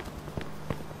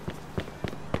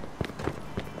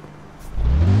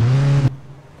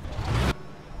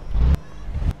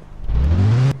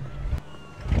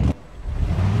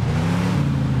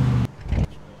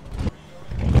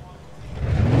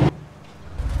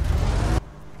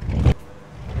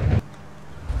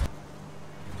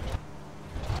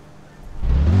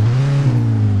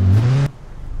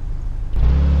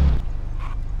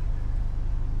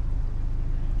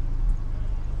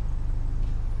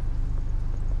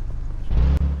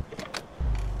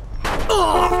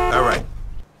 All right.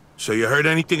 So you heard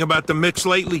anything about the mix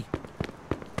lately?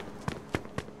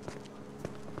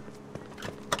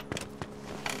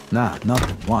 Nah,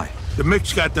 nothing. Why? The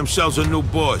mix got themselves a new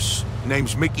boss.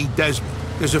 Name's Mickey Desmond.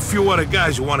 There's a few other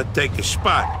guys who want to take his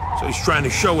spot, so he's trying to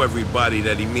show everybody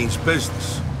that he means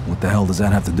business. What the hell does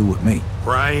that have to do with me?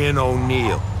 Brian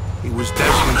O'Neill. He was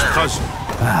Desmond's cousin.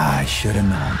 Ah, I should have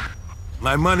known.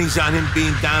 My money's on him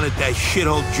being down at that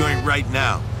shithole joint right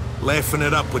now, laughing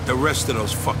it up with the rest of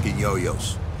those fucking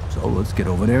yo-yos. So let's get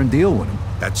over there and deal with him.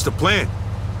 That's the plan.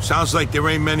 Sounds like there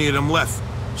ain't many of them left,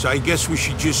 so I guess we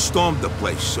should just storm the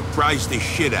place, surprise the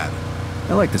shit out of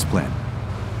them. I like this plan.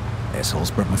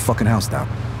 Assholes burnt my fucking house down.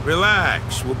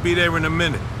 Relax, we'll be there in a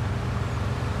minute.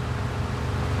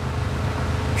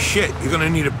 Shit, you're gonna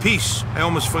need a piece. I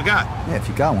almost forgot. Yeah, if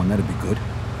you got one, that'd be good.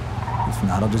 If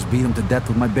not, I'll just beat him to death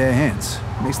with my bare hands.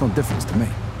 Makes no difference to me.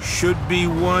 Should be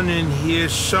one in here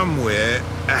somewhere.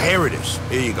 Here it is.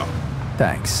 Here you go.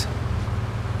 Thanks.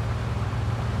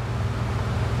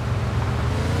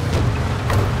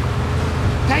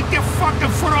 Take your fucking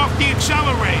foot off the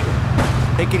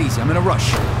accelerator. Take it easy, I'm in a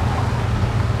rush.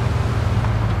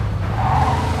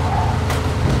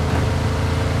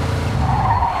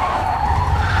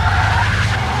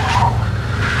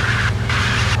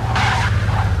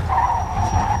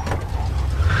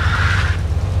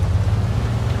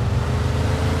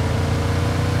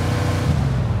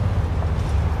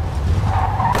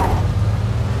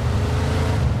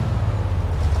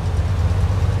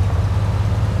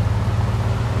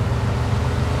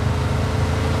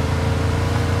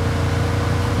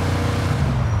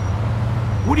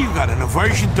 What do you got, an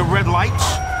aversion to red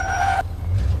lights?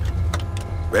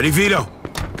 Ready, Vito?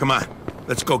 Come on,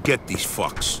 let's go get these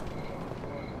fucks.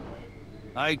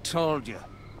 I told you.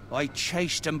 I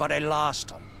chased him, but I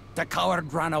lost him. The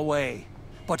coward ran away.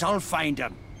 But I'll find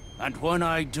him. And when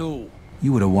I do...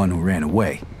 You were the one who ran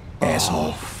away,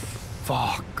 asshole.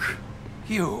 Fuck.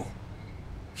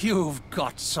 You've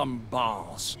got some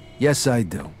balls. Yes, I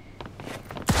do.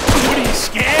 What are you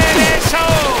scared,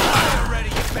 asshole? Already,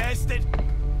 you bastard.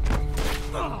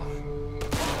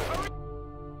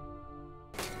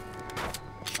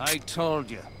 I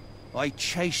told you. I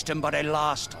chased him, but I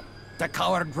lost him. The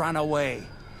coward ran away.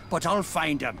 But I'll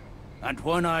find him. And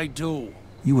when I do...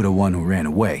 You were the one who ran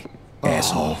away,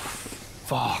 asshole.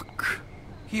 Fuck.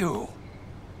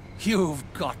 You've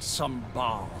got some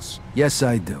balls. Yes,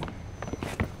 I do.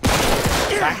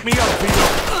 Back me up, Vito.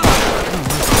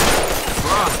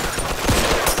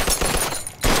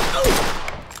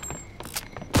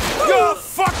 You're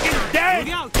fucking dead!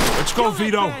 Let's go,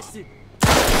 Vito.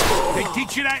 They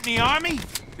teach you that in the army?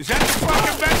 Is that the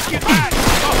fucking best you got?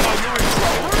 Oh, you're in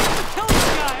trouble. Hurry up and kill this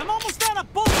guy! I'm almost out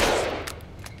of bullets!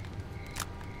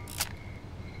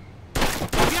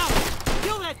 Look out!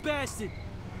 Kill that bastard!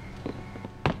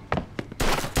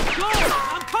 Go!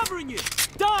 I'm covering you!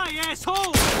 Die,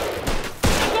 asshole! I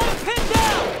got him pinned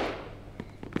down!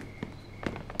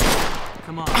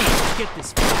 Come on, let's get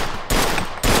this guy.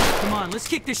 Come on, let's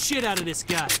kick the shit out of this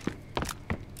guy.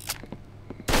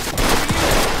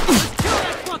 Let's kill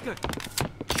that fucker!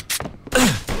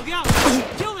 Look out!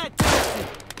 Kill that bastard!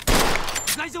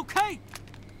 You guys okay?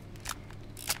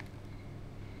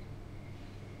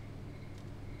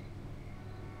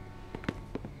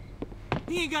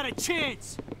 He ain't got a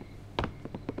chance!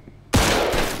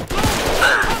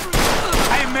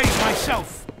 I amazed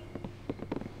myself.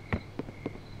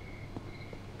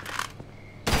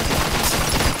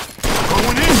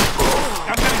 Going in.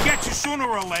 I'm gonna get you sooner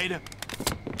or later.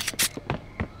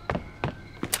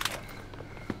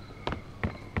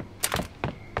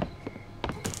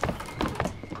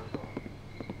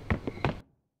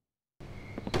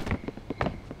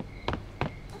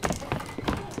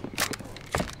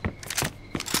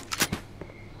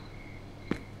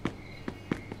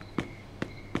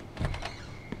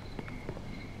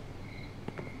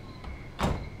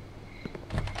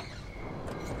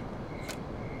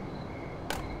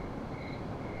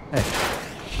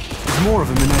 More of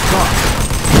them in that car.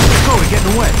 Let's go, we're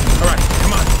getting away. All right,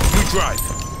 come on, you drive.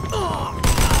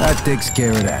 That takes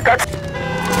care of that.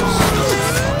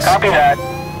 Copy that.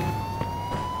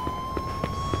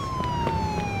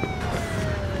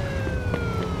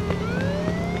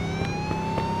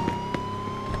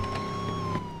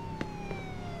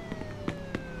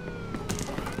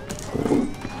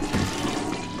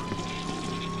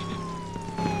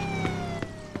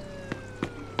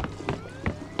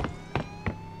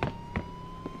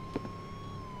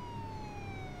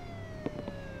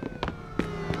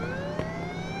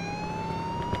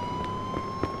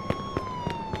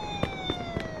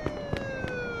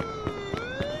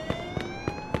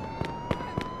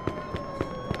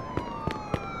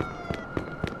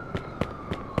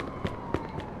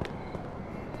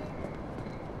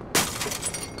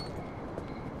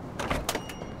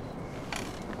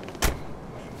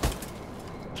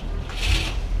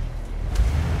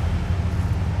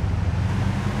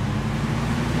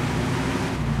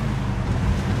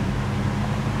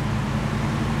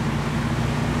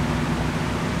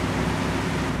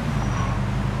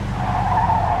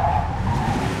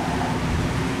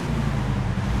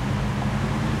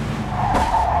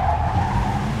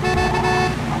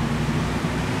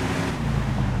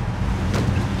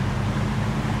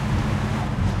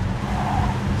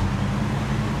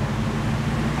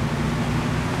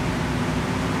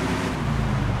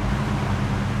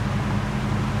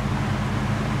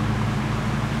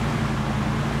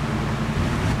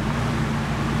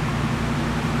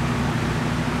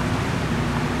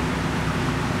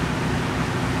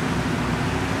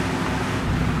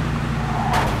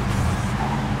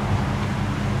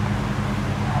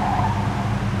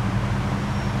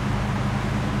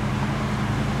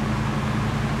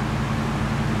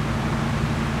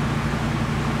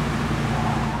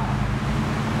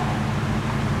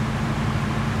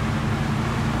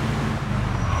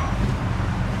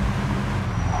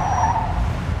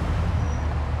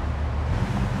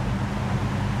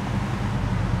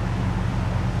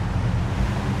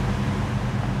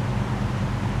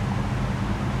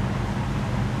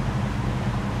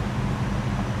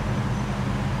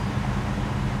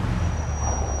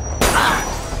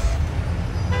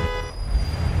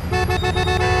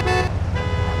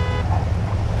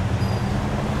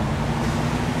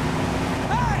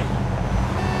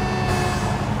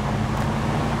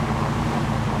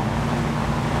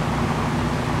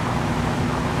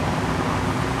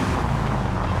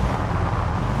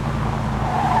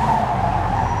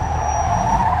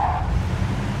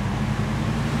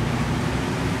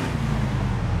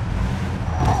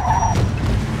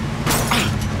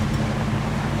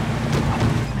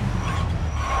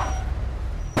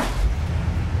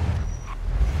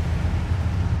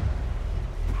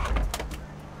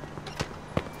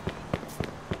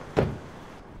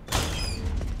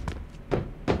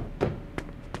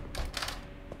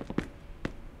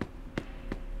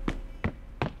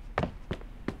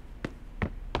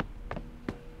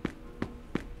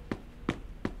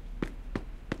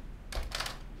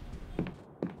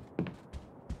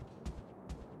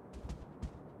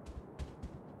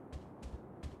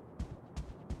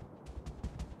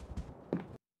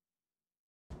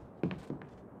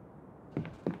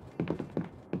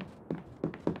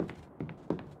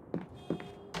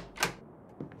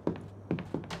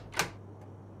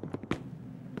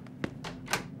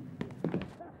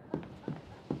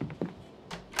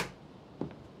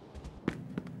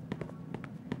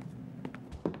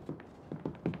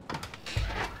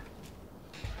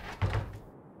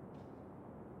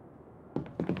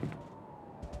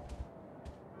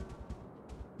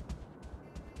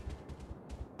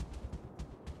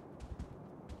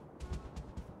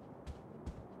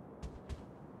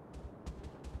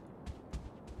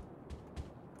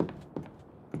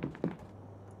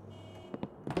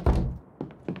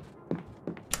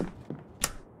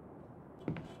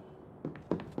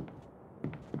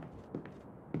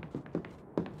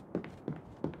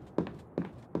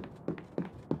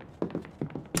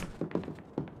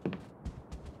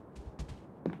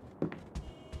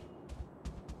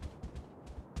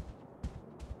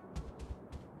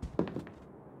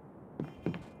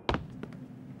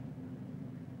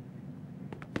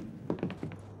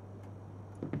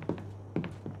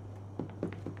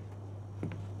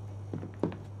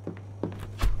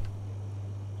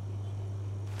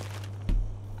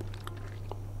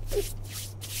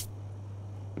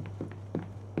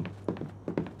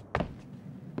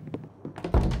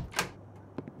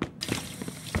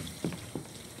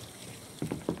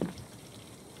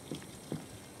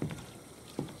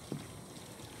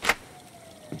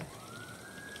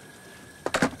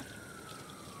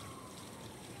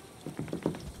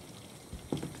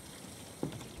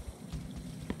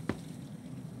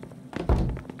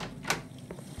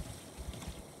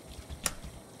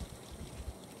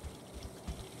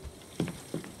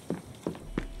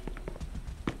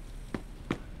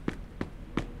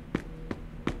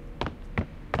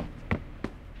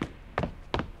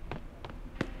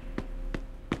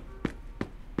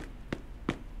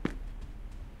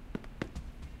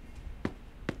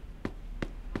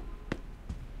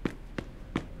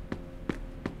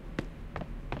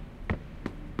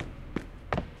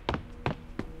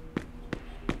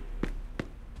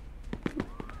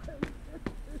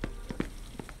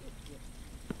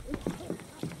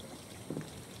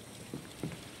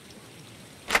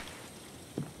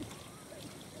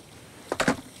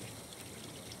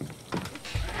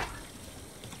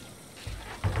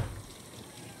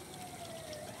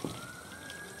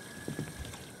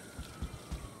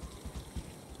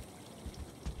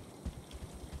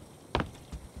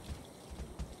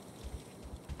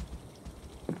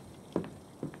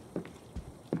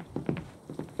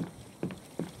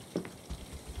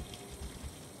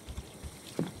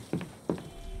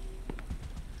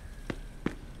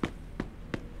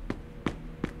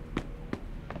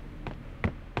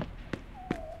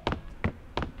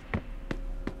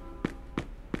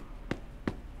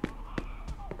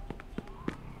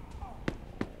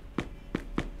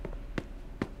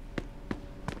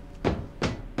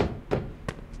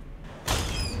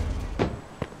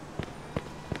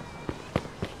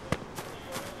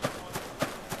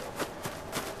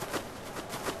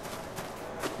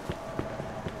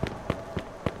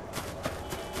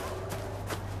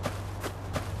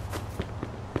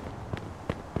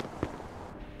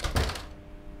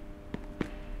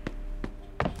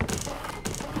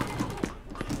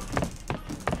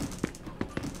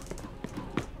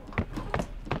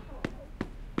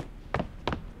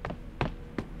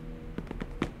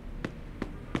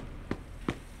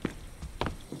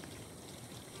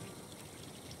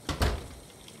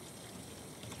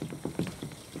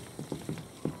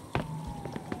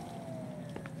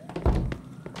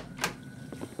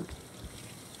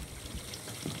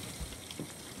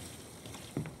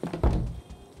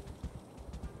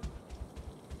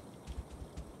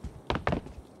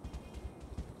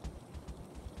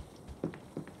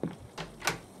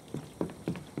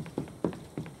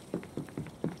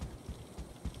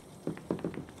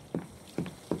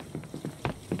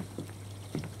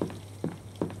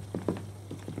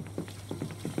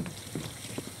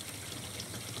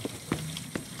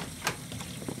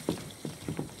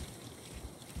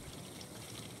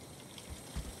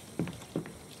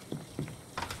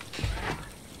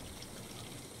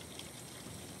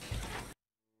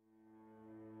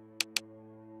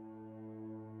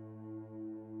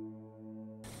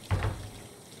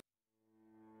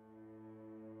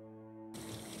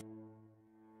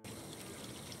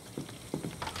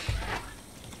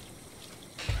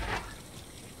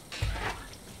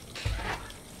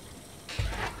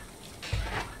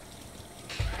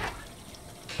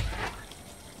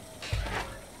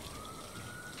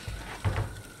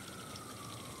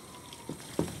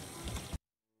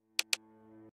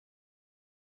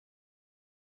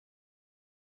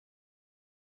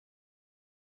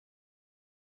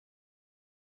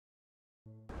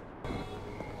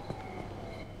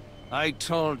 I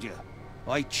told you.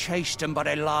 I chased him, but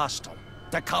I lost him.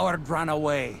 The coward ran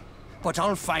away. But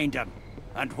I'll find him.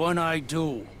 And when I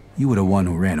do... You were the one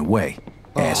who ran away,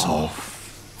 asshole.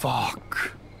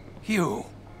 Fuck.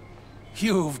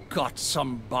 You've got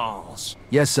some balls.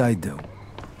 Yes, I do.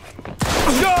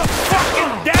 You're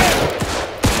fucking dead!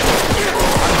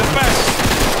 I'm the best!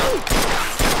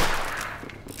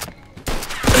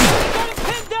 Got him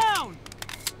pinned down!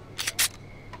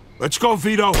 Let's go,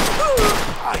 Vito.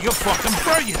 Ah, you're fucking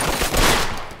brilliant.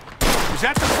 Is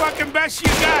that the fucking best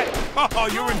you got? Oh,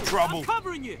 you're in trouble. I'm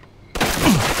covering you.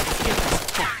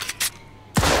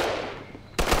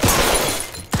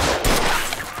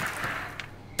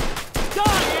 Die,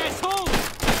 asshole!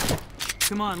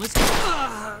 Come on, let's go.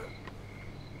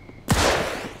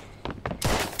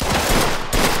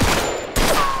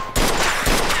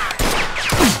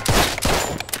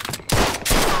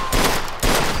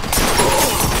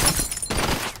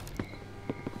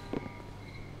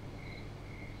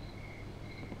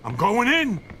 I'm going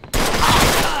in.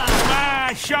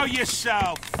 Ah, show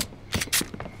yourself.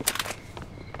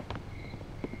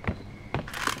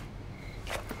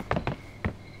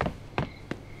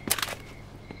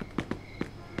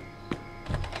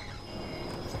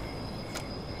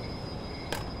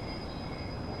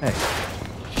 Hey,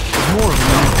 there's more of them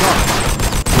in the car.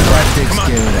 That takes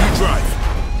care of that. Drive.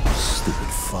 Stupid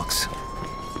fucks.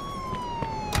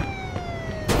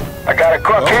 I got a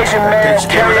Caucasian man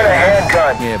carrying a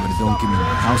handgun. Yeah, but it don't give me my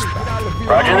house back.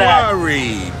 Roger that. Don't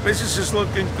worry. Business is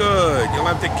looking good. You'll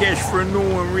have the cash for a new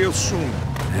one real soon.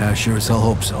 Yeah, sure as hell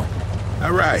hope so.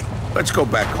 All right. Let's go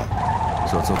back home.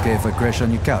 So it's okay if I crash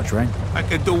on your couch, right? I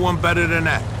could do one better than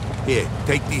that. Here,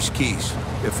 take these keys.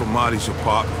 They're from Marty's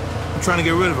apartment. I'm trying to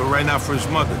get rid of it right now for his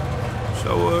mother.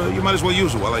 So, you might as well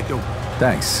use it while I do.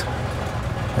 Thanks.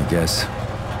 I guess.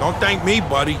 Don't thank me,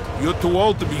 buddy. You're too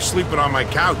old to be sleeping on my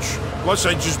couch. Plus,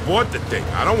 I just bought the thing.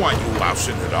 I don't want you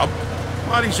lousing it up.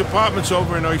 Marty's apartment's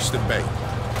over in Oyster Bay.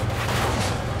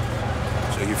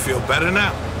 So you feel better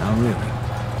now? Not really.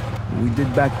 What we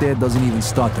did back there doesn't even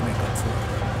start to make up for it.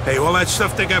 Hey, all that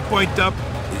stuff that got pointed up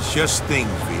is just things,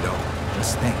 Vito.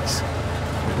 Just things?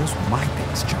 Well, those were my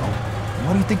things, Joe.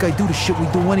 Why do you think I do the shit we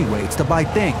do anyway? It's to buy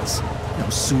things. You know,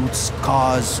 suits,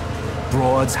 cars,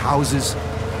 broads, houses.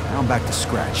 Now I'm back to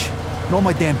scratch. And all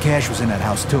my damn cash was in that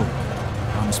house, too.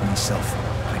 I promised myself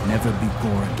I'd never be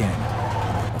poor again.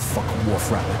 A fucking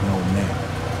wharf rat like an old man.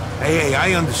 Hey,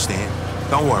 I understand.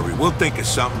 Don't worry, we'll think of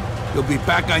something. You'll be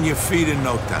back on your feet in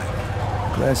no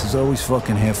time. Glass is always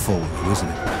fucking half full with you, isn't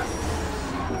it?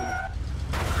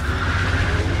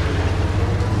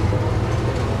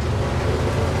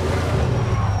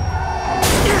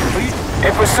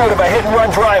 In pursuit of a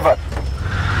hit-and-run driver.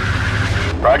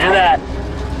 Roger that.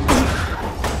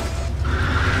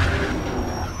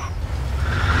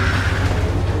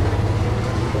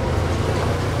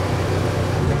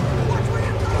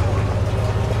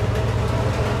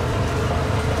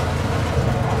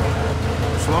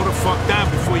 Slow the fuck down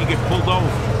before you get pulled over.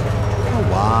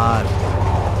 What?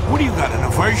 What do you got, an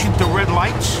aversion to red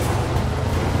lights?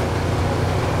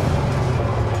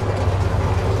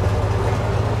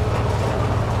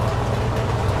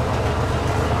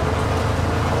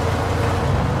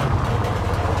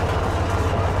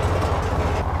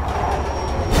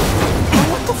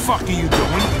 What the fuck are you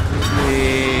doing?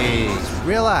 Please,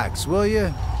 relax, will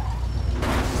you?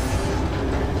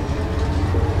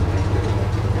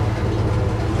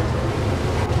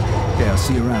 Okay, I'll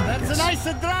see you around, I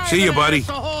guess. See you, buddy.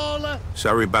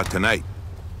 Sorry about tonight.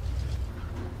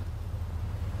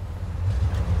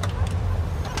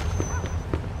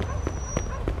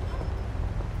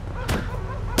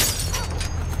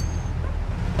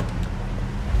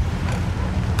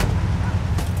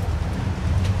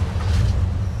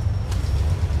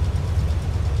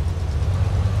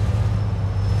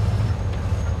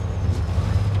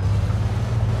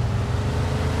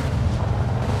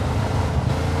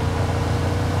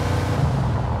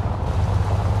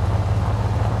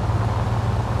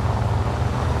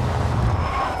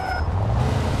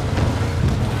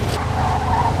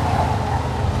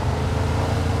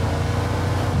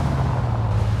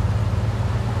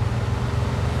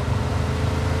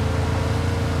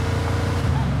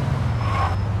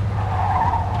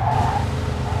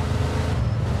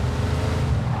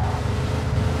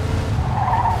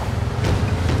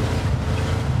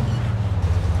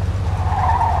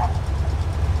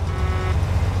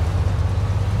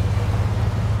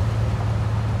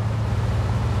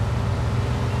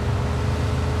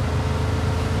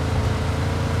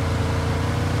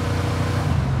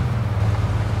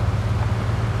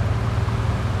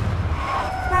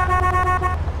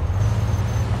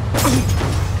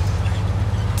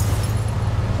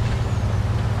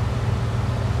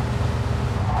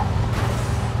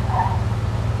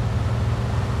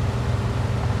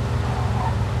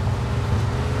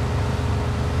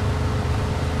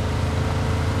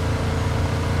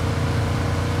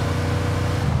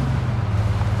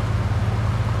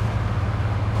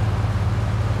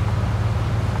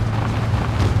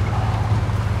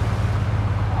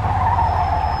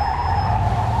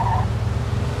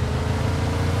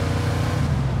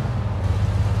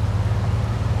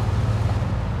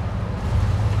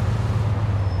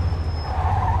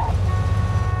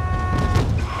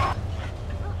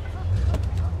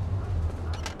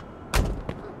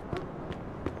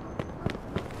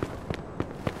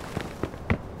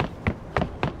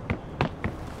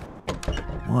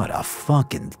 What a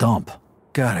fucking dump.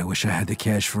 God, I wish I had the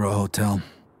cash for a hotel.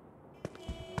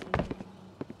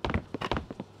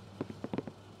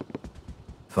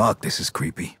 Fuck, this is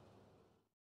creepy.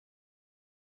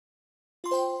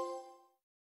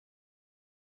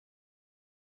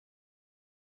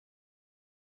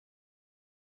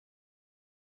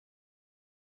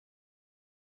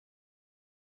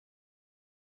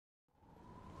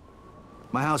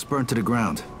 My house burned to the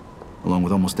ground, along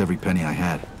with almost every penny I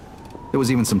had. There was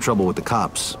even some trouble with the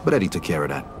cops, but Eddie took care of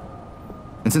that.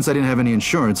 And since I didn't have any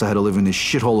insurance, I had to live in this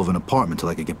shithole of an apartment till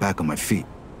I could get back on my feet.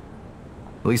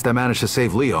 At least I managed to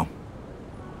save Leo.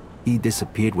 He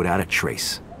disappeared without a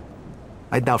trace.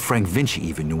 I doubt Frank Vinci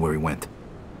even knew where he went.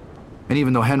 And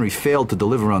even though Henry failed to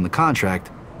deliver on the contract,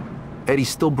 Eddie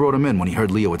still brought him in when he heard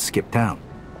Leo had skipped town.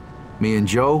 Me and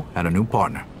Joe had a new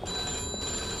partner.